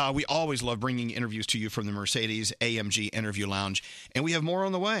course, we always love bringing interviews to you from the Mercedes-AMG Interview Lounge. And we have more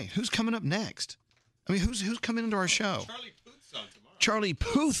on the way. Who's coming up next? I mean, who's coming into our show? Charlie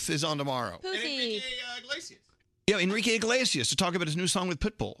Puth is on tomorrow. Poofy. Iglesias. Yeah, Enrique Iglesias to talk about his new song with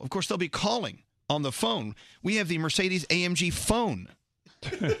Pitbull. Of course, they'll be calling on the phone. We have the Mercedes AMG phone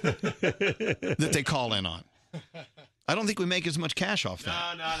that they call in on. I don't think we make as much cash off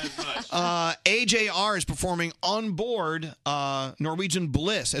that. No, not as much. AJR is performing on board Norwegian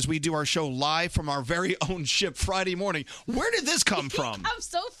Bliss as we do our show live from our very own ship Friday morning. Where did this come from? I'm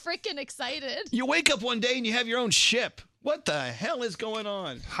so freaking excited. You wake up one day and you have your own ship. What the hell is going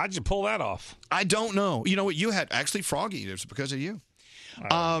on? How'd you pull that off? I don't know. You know what? You had actually Froggy. It was because of you.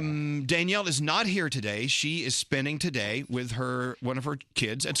 Danielle is not here today. She is spending today with one of her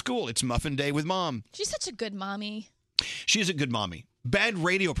kids at school. It's Muffin Day with Mom. She's such a good mommy. She is a good mommy. Bad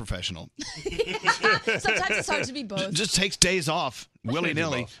radio professional. Sometimes it's hard to be both. Just takes days off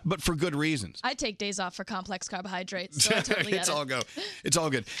willy-nilly, but for good reasons. I take days off for complex carbohydrates, so I totally get It's it. all go. It's all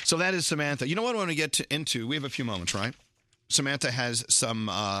good. So that is Samantha. You know what I want to get into? We have a few moments, right? Samantha has some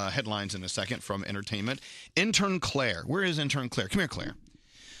headlines in a second from entertainment. Intern Claire. Where is Intern Claire? Come here, Claire.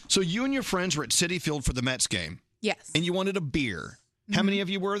 So you and your friends were at Citi Field for the Mets game. Yes. And you wanted a beer. How many of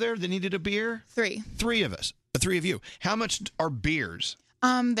you were there that needed a beer? 3. 3 of us. The 3 of you. How much are beers?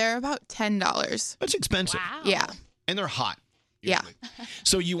 They're about $10. That's expensive. Wow. Yeah. And they're hot. Yeah.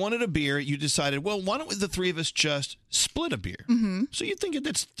 So you wanted a beer. You decided, well, why don't the 3 of us just split a beer? Mm-hmm. So you think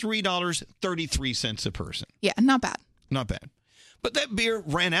that's $3.33 a person. Yeah, not bad. Not bad. But that beer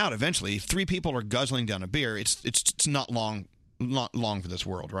ran out eventually. If 3 people are guzzling down a beer, it's not long for this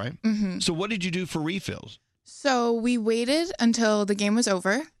world, right? Mm-hmm. So what did you do for refills? So we waited until the game was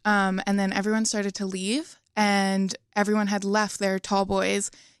over, and then everyone started to leave, and everyone had left their tall boys,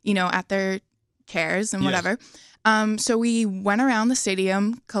 at their chairs and whatever. So we went around the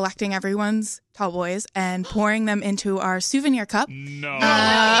stadium collecting everyone's tall boys and pouring them into our souvenir cup. No.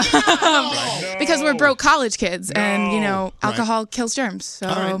 Because we're broke college kids, and, alcohol kills germs. So.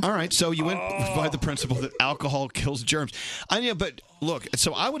 All right. So you went by the principle that alcohol kills germs. I know, but look,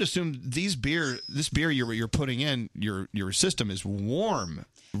 so I would assume this beer you're putting in your system is warm,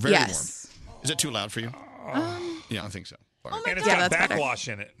 very warm. Is it too loud for you? Yeah, I think so. And it's got backwash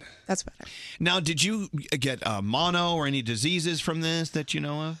in it. That's better. Now, did you get mono or any diseases from this that you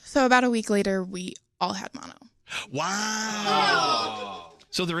know of? So about a week later, we all had mono. Wow.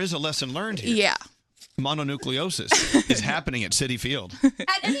 So there is a lesson learned here. Yeah. Mononucleosis is happening at Citi Field.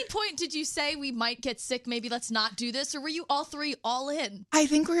 At any point, did you say we might get sick? Maybe let's not do this, or were you all 3 all in? I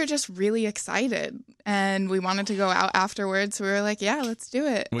think we were just really excited, and we wanted to go out afterwards. So we were like, "Yeah, let's do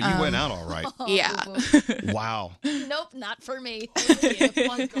it." Well, you went out all right. Yeah. Wow. Nope, not for me.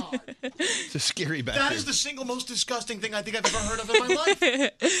 My God. It's a scary bad That thing. is the single most disgusting thing I think I've ever heard of in my life.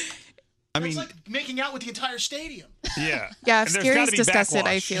 I mean, it's like making out with the entire stadium. Yeah. Yeah, if And there's Scary's gotta be discussed it,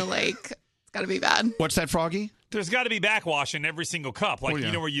 I backwash. feel like it's got to be bad. What's that, Froggy? There's got to be backwash in every single cup. Like,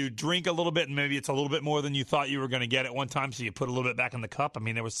 where you drink a little bit and maybe it's a little bit more than you thought you were going to get at one time, so you put a little bit back in the cup. I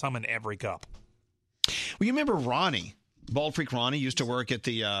mean, there was some in every cup. Well, you remember Ronnie, Bald Freak Ronnie, used to work at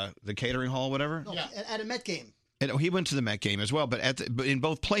the catering hall, whatever? No, at a Met game. And he went to the Met game as well, but but in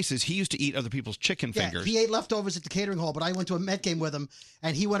both places, he used to eat other people's chicken fingers. He ate leftovers at the catering hall, but I went to a Met game with him,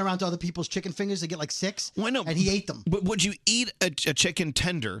 and he went around to other people's chicken fingers to get like 6, and he ate them. But would you eat a chicken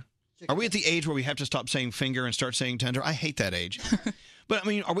tender? Are we at the age where we have to stop saying finger and start saying tender? I hate that age. But, I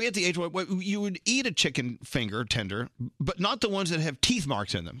mean, are we at the age where you would eat a chicken finger tender, but not the ones that have teeth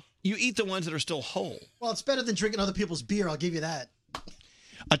marks in them? You eat the ones that are still whole. Well, it's better than drinking other people's beer, I'll give you that.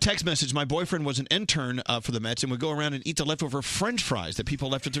 A text message. My boyfriend was an intern for the Mets and would go around and eat the leftover French fries that people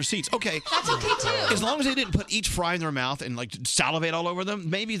left at their seats. Okay. That's okay, too. As long as they didn't put each fry in their mouth and, like, salivate all over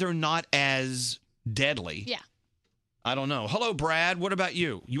them, maybe they're not as deadly. Yeah. I don't know. Hello, Brad. What about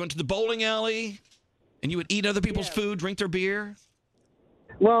you? You went to the bowling alley and you would eat other people's food, drink their beer?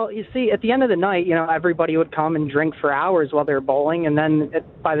 Well, you see, at the end of the night, everybody would come and drink for hours while they were bowling, and then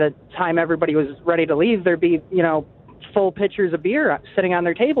by the time everybody was ready to leave, there'd be, full pitchers of beer sitting on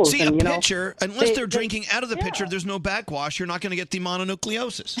their tables. See, and, a pitcher, unless they're drinking out of the pitcher, there's no backwash. You're not going to get the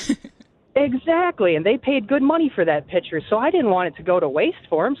mononucleosis. Exactly, and they paid good money for that pitcher, so I didn't want it to go to waste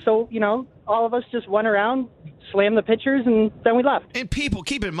for them. So, all of us just went around, slammed the pitchers, and then we left. And people,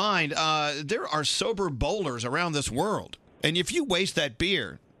 keep in mind, there are sober bowlers around this world. And if you waste that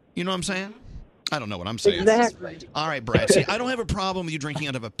beer, you know what I'm saying? I don't know what I'm saying. Exactly. All right, Brad. See, I don't have a problem with you drinking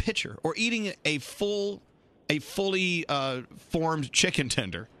out of a pitcher or eating a fully formed chicken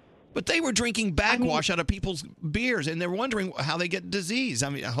tender. But they were drinking backwash out of people's beers, and they're wondering how they get disease. I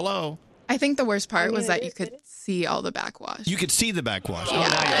mean, hello? I think the worst part was that you could see all the backwash. You could see the backwash. Yeah, Oh,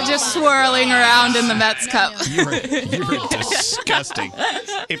 now you're- just swirling around in the Mets cup. You're disgusting.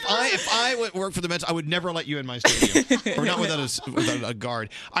 If I would work for the Mets, I would never let you in my studio, or not without a guard.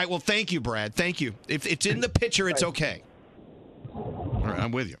 All right. Well, thank you, Brad. Thank you. If it's in the picture, it's okay. All right,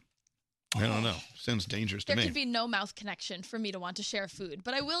 I'm with you. I don't know. Sounds dangerous to There me. could be no mouth connection for me to want to share food,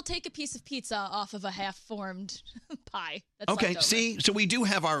 but I will take a piece of pizza off of a half-formed pie. That's Okay. left over. See, so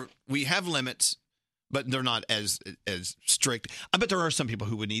we have limits, but they're not as strict. I bet there are some people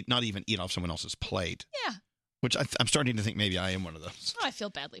who would not even eat off someone else's plate. Yeah. Which I'm starting to think maybe I am one of those. Oh, I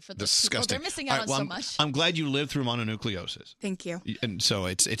feel badly for those Disgusting. people. They're missing All out right, on well, so I'm- much. I'm glad you lived through mononucleosis. Thank you. And so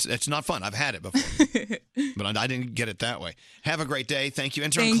it's not fun. I've had it before, but I didn't get it that way. Have a great day. Thank you,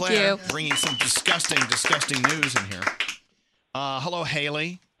 Intern Thank Claire, you. bringing some disgusting news in here. Hello,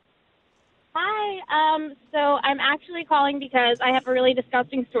 Haley. Hi. So I'm actually calling because I have a really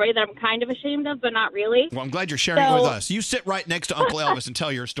disgusting story that I'm kind of ashamed of, but not really. Well, I'm glad you're sharing it So- with us. You sit right next to Uncle Elvis and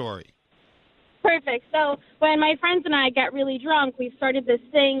tell your story. Perfect. So when my friends and I get really drunk, we've started this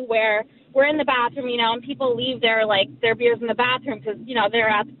thing where we're in the bathroom, and people leave their beers in the bathroom because, they're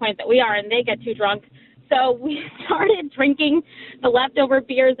at the point that we are and they get too drunk. So we started drinking the leftover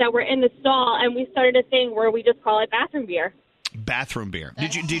beers that were in the stall, and we started a thing where we just call it bathroom beer. Bathroom beer.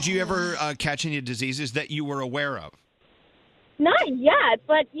 Did you ever catch any diseases that you were aware of? Not yet,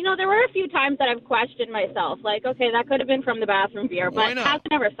 but, there were a few times that I've questioned myself. Like, okay, that could have been from the bathroom beer, Why but not? it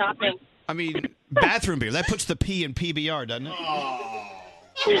hasn't ever stopped me. I mean, bathroom beer. That puts the P in PBR, doesn't it?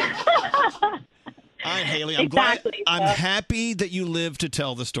 All right, Haley. I'm Exactly, glad. I'm so. happy that you lived to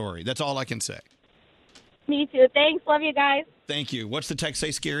tell the story. That's all I can say. Me too. Thanks. Love you guys. Thank you. What's the text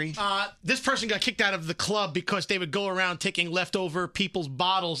say, Scary? This person got kicked out of the club because they would go around taking leftover people's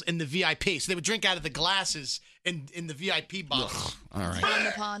bottles in the VIP. So they would drink out of the glasses in the VIP bottles. All right. Pon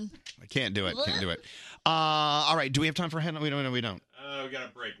the pon. I can't do it. Can't do it. All right. Do we have time for a headline? We don't. We don't. We got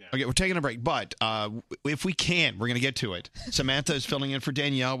a break now. Okay, we're taking a break, but if we can, we're going to get to it. Samantha is filling in for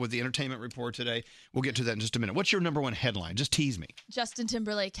Danielle with the entertainment report today. We'll get to that in just a minute. What's your number one headline? Just tease me. Justin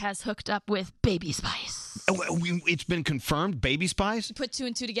Timberlake has hooked up with Baby Spice. It's been confirmed, Baby Spice? Put 2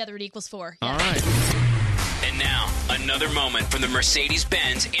 and 2 together, it equals 4. All right. And now, another moment from the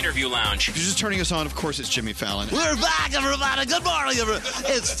Mercedes-Benz Interview Lounge. If you're just turning us on, of course, it's Jimmy Fallon. We're back, everybody. Good morning, everyone.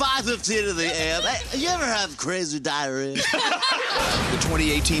 It's 5:15 in the AM. Hey, you ever have crazy diarrhea? The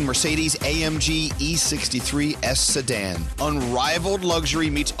 2018 Mercedes AMG E63 S sedan. Unrivaled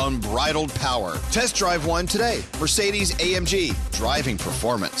luxury meets unbridled power. Test drive one today. Mercedes AMG. Driving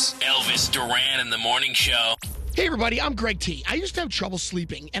performance. Elvis Duran in the Morning Show. Hey everybody, I'm Greg T. I used to have trouble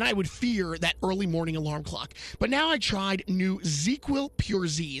sleeping, and I would fear that early morning alarm clock. But now I tried new ZzzQuil Pure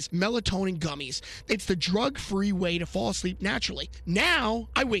Z's melatonin gummies. It's the drug-free way to fall asleep naturally. Now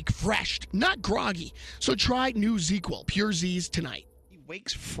I wake fresh, not groggy. So try new ZzzQuil Pure Z's tonight. He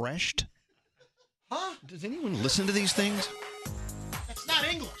wakes fresh? Huh? Does anyone listen to these things? That's not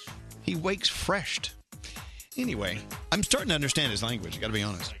English. He wakes fresh. Anyway, I'm starting to understand his language, got to be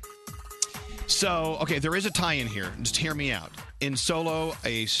honest. So, okay, there is a tie-in here. Just hear me out. In Solo,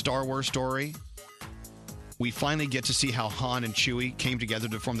 a Star Wars story, we finally get to see how Han and Chewie came together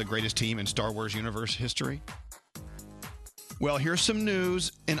to form the greatest team in Star Wars universe history. Well, here's some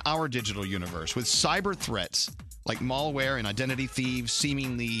news in our digital universe. With cyber threats like malware and identity thieves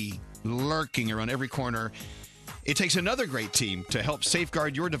seemingly lurking around every corner, it takes another great team to help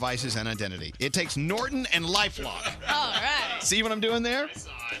safeguard your devices and identity. It takes Norton and LifeLock. All right. See what I'm doing there?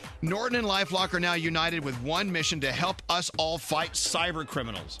 Norton and LifeLock are now united with one mission to help us all fight cyber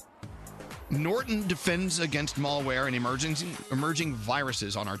criminals. Norton defends against malware and emerging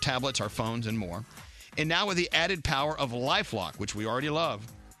viruses on our tablets, our phones, and more. And now with the added power of LifeLock, which we already love,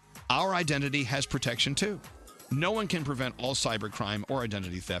 our identity has protection too. No one can prevent all cybercrime or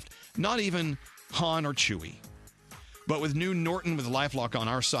identity theft, not even Han or Chewie. But with new Norton with LifeLock on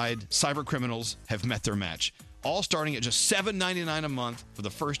our side, cyber criminals have met their match. All starting at just $7.99 a month for the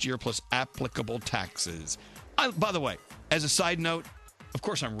first year plus applicable taxes. By the way, as a side note, of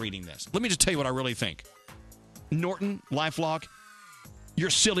course I'm reading this. Let me just tell you what I really think. Norton, LifeLock, you're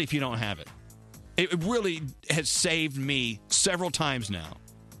silly if you don't have it. It really has saved me several times now.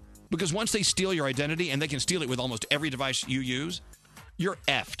 Because once they steal your identity, and they can steal it with almost every device you use, you're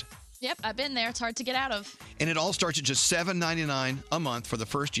effed. Yep, I've been there. It's hard to get out of. And it all starts at just $7.99 a month for the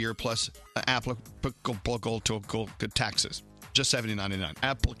first year plus applicable to taxes. Just $70.99.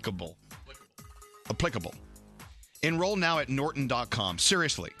 Applicable. Enroll now at Norton.com.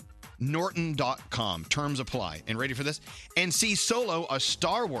 Seriously. Norton.com. Terms apply. And ready for this? And see Solo, a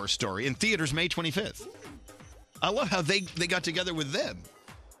Star Wars story in theaters May 25th. I love how they got together with them.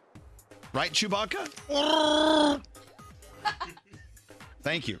 Right, Chewbacca?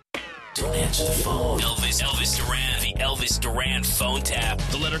 Thank you. Don't answer the phone. Elvis Duran, the Elvis Duran phone tap.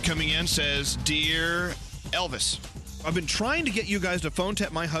 The letter coming in says, Dear Elvis, I've been trying to get you guys to phone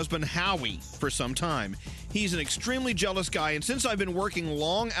tap my husband, Howie, for some time. He's an extremely jealous guy, and since I've been working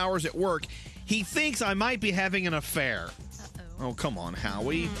long hours at work, he thinks I might be having an affair. Oh, come on,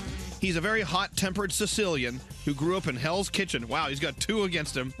 Howie. He's a very hot-tempered Sicilian who grew up in Hell's Kitchen. Wow, he's got 2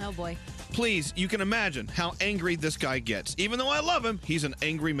 against him. Oh, boy. Please, you can imagine how angry this guy gets. Even though I love him, he's an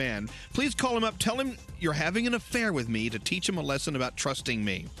angry man. Please call him up, tell him you're having an affair with me to teach him a lesson about trusting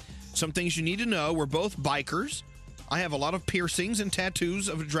me. Some things you need to know, we're both bikers. I have a lot of piercings and tattoos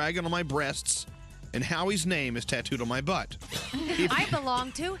of a dragon on my breasts, and Howie's name is tattooed on my butt. I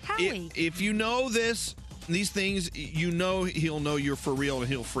belong to Howie. If you know these things, you know he'll know you're for real and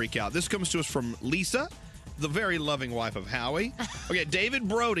he'll freak out. This comes to us from Lisa, the very loving wife of Howie. Okay, David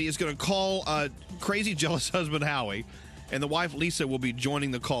Brody is going to call crazy jealous husband Howie, and the wife Lisa will be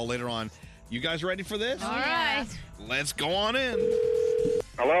joining the call later on. You guys ready for this? All right. Let's go on in.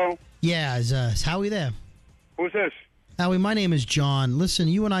 Hello? Yeah, is Howie there? Who's this? Howie, my name is John. Listen,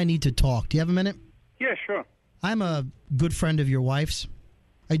 you and I need to talk. Do you have a minute? Yeah, sure. I'm a good friend of your wife's.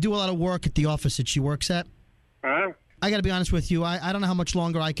 I do a lot of work at the office that she works at. Huh? I got to be honest with you. I don't know how much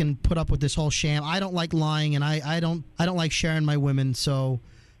longer I can put up with this whole sham. I don't like lying, and I don't like sharing my women. So,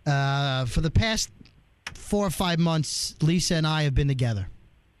 for the past 4 or 5 months, Lisa and I have been together.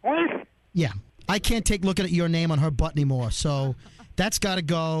 What? Yeah, I can't take looking at your name on her butt anymore. So that's got to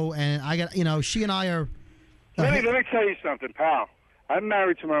go. And I got, she and I are. Let me tell you something, pal. I'm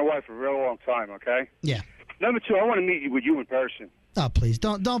married to my wife for a real long time. Okay. Yeah. Number 2, I want to meet you with you in person. Oh, please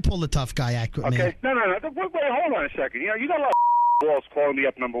don't pull the tough guy act with me. Okay. No. Wait, hold on a second. You got a lot of walls calling me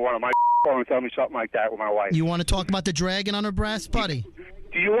up, number 1, on my phone and telling me something like that with my wife. You want to talk about the dragon on her breast, buddy?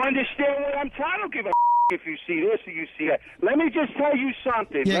 Do you understand what I'm trying? I don't give a if you see this or you see that. Let me just tell you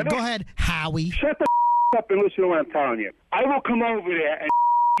something. Yeah, go ahead, Howie. Shut the up and listen to what I'm telling you. I will come over there and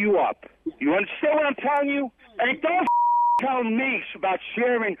you up. You understand what I'm telling you? And don't tell me about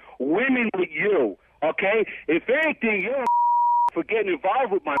sharing women with you, okay? If anything, you're for getting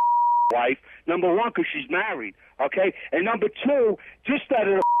involved with my wife, number 1, because she's married, okay? And number 2, just out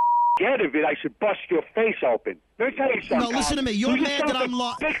of the get of it, I should bust your face open. Let me tell you something. No, listen to me. You're mad that I'm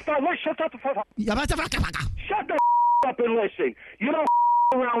Shut the fuck up. Shut the up and listen. You don't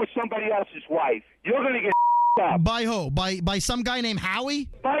around with somebody else's wife. You're going to get up. By who? By some guy named Howie?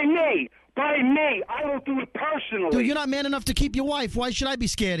 By me. By me. I will do it personally. Dude, you're not man enough to keep your wife. Why should I be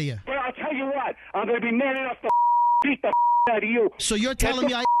scared of you? Well, I'll tell you what. I'm going to be man enough to beat the out of you. So you're telling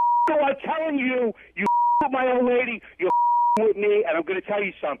me I'm telling you, you with my old lady, you're with me, and I'm going to tell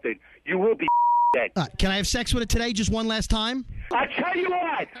you something. You will be dead. Can I have sex with her today just one last time? I tell you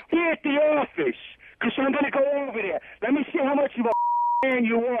what, here at the office, because I'm going to go over there. Let me see how much of a man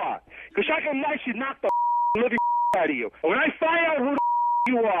you are, because I should knock the living out of you. When I find out who the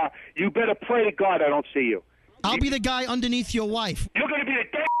you are, you better pray to God I don't see you. I'll be the guy underneath your wife. You're going to be the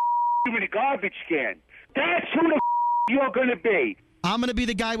dead with a garbage can. That's who the you're going to be. I'm going to be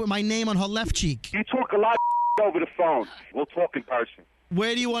the guy with my name on her left cheek. You talk a lot of over the phone. We'll talk in person.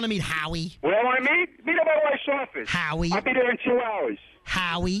 Where do you want to meet, Howie? Where do I want to meet? Meet at my wife's office. Howie. I'll be there in 2 hours.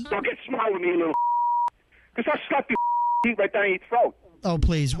 Howie. Don't get smart with me, little because I'll slap your feet right down your throat. Oh,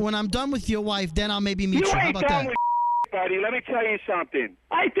 please. When I'm done with your wife, then I'll maybe meet you. How ain't about done that? with buddy. Let me tell you something.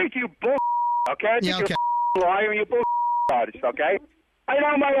 I think you bull. Okay? I think Yeah, okay. you're a liar and you're bull artist, okay? I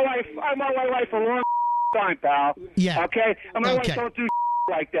know my wife a long time, pal. Yeah. Okay? And my wife don't do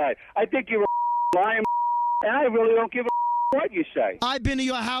like that. I think you're a liar, and I really don't give a what you say. I've been to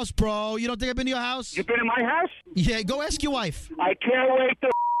your house, bro. You don't think I've been to your house? You've been to my house? Yeah, go ask your wife. I can't wait to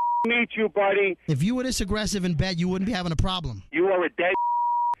meet you, buddy. If you were this aggressive in bed, you wouldn't be having a problem. You are a dead.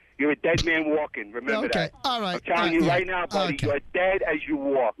 You're a dead man walking. Remember that. All right. I'm telling you right now, buddy. Okay. You're dead as you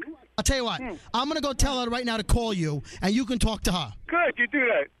walk. I'll tell you what. I'm going to go tell her right now to call you, and you can talk to her. Good. You do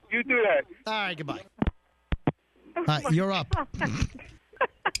that. You do that. All right. Goodbye. You're up.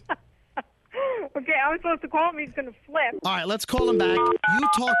 Okay, I was supposed to call him. He's going to flip. All right, let's call him back. You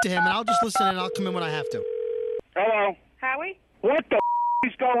talk to him, and I'll just listen, and I'll come in when I have to. Hello. Howie? What the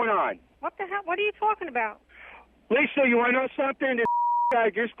is going on? What the hell? What are you talking about? Lisa, you want to know something? This guy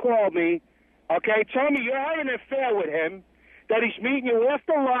just called me. Okay, told me you're having an affair with him, that he's meeting you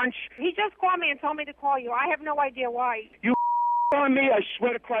after lunch. He just called me and told me to call you. I have no idea why. You on me, I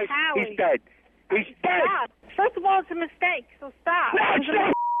swear to Christ, Howie. he's dead. He's dead. Stop. First of all, it's a mistake, so stop. No, it's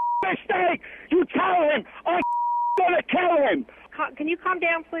not a mistake. You tell him. I'm going to kill him. Can you calm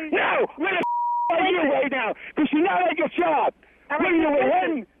down, please? No, where the are you right now? Because you're not at your job. What are you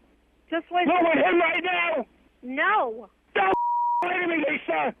with him? Just listen. You're with him right now? No. Don't lie to me,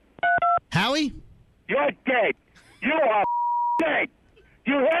 Lisa. Howie? You're dead. You are dead.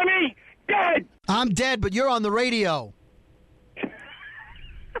 You hear me? Dead. I'm dead, but you're on the radio.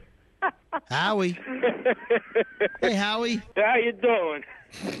 Howie. Hey, Howie. How you doing?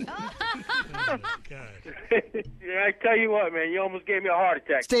 I tell you what, man, you almost gave me a heart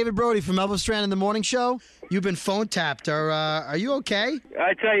attack. It's David Brody from Elvis Duran in the Morning Show. You've been phone tapped. Are you okay?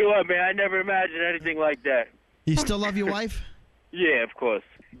 I tell you what, man, I never imagined anything like that. You still love your wife? Yeah, of course.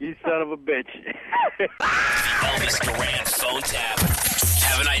 You son of a bitch. Elvis Duran phone tap.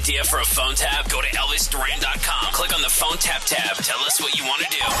 Have an idea for a phone tap? Go to ElvisDuran.com. Click on the phone tap tab. Tell us what you want to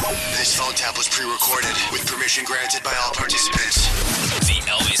do. This phone tap was pre-recorded with permission granted by all participants. The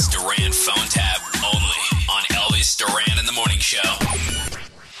Elvis Duran phone tap only on Elvis Duran in the Morning Show.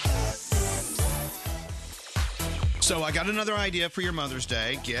 So I got another idea for your Mother's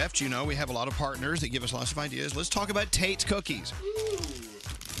Day gift. You know, we have a lot of partners that give us lots of ideas. Let's talk about Tate's Cookies.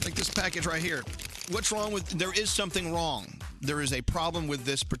 Like this package right here. What's wrong with... There is something wrong. There is a problem with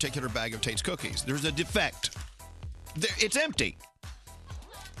this particular bag of Tate's Cookies. There's a defect. It's empty.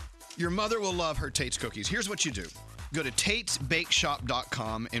 Your mother will love her Tate's Cookies. Here's what you do. Go to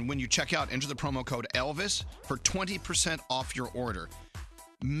Tate'sBakeShop.com, and when you check out, enter the promo code ELVIS for 20% off your order.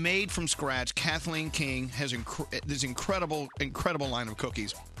 Made from scratch, Kathleen King has this incredible line of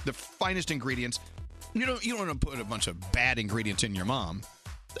cookies. The finest ingredients. You don't want to put a bunch of bad ingredients in your mom.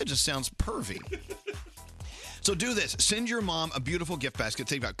 That just sounds pervy. So do this. Send your mom a beautiful gift basket.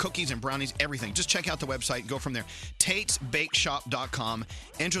 They've got cookies and brownies, everything. Just check out the website. Go from there. Tate'sBakeShop.com.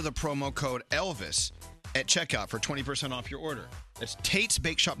 Enter the promo code ELVIS at checkout for 20% off your order. That's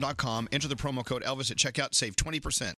Tate'sBakeShop.com. Enter the promo code ELVIS at checkout. Save 20%.